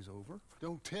workday's over.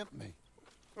 Don't tempt me.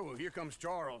 Oh, here comes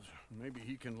Charles. Maybe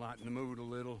he can lighten the mood a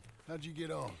little. How'd you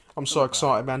get on? I'm so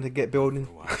excited, man, to get building.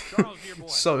 Charles, dear boy.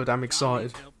 So damn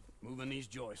excited. Moving these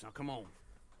joists. Now, come on.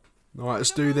 Alright,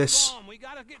 let's do this. We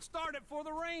gotta get started before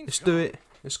the rain. Let's do it.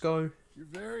 Let's go. You're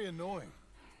very annoying.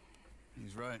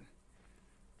 He's right.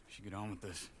 We should get on with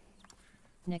this.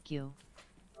 NICU.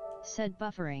 Said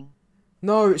buffering.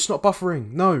 No, it's not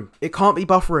buffering. No, it can't be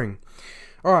buffering.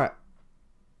 Alright.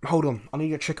 Hold on. I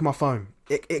need to check my phone.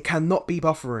 It cannot be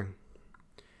buffering.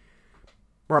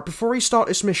 Right, before we start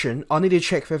this mission, I need to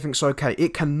check if everything's okay.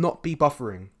 It cannot be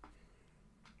buffering.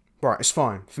 Right, it's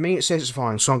fine. For me, it says it's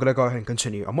fine, so I'm going to go ahead and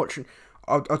continue. I'm watching...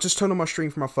 I'll just turn on my stream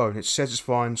from my phone. It says it's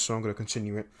fine, so I'm going to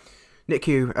continue it.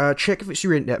 NICU, check if it's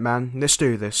your internet, man. Let's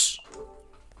do this.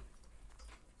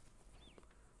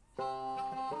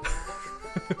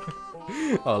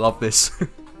 I love this.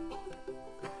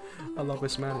 I love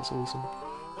this, man. It's awesome.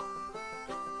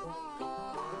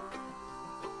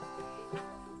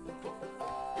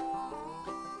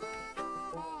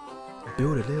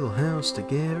 Build a little house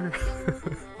together.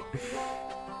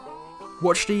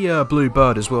 Watch the blue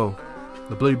bird as well.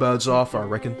 The blue bird's off, I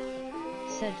reckon.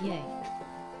 Said yay.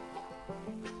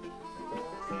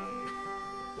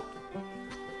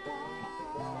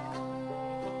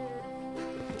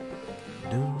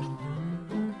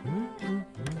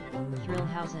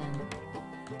 Thrillhausen.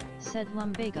 Said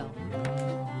lumbago.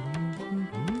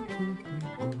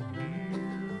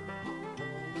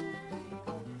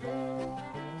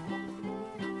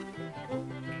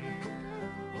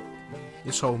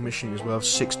 This whole mission is worth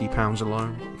 £60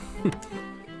 alone.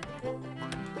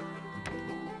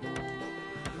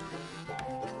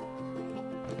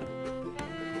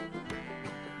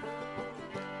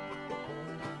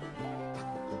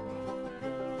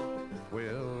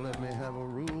 Well, let me have a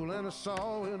rule and a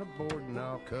saw and a board and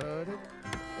I'll cut it.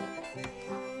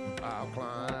 I'll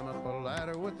climb up a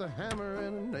ladder with a hammer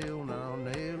and a nail and I'll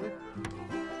nail it.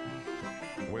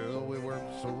 Well, we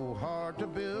worked so hard to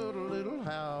build a little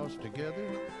house together.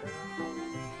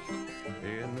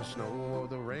 In the snow or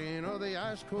the rain or the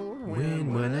ice cold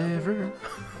wind, whenever.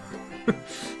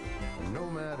 No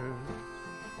matter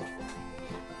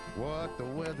what the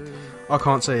weather. I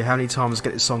can't tell you how many times I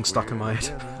get this song stuck in my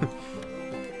head.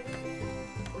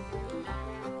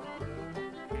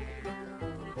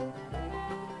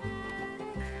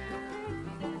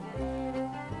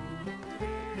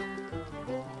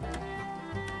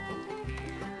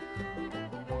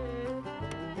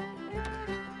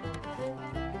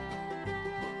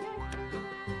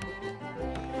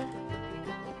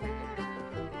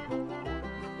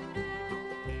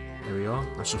 There we are.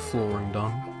 That's the flooring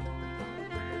done.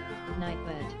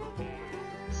 Nightbird.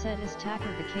 Said as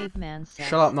Tacker the caveman said.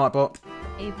 Shut up, Nightbot.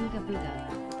 A booga booga.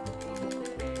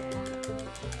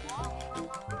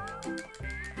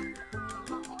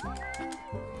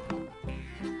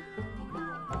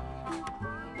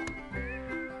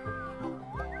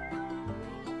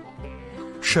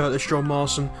 Shirtless John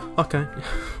Marston. Okay.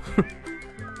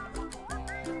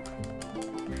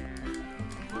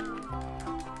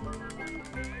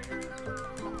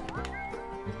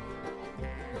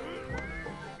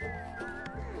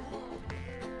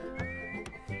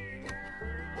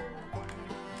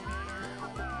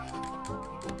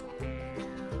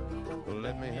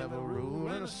 Let me have a rule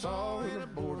and a saw and a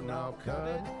board and I'll cut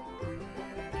it.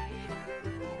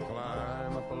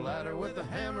 Climb up a ladder with a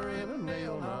hammer and a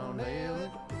nail and I'll nail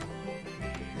it.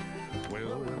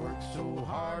 Well, we worked so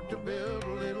hard to build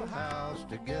a little house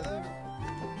together.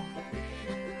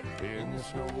 In the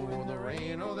snow or the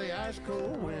rain or the ice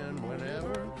cold wind,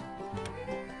 whenever.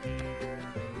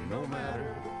 No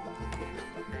matter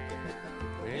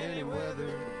any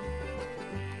weather,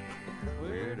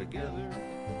 we're together.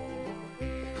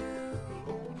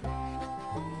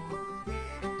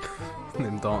 And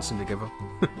them dancing together.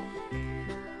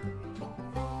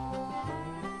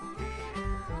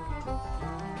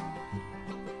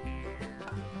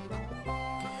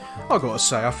 I gotta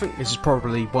say, I think this is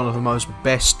probably one of the most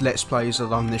best Let's Plays I've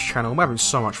done on this channel. I'm having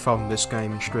so much fun with this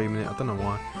game and streaming it, I don't know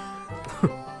why.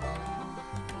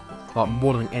 Like,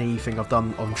 more than anything I've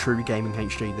done on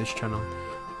TrueGamingHD, this channel.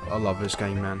 I love this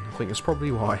game, man. I think that's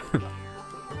probably why.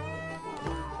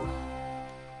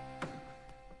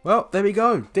 Well, there we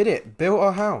go. Did it. Built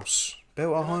a house.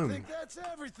 Built a home. I think that's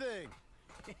everything.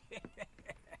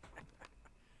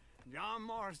 John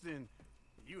Marston,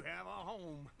 you have a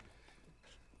home.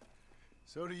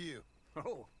 So do you.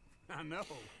 Oh, I know.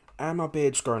 And my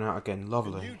beard's growing out again.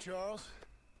 Lovely. And you, Charles.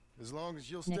 As long as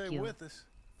you'll stay you. with us.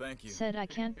 Thank you. Said I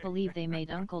can't believe they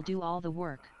made Uncle do all the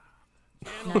work.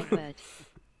 Night bed.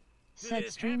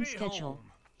 Said stream schedule.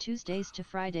 Tuesdays to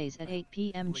Fridays at 8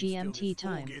 PM GMT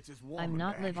time. I'm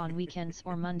not live on weekends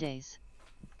or Mondays.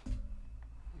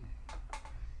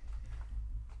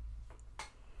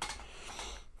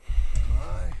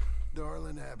 My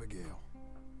darling Abigail,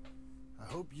 I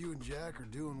hope you and Jack are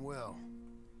doing well.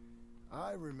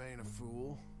 I remain a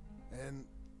fool, and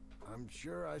I'm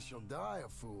sure I shall die a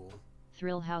fool.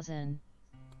 Thrillhausen.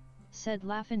 Said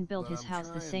Laughin built his house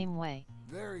the same way.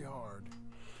 Very hard.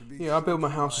 Yeah, I build my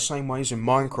house the same way as in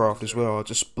Minecraft as well. I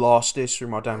just blast this through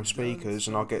my damn speakers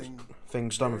and I'll get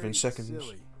things done within seconds.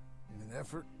 Silly, in an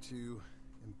effort to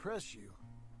impress you.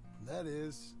 That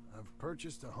is, I've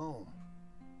purchased a home.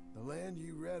 The land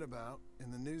you read about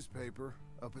in the newspaper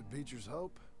up at Beecher's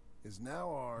Hope is now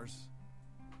ours,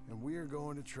 and we are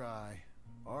going to try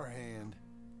our hand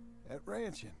at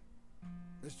ranching.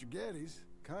 Mr. Geddes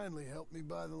kindly helped me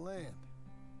buy the land.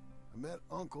 I met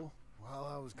Uncle while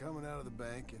I was coming out of the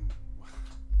bank, and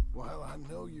while I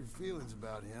know your feelings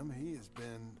about him, he has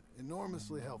been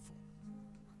enormously helpful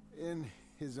in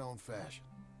his own fashion.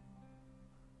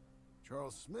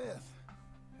 Charles Smith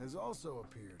has also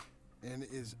appeared and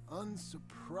is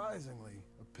unsurprisingly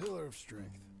a pillar of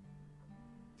strength.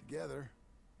 Together,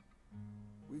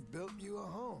 we've built you a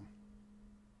home.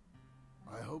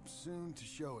 I hope soon to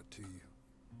show it to you.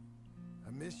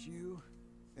 I miss you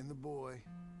and the boy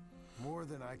more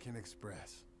than I can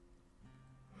express.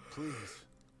 Please,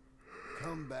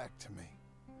 come back to me.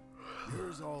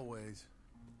 Yours always,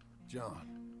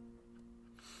 John.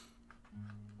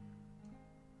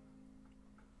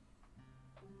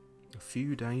 A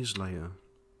few days later.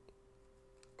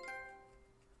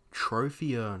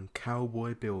 Trophy urn,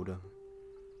 cowboy builder.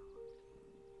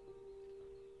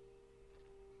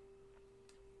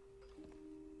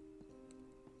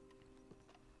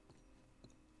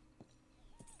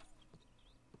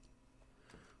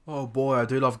 Oh boy, I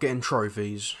do love getting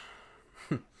trophies.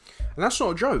 And that's not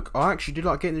a joke. I actually do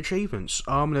like getting achievements.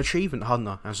 I'm an achievement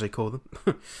hunter, as they call them.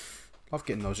 Love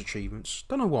getting those achievements.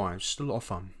 Don't know why, it's just a lot of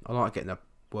fun. I like getting a...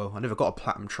 Well, I never got a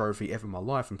platinum trophy ever in my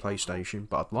life in PlayStation,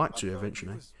 but I'd like to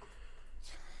eventually.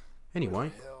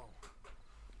 Anyway.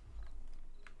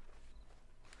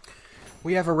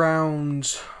 We have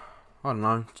around... I don't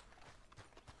know...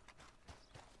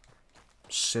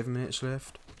 7 minutes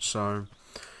left. So...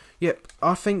 Yep,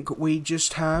 I think we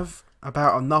just have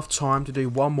about enough time to do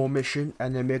one more mission,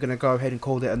 and then we're going to go ahead and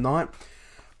call it a night.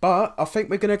 But I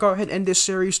think we're going to go ahead and end this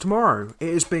series tomorrow.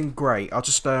 It has been great. I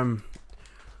just want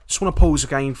to pause the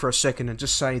game for a second and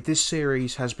just say this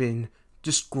series has been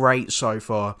just great so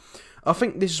far. I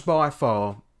think this is by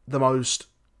far the most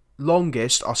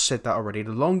longest, I said that already,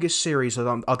 the longest series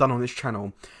I've done on this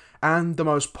channel, and the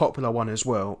most popular one as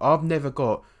well. I've never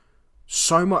got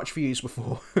so much views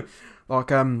before.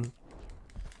 Like, I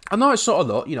know it's not a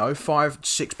lot, you know, 5,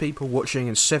 6 people watching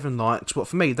and 7 likes, but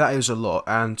for me, that is a lot,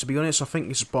 and to be honest, I think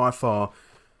this is by far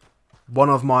one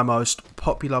of my most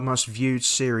popular, most viewed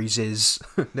series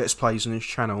Let's Plays on this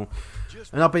channel,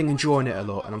 and I've been enjoying it a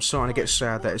lot, and I'm starting to get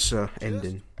sad that it's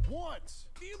ending.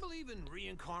 Do you believe in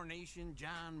reincarnation,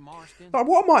 John Marston? Like,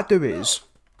 what I might do is...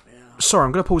 Sorry,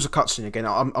 I'm going to pause the cutscene again,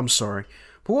 I'm sorry.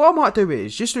 But what I might do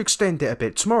is, just to extend it a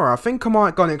bit, tomorrow I think I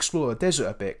might go and explore the desert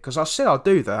a bit, because I said I'd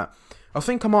do that. I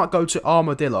think I might go to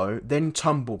Armadillo, then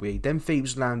Tumblebee, then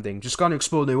Thieves Landing, just go and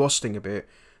explore New Austin a bit.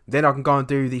 Then I can go and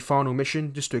do the final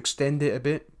mission, just to extend it a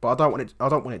bit. But I don't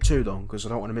want it too long, because I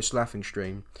don't want to miss Laughing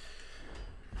Stream.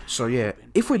 So yeah,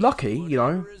 if we're lucky, you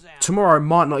know, tomorrow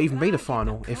might not even be the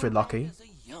final, if we're lucky.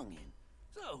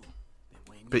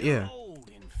 But yeah.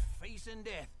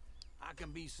 I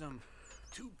can be some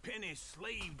two-penny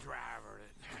slave driver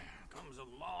that comes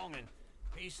along and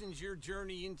hastens your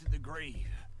journey into the grave.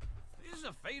 This is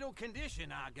a fatal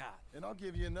condition I got. And I'll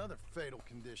give you another fatal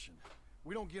condition.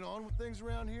 We don't get on with things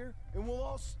around here, and we'll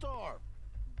all starve.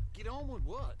 Get on with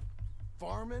what?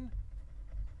 Farming,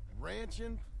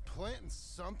 ranching, planting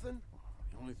something.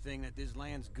 The only thing that this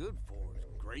land's good for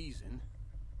is grazing.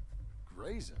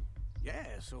 Grazing? Yeah,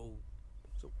 so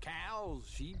cows,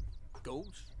 sheep,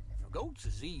 goats. Now, goats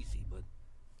is easy, but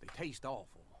they taste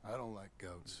awful. I don't like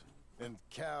goats. And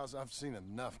cows, I've seen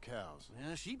enough cows.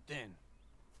 Yeah, sheep then.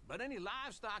 But any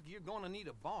livestock, you're gonna need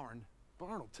a barn.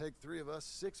 Barn will take 3 of us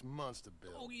 6 months to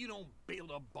build. Oh, you don't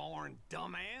build a barn,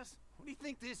 dumbass. What do you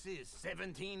think this is,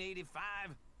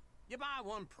 1785? You buy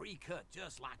one pre-cut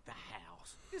just like the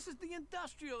house. This is the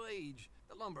industrial age.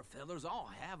 The lumber fellers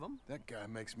all have them. That guy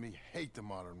makes me hate the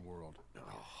modern world.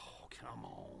 Oh, come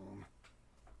on.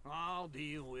 I'll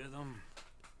deal with them.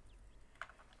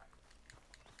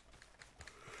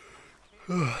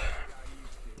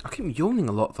 I keep yawning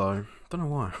a lot though. Don't know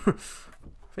why. I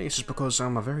think it's just because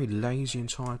I'm a very lazy and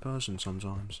tired person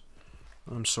sometimes.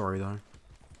 I'm sorry though.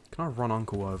 Can I run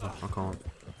Uncle over? I can't.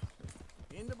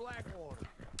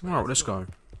 Alright, let's go.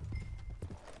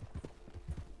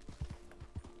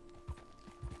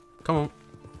 Come on.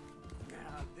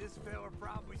 Now, this fella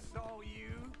probably saw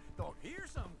you. Thought, here's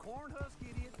some cornhusk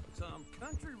idiot, some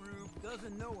country rube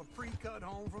doesn't know a pre-cut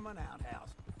home from an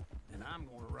outhouse. And I'm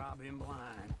gonna rob him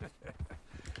blind.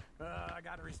 I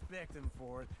gotta respect him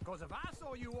for it. Because if I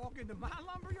saw you walk into my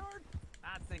lumberyard,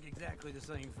 I'd think exactly the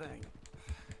same thing.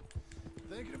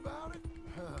 Thinking about it?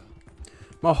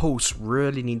 My horse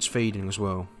really needs feeding as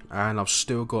well. And I've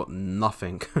still got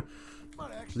nothing.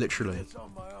 Literally.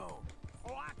 Oh,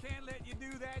 I can't let you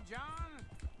do that, John.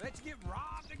 Let you get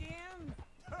robbed again.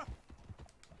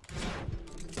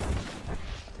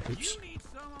 Oops. You need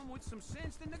someone with some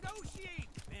sense to negotiate.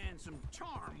 And some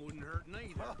charm wouldn't hurt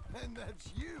neither. And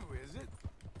that's you, is it?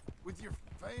 With your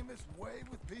famous way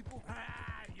with people?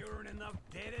 Ah, you're in enough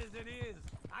debt as it is.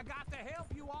 I got to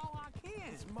help you all I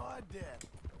can. It's my debt.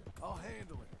 I'll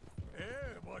handle it.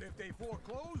 Yeah, but if they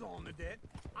foreclose on the debt,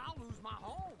 I'll lose my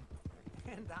home.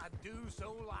 And I do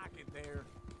so like it there.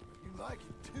 You like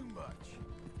it too much.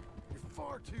 You're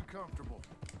far too comfortable.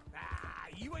 Ah,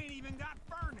 you ain't even got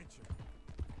furniture.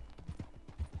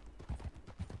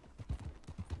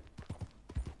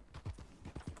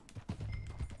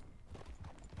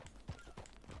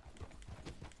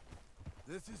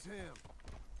 This is him.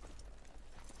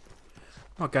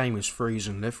 My game is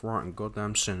freezing left, right, and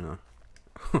goddamn center.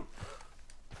 And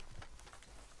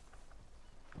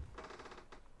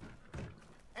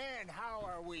how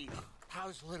are we?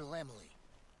 How's little Emily?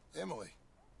 Emily.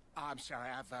 I'm sorry,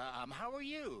 how are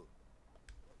you?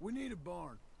 We need a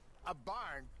barn. A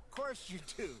barn? Of course you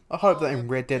do. I hope that in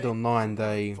Red Dead Online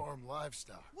they Farm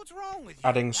livestock. What's wrong with you?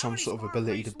 adding some sort of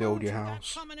ability to build your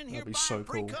house. That'd be so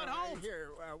cool.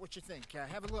 Here, what you think?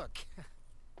 Have a look.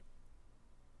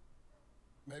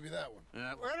 Maybe that one.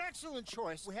 We're an excellent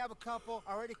choice. We have a couple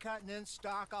already cut and in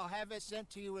stock. I'll have it sent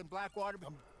to you in Blackwater.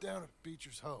 I'm down at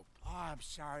Beecher's Hope. Oh, I'm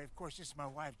sorry. Of course, this is my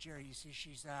wife, Jerry. You see,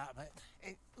 she's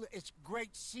it's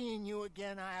great seeing you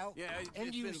again, Al. Yeah, and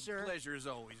it's you, been sir. a pleasure as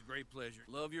always. Great pleasure.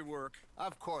 Love your work.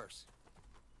 Of course.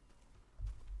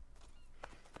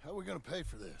 How are we gonna pay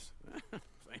for this?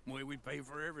 Same way we pay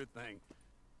for everything.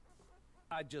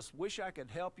 I just wish I could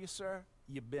help you, sir.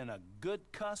 You've been a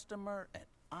good customer, and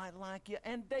I like you,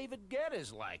 and David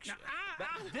Geddes likes you.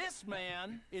 But this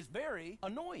man is very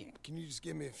annoying. Can you just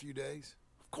give me a few days?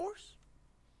 Of course.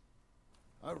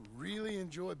 I really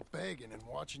enjoy begging and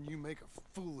watching you make a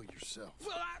fool of yourself.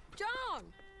 John!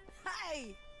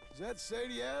 Hey! Is that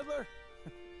Sadie Adler?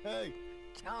 Hey.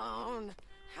 John,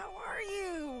 how are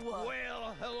you?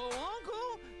 Well, hello,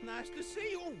 Uncle. Nice to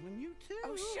see you. And you too.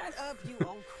 Oh, shut up, you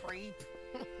old creep.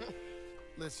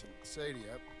 Listen, Sadie,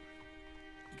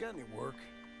 you got any work?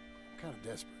 I'm kind of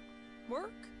desperate.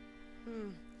 Work?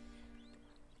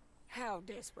 How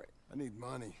desperate? I need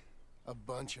money. A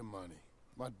bunch of money.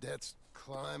 My debt's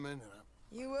climbing and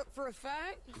You up for a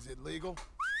fight? Is it legal?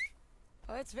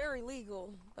 Oh, it's very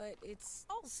legal, but it's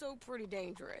also pretty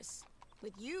dangerous.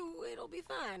 With you, it'll be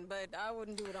fine, but I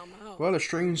wouldn't do it on my own. Well, the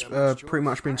stream's pretty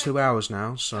much been 2 hours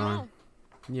now, so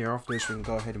yeah, after this we can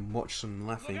go ahead and watch some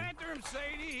laughing.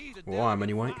 Well, I am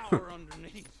anyway.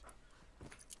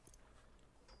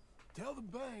 Tell the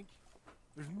bank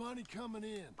there's money coming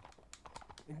in.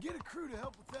 And get a crew to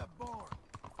help with that barn.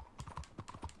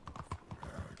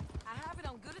 I have it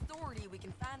on good authority we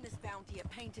can find this bounty at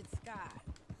Painted Sky.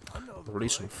 Or at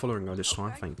least I'm following her this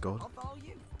time, thank God. I'll follow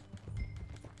you.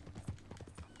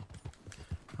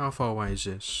 How far away is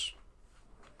this?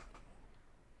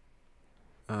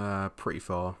 Pretty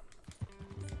far.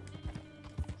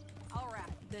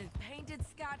 Alright, the Painted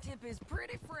Sky tip is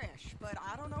pretty fresh, but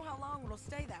I don't know how long it'll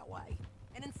stay that way.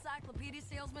 An encyclopedia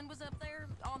salesman was up there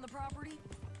on the property.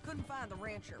 Couldn't find the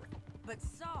rancher, but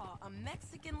saw a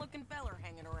Mexican-looking feller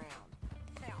hanging around.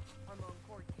 Now, Ramon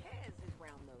Cortez is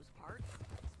round those parts,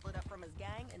 split up from his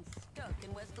gang and stuck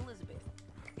in West Elizabeth.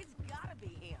 It's gotta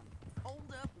be him,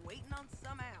 holed up waiting on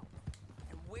some out.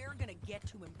 And we're gonna get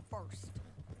to him first.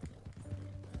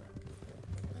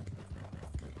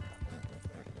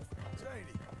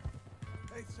 Sadie.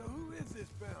 Hey, so who is this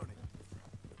bounty?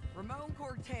 Ramon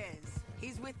Cortez.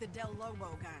 He's with the Del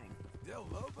Lobo gang. Del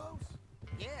Lobos?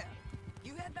 Yeah.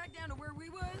 You head back down to where we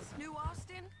was, New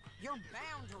Austin, you're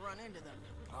bound to run into them.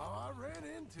 Oh, I ran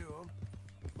into them.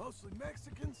 Mostly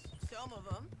Mexicans. Some of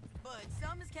them, but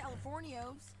some is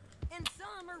Californios, and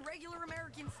some are regular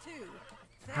Americans too.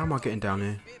 How am I getting down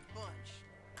here?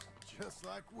 Just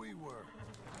like we were.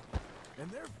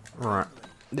 Alright,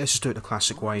 let's just do it the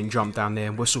classic way and jump down there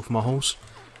and whistle for my horse.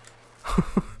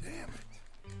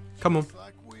 Come on.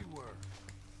 Like we were.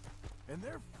 And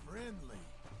they're friendly.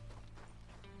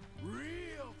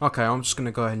 Real. Okay, I'm just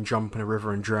gonna go ahead and jump in a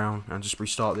river and drown and just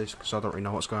restart this because I don't really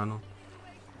know what's going on.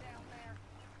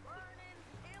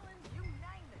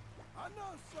 I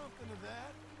know something of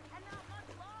that. And not much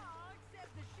law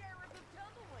except the sheriff of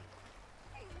Tumbleweed.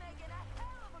 He's making a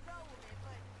hell of a go of it,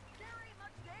 but there ain't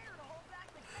much there to hold back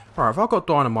the case. Alright, if I've got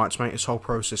dynamite to make this whole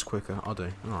process quicker, I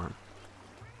do. Alright.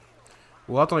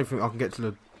 Well, I don't even think I can get to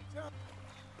the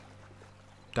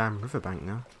damn riverbank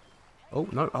now. Oh,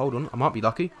 no, hold on. I might be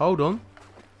lucky. Hold on.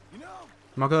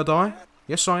 Am I gonna die?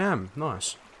 Yes, I am.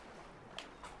 Nice.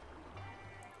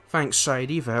 Thanks,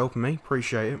 Sadie, for helping me.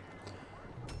 Appreciate it.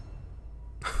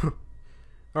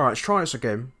 Alright, let's try this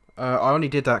again. I only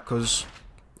did that because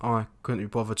I couldn't be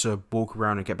bothered to walk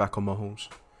around and get back on my horse.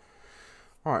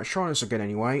 Alright, let's try this again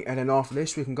anyway. And then after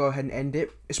this, we can go ahead and end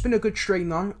it. It's been a good stream,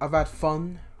 though. I've had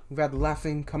fun. We've had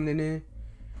laughing coming in here.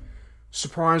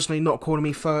 Surprisingly, not calling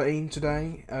me 13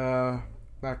 today.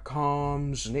 Had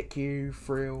Calms, NickU,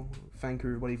 Frill. Thank you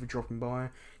everybody for dropping by.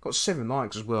 Got 7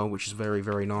 likes as well, which is very,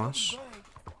 very nice.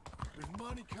 There's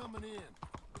money coming in.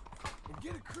 And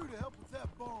get a crew to help with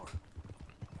that barn.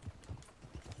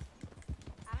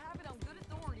 I have it on good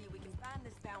authority we can find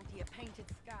this bounty at Painted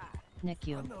Sky.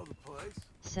 NickU I know the place.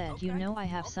 said, you know I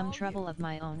have some trouble of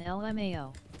my own,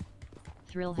 LMAO.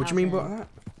 Thrill What do you mean by that?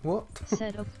 What?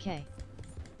 Said okay.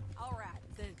 Alright,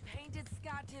 the Painted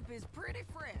Sky tip is pretty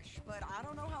fresh, but I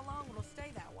don't know how long it'll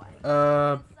stay that way.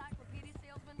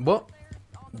 What?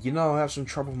 You know I have some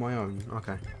trouble of my own.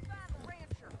 Okay.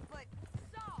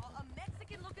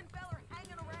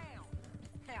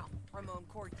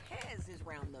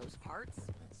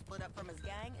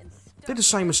 Did the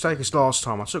same mistake as last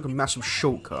time. I took a massive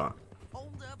shortcut.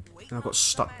 And I got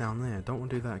stuck down there. Don't want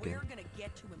to do that again.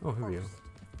 Oh, here we are.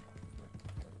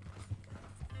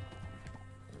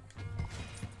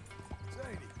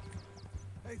 Sadie.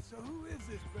 Hey, so who is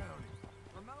this bounty?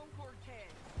 Ramon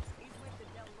Cortez. He's with the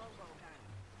Del Lobo gang.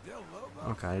 Del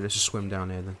Lobo? Okay, let's just swim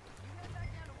down here then.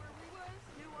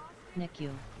 NickU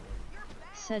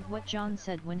said what John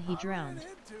said when he drowned.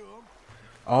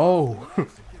 Oh.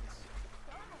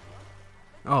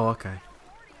 Oh, okay.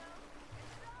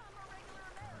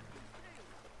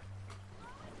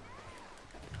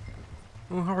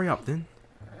 Well, hurry up then.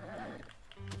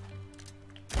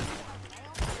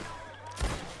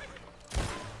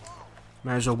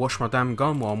 May as well wash my damn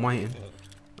gun while I'm waiting.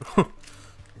 But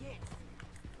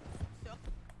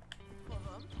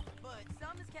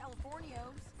some is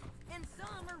Californios, and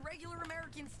some are regular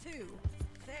Americans too.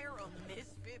 They're a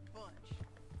misfit bunch.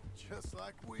 Just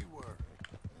like we were.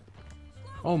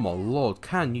 Oh my lord,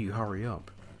 can you hurry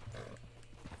up?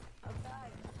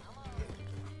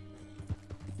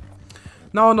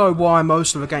 Now I know why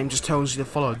most of the game just tells you to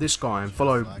follow this guy and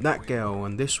follow that girl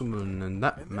and this woman and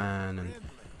that man and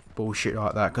bullshit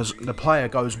like that, because the player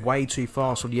goes way too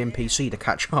fast for the NPC to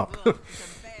catch up.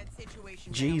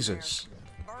 Jesus.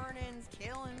 Burnings,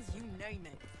 killings, you name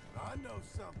it. I know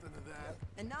something of that.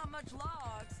 And not much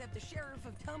law except the sheriff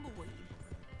of Tumbleweed.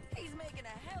 He's making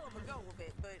a hell of a go of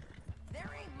it, but there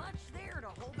ain't much there to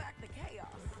hold back the chaos.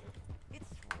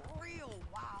 It's real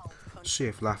wild country. See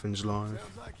if Laughing's live.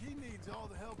 Sounds like he needs all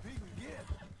the help he can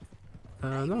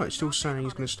get. No, it's still saying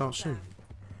he's going to start soon.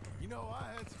 You know,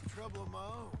 I had some trouble of my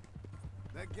own.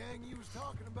 That gang you was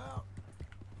talking about,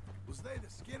 was they the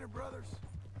Skinner brothers?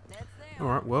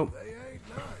 Alright, well, They ain't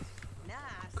nice.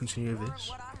 continue this.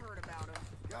 What I heard about him.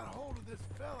 Got hold of this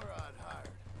feller I'd hired.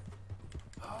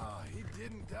 Ah, he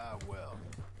didn't die well.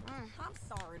 I'm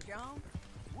sorry, John.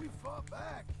 We fought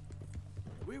back.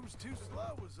 We was too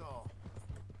slow was all.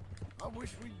 I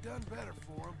wish we'd done better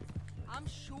for him. I'm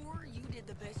sure you did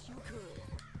the best you could.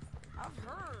 I've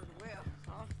heard, well,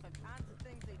 all the kinds of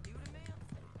things they do to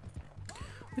men.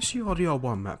 Is the audio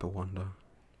one map, I wonder?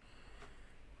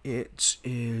 It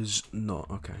is not.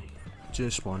 Okay.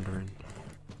 Just wondering.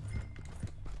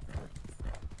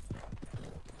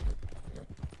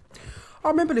 I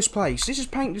remember this place. This is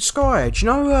Painted Sky. Do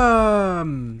you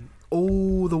know,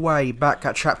 all the way back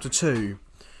at chapter 2,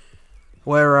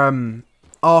 where,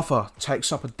 Arthur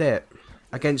takes up a debt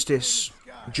against this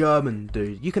German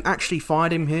dude. You can actually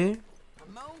find him here.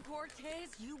 Ramon Cortez,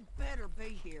 you better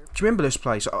be here. Do you remember this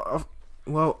place?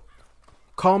 Well,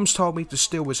 Calms told me to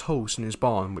steal his horse in his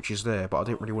barn, which is there, but I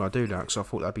didn't really want to do that because I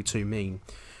thought that'd be too mean.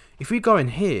 If we go in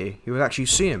here, you would actually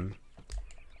see him.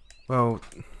 Well,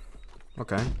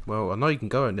 okay. Well, I know you can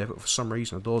go in there, but for some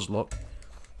reason the door's locked.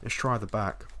 Let's try the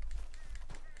back.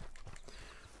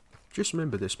 Just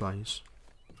remember this place.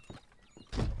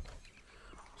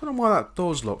 don't know why that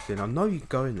door's locked in. I know you can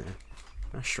go in there.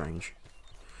 That's strange.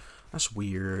 That's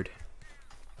weird.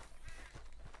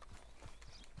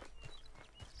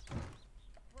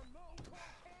 Ramon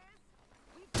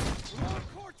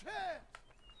Cortez!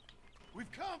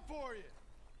 We've come for you.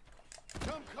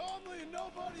 Come calmly and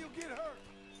nobody will get hurt.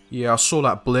 Yeah, I saw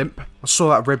that blimp. I saw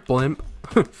that red blimp.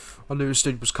 I knew this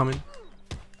dude was coming.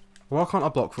 Why can't I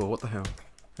block for? What the hell?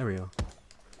 There we are.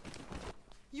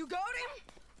 You got him?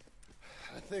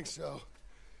 I think so.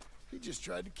 He just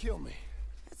tried to kill me.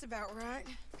 That's about right.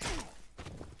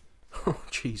 Oh,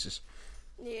 Jesus.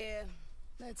 Yeah,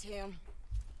 that's him.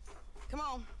 Come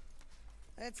on.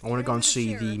 Let's I want to go and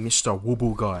see the Mr.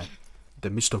 Wooble guy. The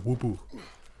Mr. Wooble.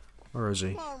 Where is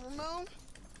he? Come on, Ramon.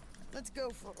 Let's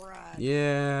go for a ride.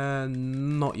 Yeah,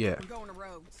 not yet. We're going to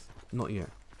Rhodes. Not yet.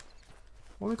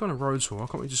 What are we going to Rhodes for? Why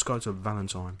can't we just go to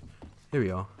Valentine? Here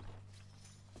we are.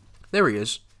 There he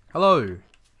is. Hello.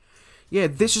 Yeah,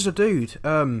 this is a dude.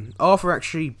 Arthur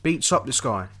actually beats up this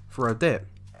guy for a debt.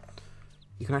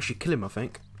 You can actually kill him, I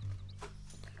think.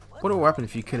 What will happen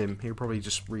if you kill him? He'll probably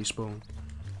just respawn.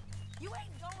 You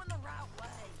ain't going the right way.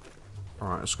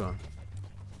 Alright, let's go.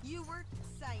 You were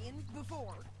saying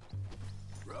before.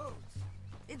 Rhodes.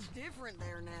 It's different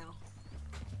there now.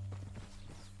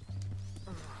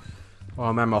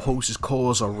 Oh man, my horse's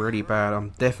claws are really bad.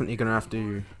 I'm definitely going to have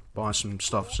to buy some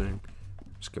stuff soon.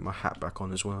 Let's get my hat back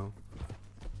on as well.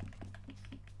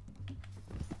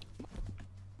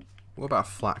 What about a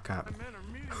flat cap?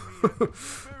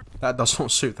 That does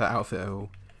not suit that outfit at all.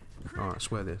 Alright, let's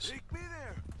wear this. Take me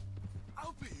there.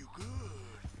 I'll pay you good.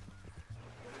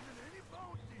 Better than any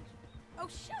bounty. Oh,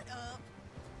 shut up.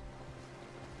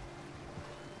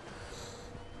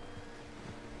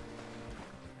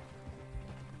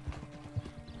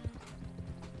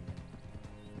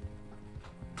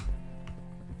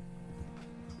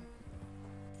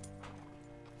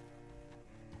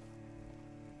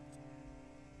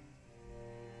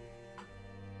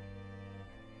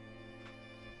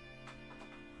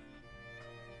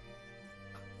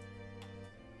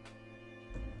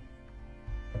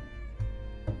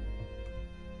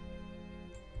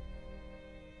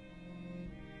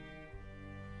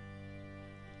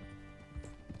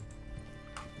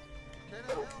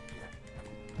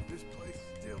 This place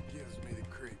still gives me the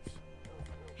creeps.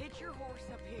 Hit your horse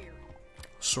up here.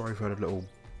 Sorry for a little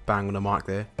bang on the mic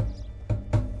there.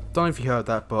 Don't know if you heard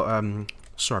that, but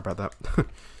sorry about that.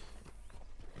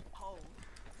 Hold.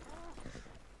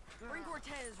 Bring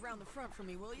Cortez round the front for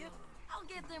me, will you? I'll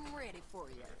get them ready for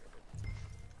you.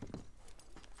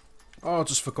 Oh, I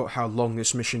just forgot how long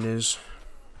this mission is.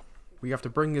 We have to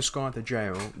bring this guy to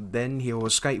jail, then he'll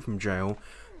escape from jail,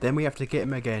 then we have to get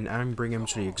him again and bring him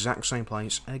to the exact same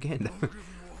place again. I'll give you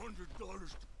 $100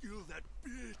 to kill that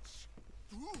bitch.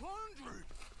 200.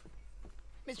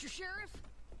 Mr. Sheriff?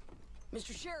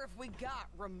 Mr. Sheriff, we got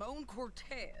Ramon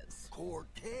Cortez.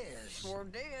 Cortez? Sure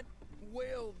did.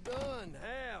 Well done.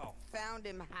 How? Found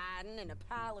him hiding in a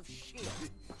pile of shit.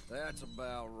 That's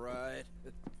about right.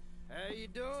 How you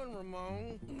doing,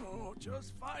 Ramon? Oh,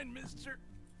 just fine, mister.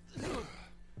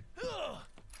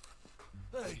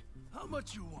 Hey, how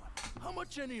much you want? How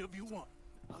much any of you want?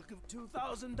 I'll give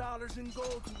 $2,000 in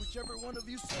gold to whichever one of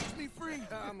you sets me free.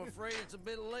 I'm afraid it's a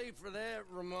bit late for that,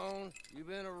 Ramon. You've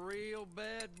been a real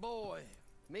bad boy.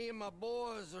 Me and my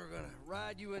boys are gonna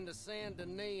ride you into Saint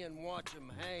Denis and watch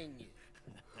them hang you.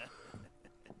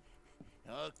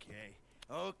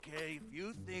 Okay, if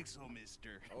you think so,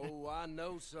 mister. Oh, I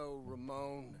know so,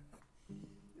 Ramon.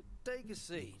 Take a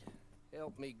seat.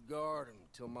 Help me guard him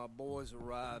till my boys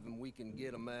arrive and we can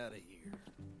get them out of here.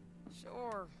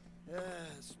 Sure.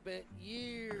 Spent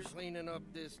years cleaning up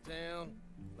this town.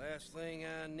 Last thing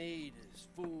I need is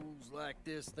fools like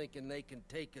this thinking they can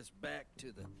take us back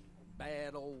to the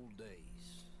bad old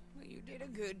days. Well, you did a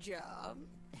good job.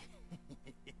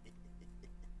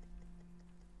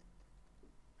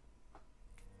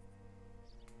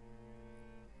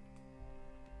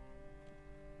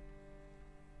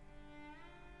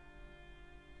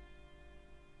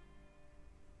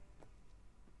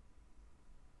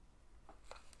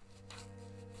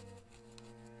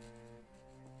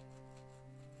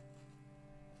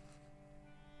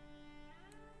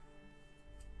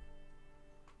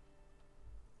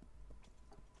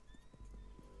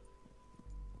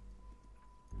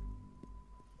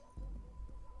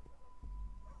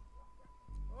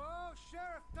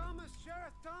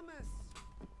 Sheriff Thomas!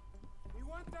 We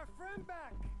want our friend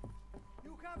back!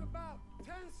 You have about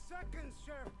 10 seconds,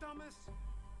 Sheriff Thomas,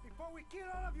 before we kill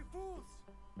all of you fools!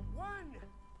 1!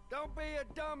 Don't be a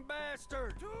dumb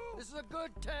bastard! 2! This is a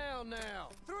good town now!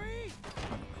 3!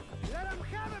 Let them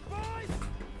have it, boys!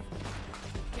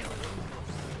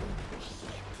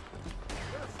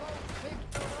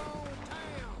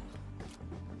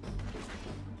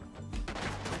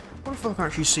 if I can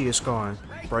actually see this guy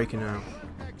breaking out.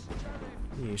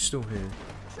 Yeah, he's still here.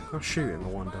 I'll shoot him, I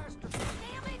wonder.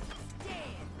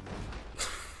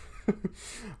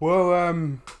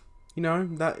 Well, you know,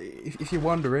 that if you're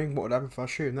wondering what would happen if I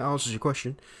shoot him, that answers your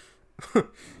question.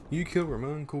 You kill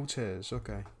Ramon Cortez,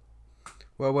 okay.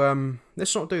 Well,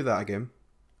 let's not do that again.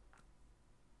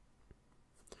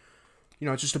 You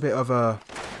know, just a bit of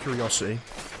curiosity.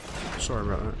 Sorry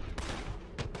about that.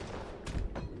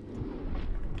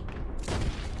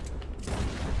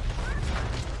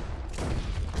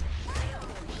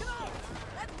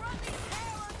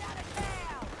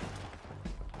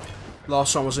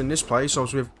 Last time I was in this place, I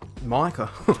was with Micah.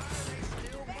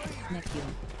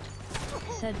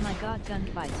 Said my god,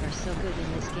 gunfights are so good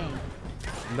in this game.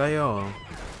 They are.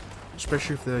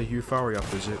 Especially if they're Euphoria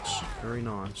physics. Very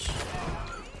nice.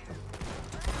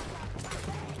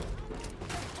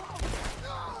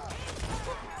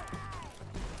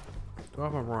 Do I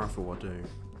have a rifle? I do.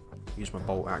 Use my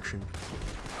bolt action.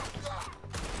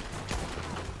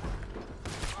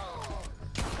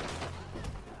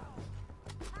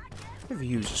 Never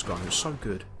use this gun, it's so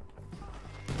good.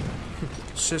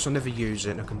 It says I never use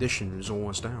it and the condition is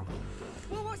almost down.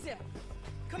 What was that?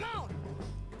 Come on!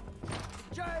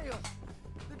 Jail!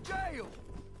 The jail!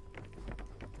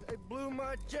 They blew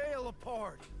my jail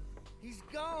apart. He's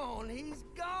gone! He's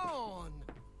gone!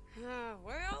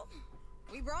 Well,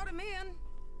 we brought him in.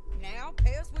 Now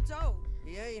pay us what's owed.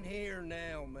 He ain't here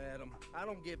now, madam. I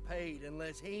don't get paid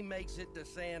unless he makes it to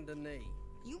Saint Denis.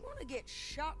 You want to get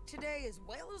shot today as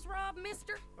well as Rob,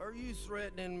 mister? Are you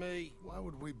threatening me? Why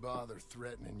would we bother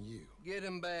threatening you? Get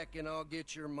him back and I'll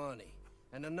get your money.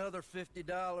 And another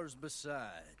 $50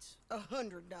 besides.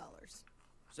 $100.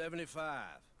 75.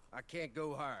 I can't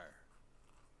go higher.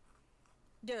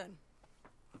 Done.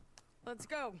 Let's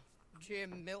go,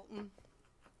 Jim Milton.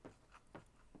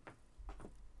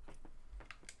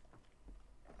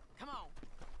 Come on.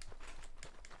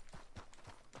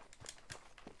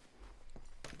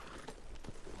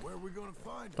 Where are we gonna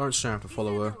find him? Don't stand for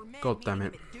follower. God damn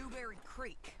it.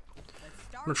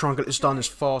 I'm gonna try and get this done as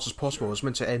fast as possible. It was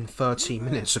meant to end 13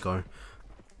 minutes ago.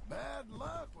 Bad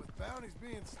luck with bounties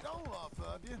being stolen off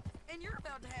of you. And you're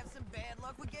about to have some bad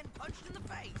luck with getting punched in the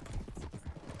face.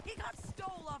 He got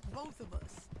stole off both of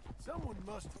us. Someone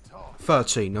must have talked.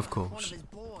 13, of One of course. his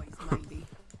boys, maybe.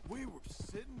 We were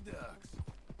sitting ducks,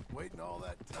 waiting all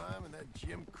that time in that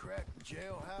Jim Crack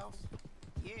jailhouse.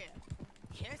 Yeah.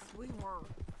 Yes, we were.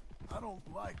 I don't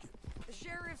like it. The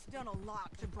sheriff's done a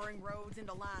lot to bring roads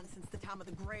into line since the time of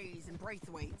the Grays and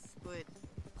Braithwaites, but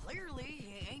clearly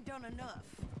he ain't done enough.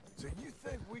 So you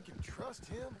think we can trust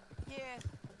him? Yeah,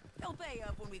 he'll pay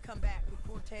up when we come back with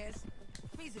Cortez.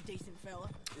 He's a decent fella.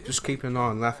 Just keep an eye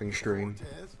on Laughing Stream.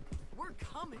 We're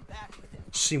coming back with him.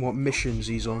 See what missions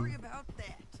he's Don't worry on. about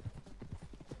that.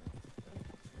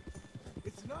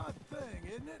 It's an odd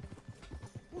thing, isn't it?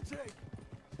 We'll take it.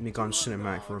 Let me go on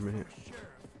cinematic for a minute.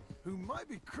 Who might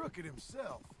be crooked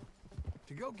himself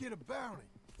to go get a bounty.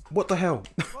 What the hell?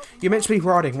 You're meant to be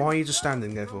riding, why are you just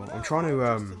standing there for? I'm trying to,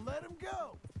 Let him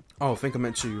go. Oh, I think I'm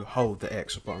meant to hold the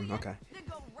X button, okay. Then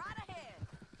go right ahead,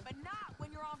 but not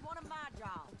when you're on one of my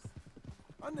jobs.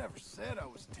 I never said I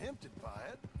was tempted by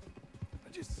it.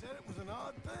 I just said it was an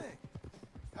odd thing.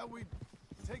 How we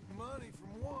take money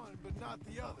from one but not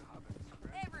the other.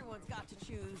 Everyone's got to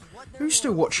choose what they're Who's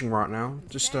still watching right now?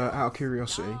 Just out of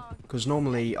curiosity. Because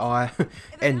normally I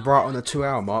end right on the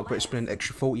 2-hour mark, but it's been an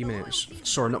extra 40 minutes.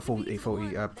 Sorry, not 40,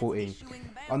 14.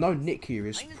 I know Nick here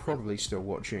is probably still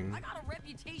watching.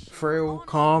 Frill,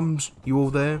 Calms, you all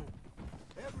there?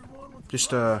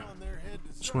 Just want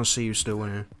to see you still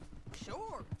in here.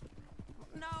 Sure.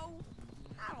 No,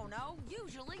 I don't know.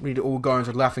 Usually. We need to all go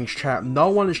into Laughing's chat. No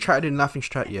one has chatted in Laughing's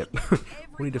chat yet.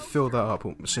 We need to fill that up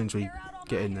as soon as we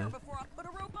get in there. Before I put a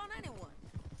rope on anyone.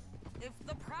 If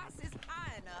the price is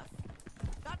high enough,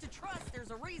 got to trust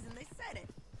there's a reason they said it.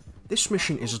 This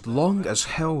mission is long as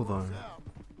hell though.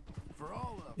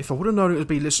 If I would have known it would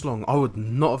be this long, I would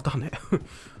not have done it.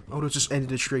 I would have just ended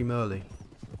the stream early.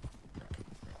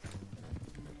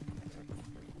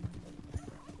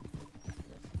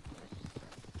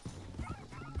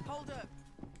 Hold up.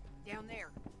 Down there.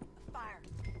 A fire.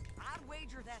 I'd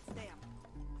wager that's them.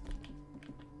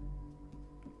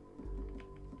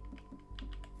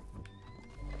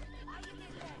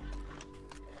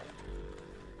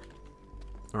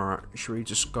 Alright, should we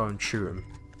just go and shoot him?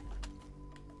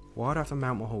 Why'd I have to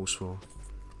mount my horse for?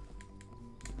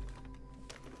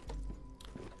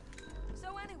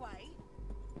 So anyway,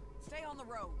 stay on the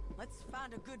road. Let's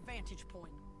find a good vantage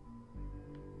point.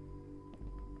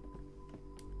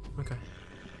 Okay.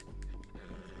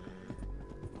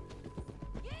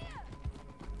 Yeah!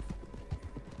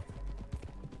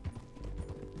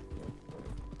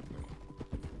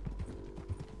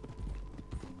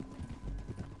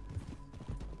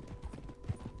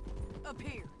 Up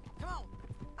here. Come on.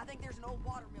 I think there's an old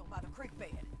water mill by the creek bed.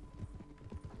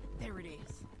 There it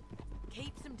is.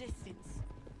 Keep some distance.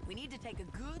 We need to take a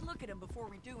good look at them before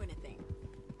we do anything.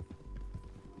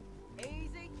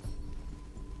 Easy.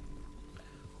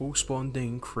 Horse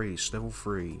bonding increased, level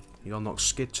 3. He unlocks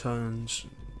skid turns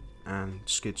and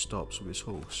skid stops with his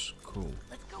horse. Cool.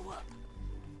 Let's go up.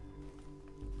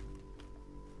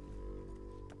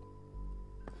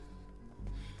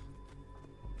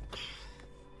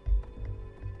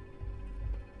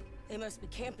 They must be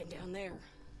camping down there.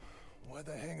 Why are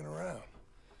they hanging around?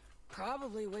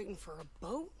 Probably waiting for a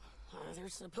boat.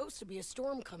 There's supposed to be a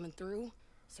storm coming through,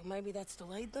 so maybe that's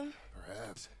delayed them?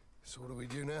 Perhaps. So what do we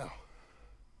do now?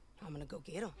 I'm gonna go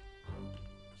get them.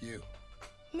 You.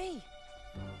 Me.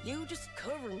 You just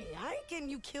cover me. I ain't getting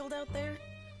you killed out there.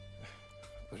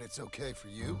 But it's okay for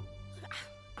you?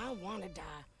 I wanna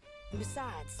die. And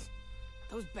besides,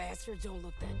 those bastards don't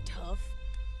look that tough.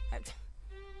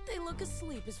 They look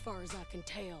asleep as far as I can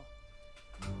tell.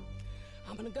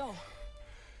 I'm gonna go.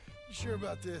 You sure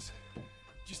about this?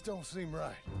 Just don't seem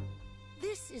right.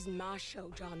 This is my show,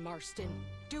 John Marston.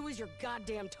 Do as you're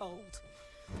goddamn told.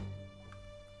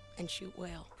 And shoot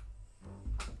well.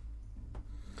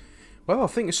 Well, I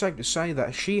think it's safe to say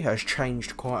that she has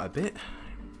changed quite a bit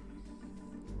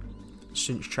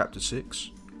since chapter 6.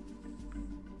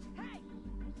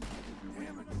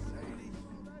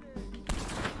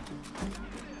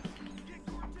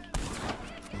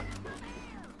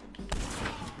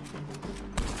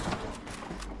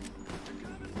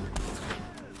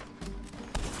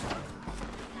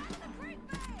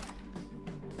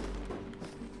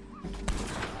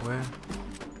 Where?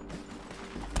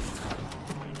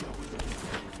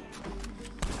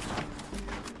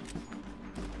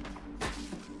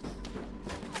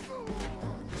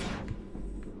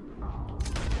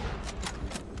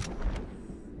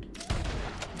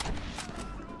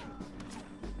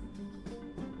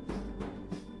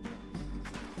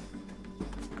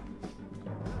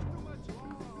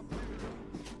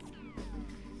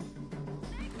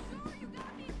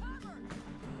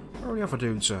 Where are the other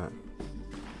dudes at?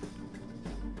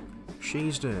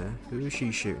 She's there. Who is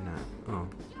she shooting at? Oh,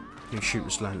 you shoot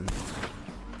this lantern.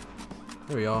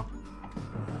 There we are.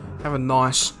 Have a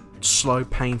nice, slow,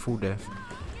 painful death.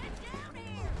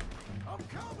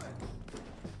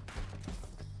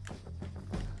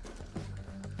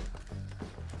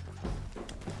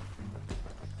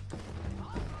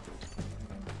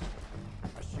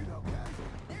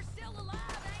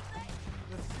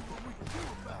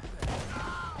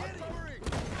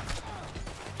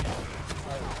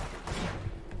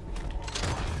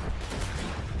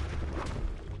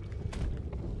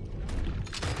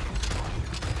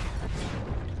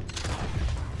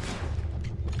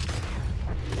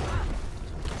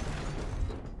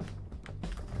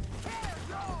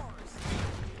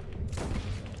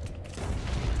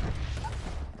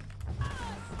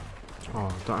 Oh,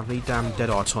 don't have any damn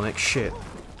Deadeye tonic, shit.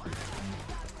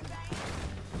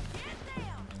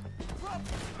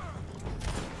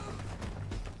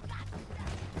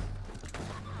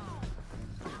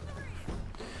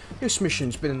 This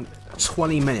mission's been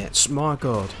 20 minutes, my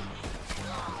god.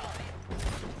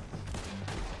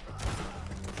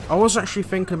 I was actually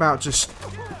thinking about just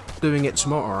doing it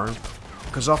tomorrow,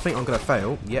 because I think I'm gonna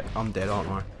fail. Yep, I'm dead, aren't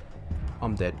I?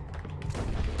 I'm dead.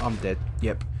 I'm dead,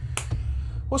 yep.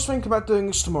 I was thinking about doing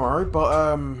this tomorrow,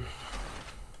 but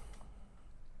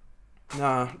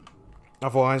nah.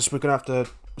 Otherwise, we're gonna have to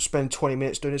spend 20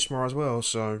 minutes doing this tomorrow as well.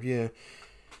 So yeah.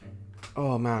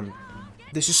 Oh man,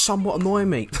 this is somewhat annoying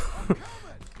me.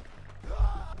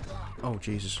 Oh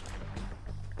Jesus!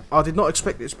 I did not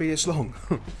expect it to be this long.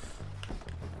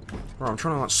 Right, I'm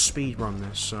trying to like speed run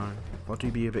this, so if I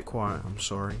do be a bit quiet, I'm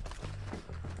sorry.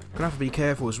 Gonna have to be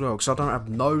careful as well, because I don't have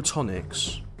no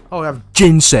tonics. Oh, I have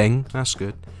ginseng. That's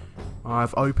good. I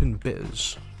have open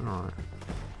bitters. Alright.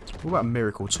 What about a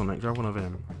miracle tonic? Do I have one of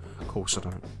them? Of course I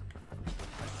don't.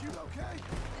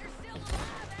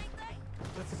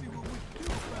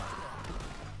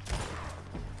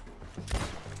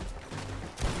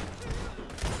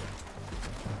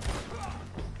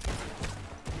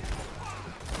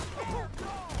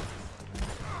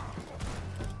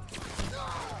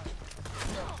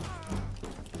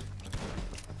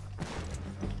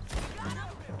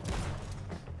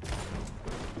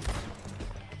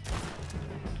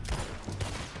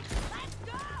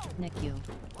 Nick you.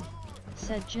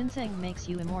 Said ginseng makes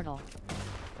you immortal.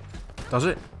 Does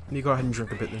it? You go ahead and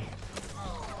drink a bit then.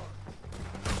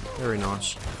 Very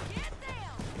nice.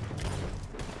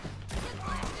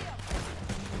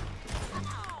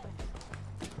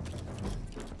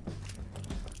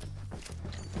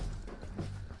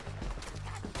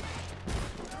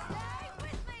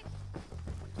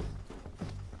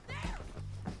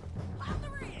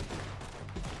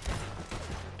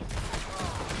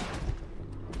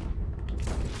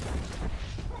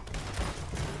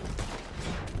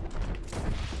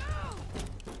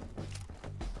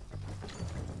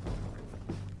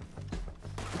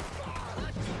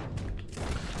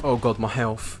 Oh god, my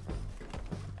health.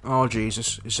 Oh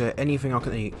Jesus, is there anything I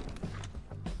can eat?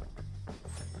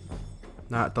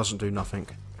 Nah, it doesn't do nothing.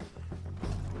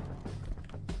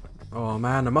 Oh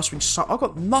man, there must be so— I've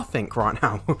got nothing right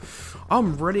now.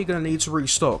 I'm really going to need to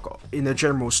restock in the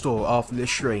general store after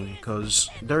this stream, because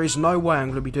there is no way I'm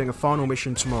going to be doing a final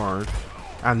mission tomorrow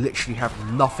and literally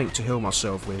have nothing to heal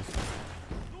myself with.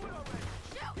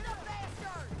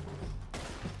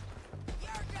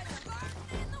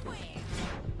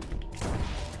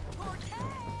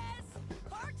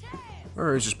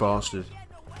 Where is this bastard?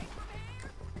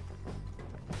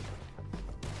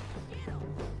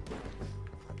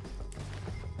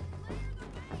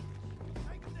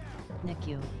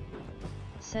 NICU.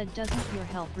 Said, doesn't your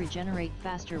health regenerate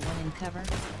faster when in cover?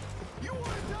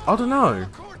 I don't know.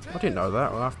 I didn't know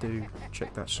that. I'll have to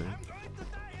check that soon.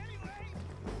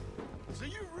 So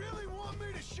you really want me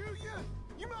to shoot you?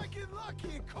 You might get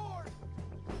lucky in court.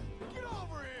 Get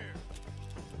over here.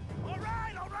 All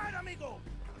right, amigo.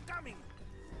 I'm coming.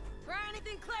 Try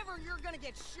anything clever, you're gonna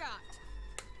get shot.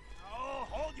 Oh,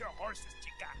 hold your horses,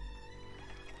 chica.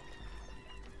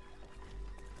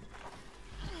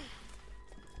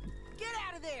 Get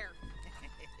out of there!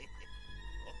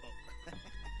 I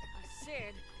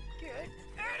said, get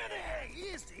Out of there!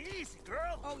 Easy, easy,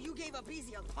 girl. Oh, you gave up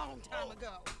easy a long time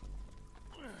ago.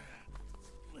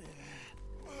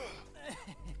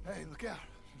 Hey, look out.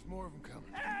 There's more of them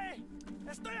coming. Hey!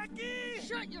 Estoy aquí!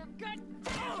 Shut your gut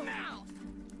mouth!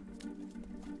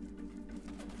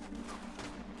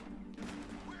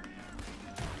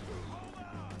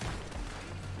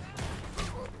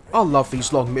 I love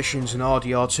these long missions in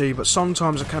RDR2, but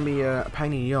sometimes it can be a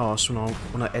pain in the arse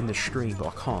when I end the stream, but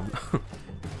I can't.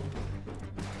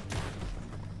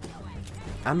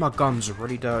 And my guns are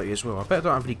really dirty as well. I bet I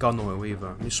don't have any gun oil either.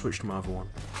 Let me switch to my other one.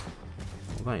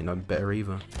 Well, that ain't no better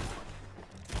either.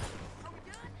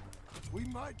 We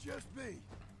might just be.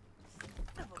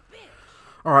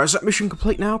 Alright, is that mission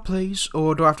complete now, please?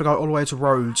 Or do I have to go all the way to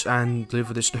Rhodes and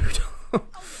deliver this dude?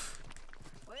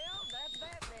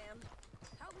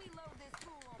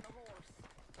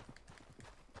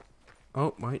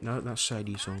 Oh, wait, no, that's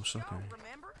Sadie's horse, okay.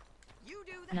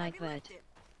 Nightbird.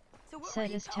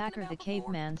 Said as Tacker the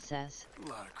caveman says. A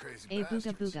lot of crazy A booga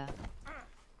bastards. booga.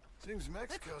 Seems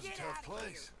Mexico's a tough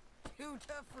place. Too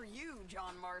tough for you,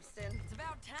 John Marston. It's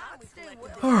about time we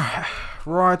collected Alright,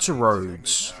 right to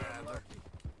Rhodes.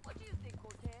 What do you think,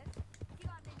 Cortez? You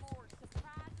got any more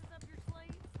surprises up your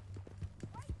sleeve?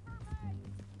 Wait for me.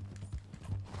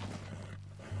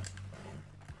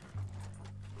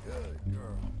 Good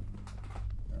girl.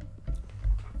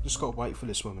 Just gotta wait for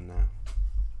this woman now.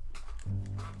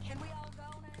 Can we all go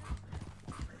now?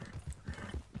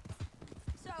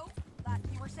 So, like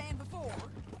you were saying before,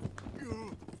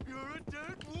 You're a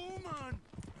dead woman.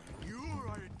 You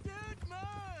are a dead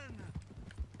man.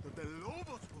 But the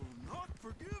Lobos will not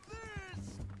forgive this.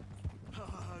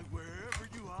 Wherever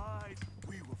you hide,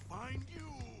 we will find you.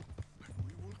 And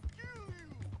we will kill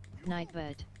you.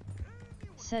 Nightbird.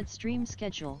 Said stream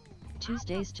schedule,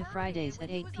 Tuesdays to Fridays at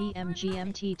 8 PM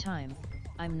GMT time.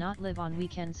 I'm not live on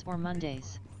weekends or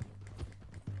Mondays.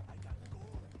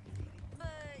 but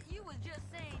you was just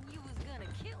saying you was gonna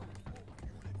kill me.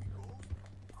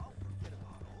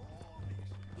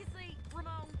 You see,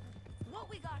 Ramon, what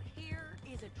we got here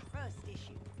is a trust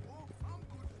issue.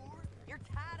 You're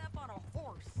tied up on a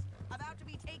horse, about to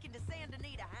be taken to San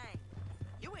Denis to hang.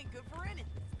 You ain't good for anything.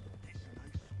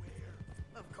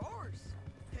 Of course,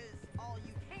 because all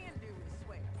you can do is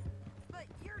swear. But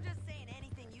you're just saying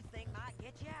anything you think might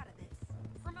get you out of this.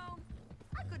 Ramon,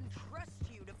 I couldn't trust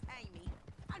you to pay me.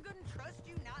 I couldn't trust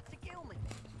you not to kill me.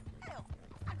 Hell,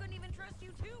 I couldn't even trust you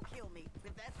to kill me,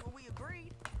 if that's what we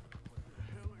agreed.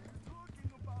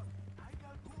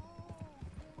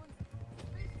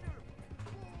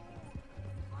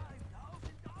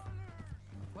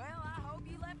 Well, I hope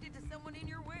you left it to someone in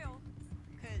your will,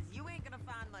 because you ain't gonna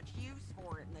find much use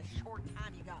for it in the short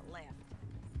time you got left.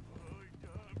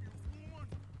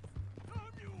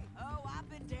 Oh, I've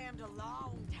been damned a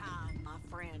long time, my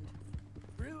friend.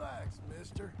 Relax,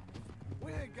 mister.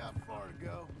 We ain't got far to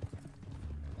go.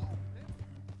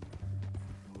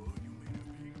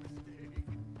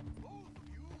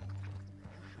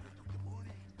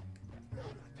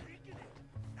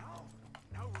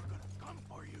 Now we're gonna come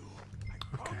for you.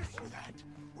 I promise you that.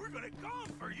 We're gonna come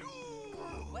for you.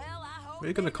 Well, I hope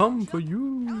We're gonna come for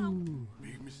you.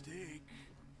 Big mistake.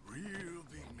 Real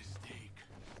big mistake.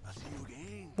 I'll see you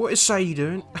again. What is Sadie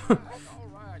doing?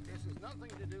 Alright, this has nothing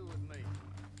to do with me.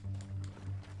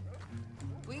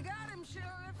 we got him,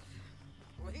 Sheriff.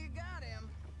 We got him.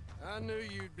 I knew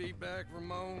you'd be back,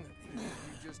 Ramon. You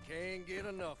just can't get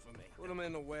enough of me. Put him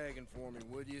in the wagon for me,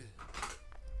 would you?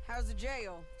 How's the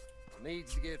jail?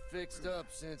 Needs to get fixed up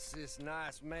since this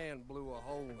nice man blew a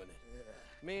hole in it.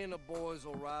 Me and the boys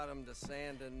will ride him to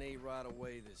Saint Denis right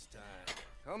away this time.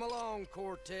 Come along,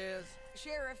 Cortez.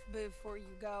 Sheriff, before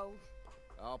you go.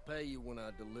 I'll pay you when I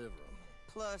deliver him.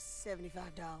 Plus $75.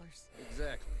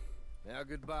 Exactly. Now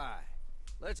goodbye.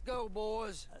 Let's go,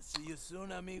 boys. I'll see you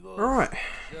soon, amigos. Alright.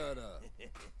 Shut up.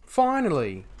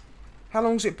 Finally. How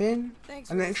long's it been? Thanks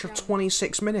An for extra this,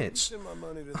 26 minutes. Send my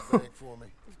money to the bank for me.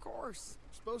 Of course.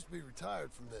 I'm supposed to be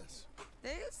retired from this.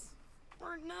 This?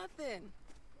 Or nothing.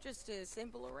 Just a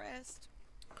simple arrest.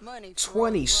 Money.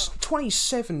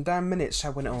 27 damn minutes I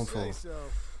went on for. Say so.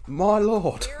 My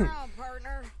lord. You're on,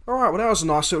 partner. Alright, well that was a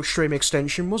nice little stream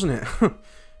extension, wasn't it?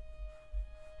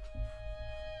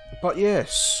 But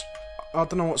yes, I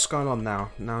don't know what's going on now.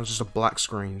 Now it's just a black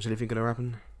screen. Is anything going to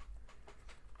happen?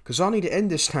 Because I need to end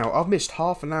this now. I've missed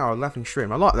half an hour of laughing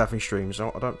stream. I like laughing streams.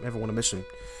 I don't ever want to miss them.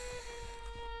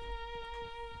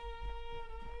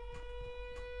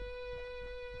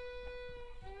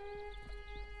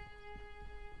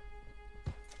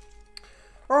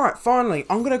 Alright, finally,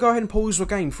 I'm going to go ahead and pause the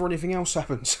game before anything else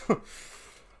happens.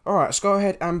 Alright, let's go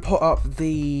ahead and put up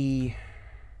the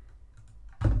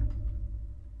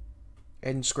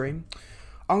end screen.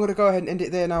 I'm going to go ahead and end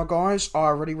it there now, guys. I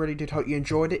really did hope you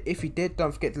enjoyed it. If you did,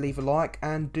 don't forget to leave a like,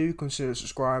 and do consider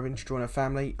subscribing to join our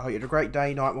family. I hope you had a great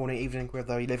day, night, morning, evening,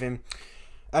 wherever you live in.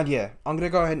 And yeah, I'm going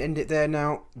to go ahead and end it there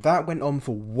now. That went on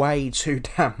for way too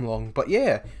damn long. But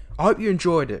yeah, I hope you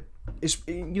enjoyed it. It's,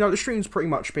 you know, the stream's pretty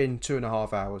much been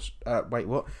 2.5 hours. Wait,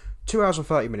 what? 2 hours and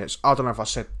 30 minutes. I don't know if I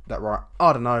said that right.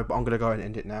 I don't know, but I'm going to go ahead and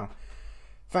end it now.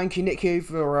 Thank you, Nick Hugh,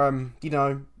 for, you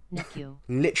know,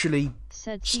 literally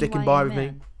sticking by with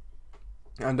me.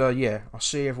 And, yeah, I'll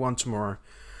see everyone tomorrow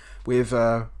with,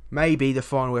 maybe the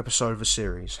final episode of the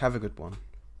series. Have a good one.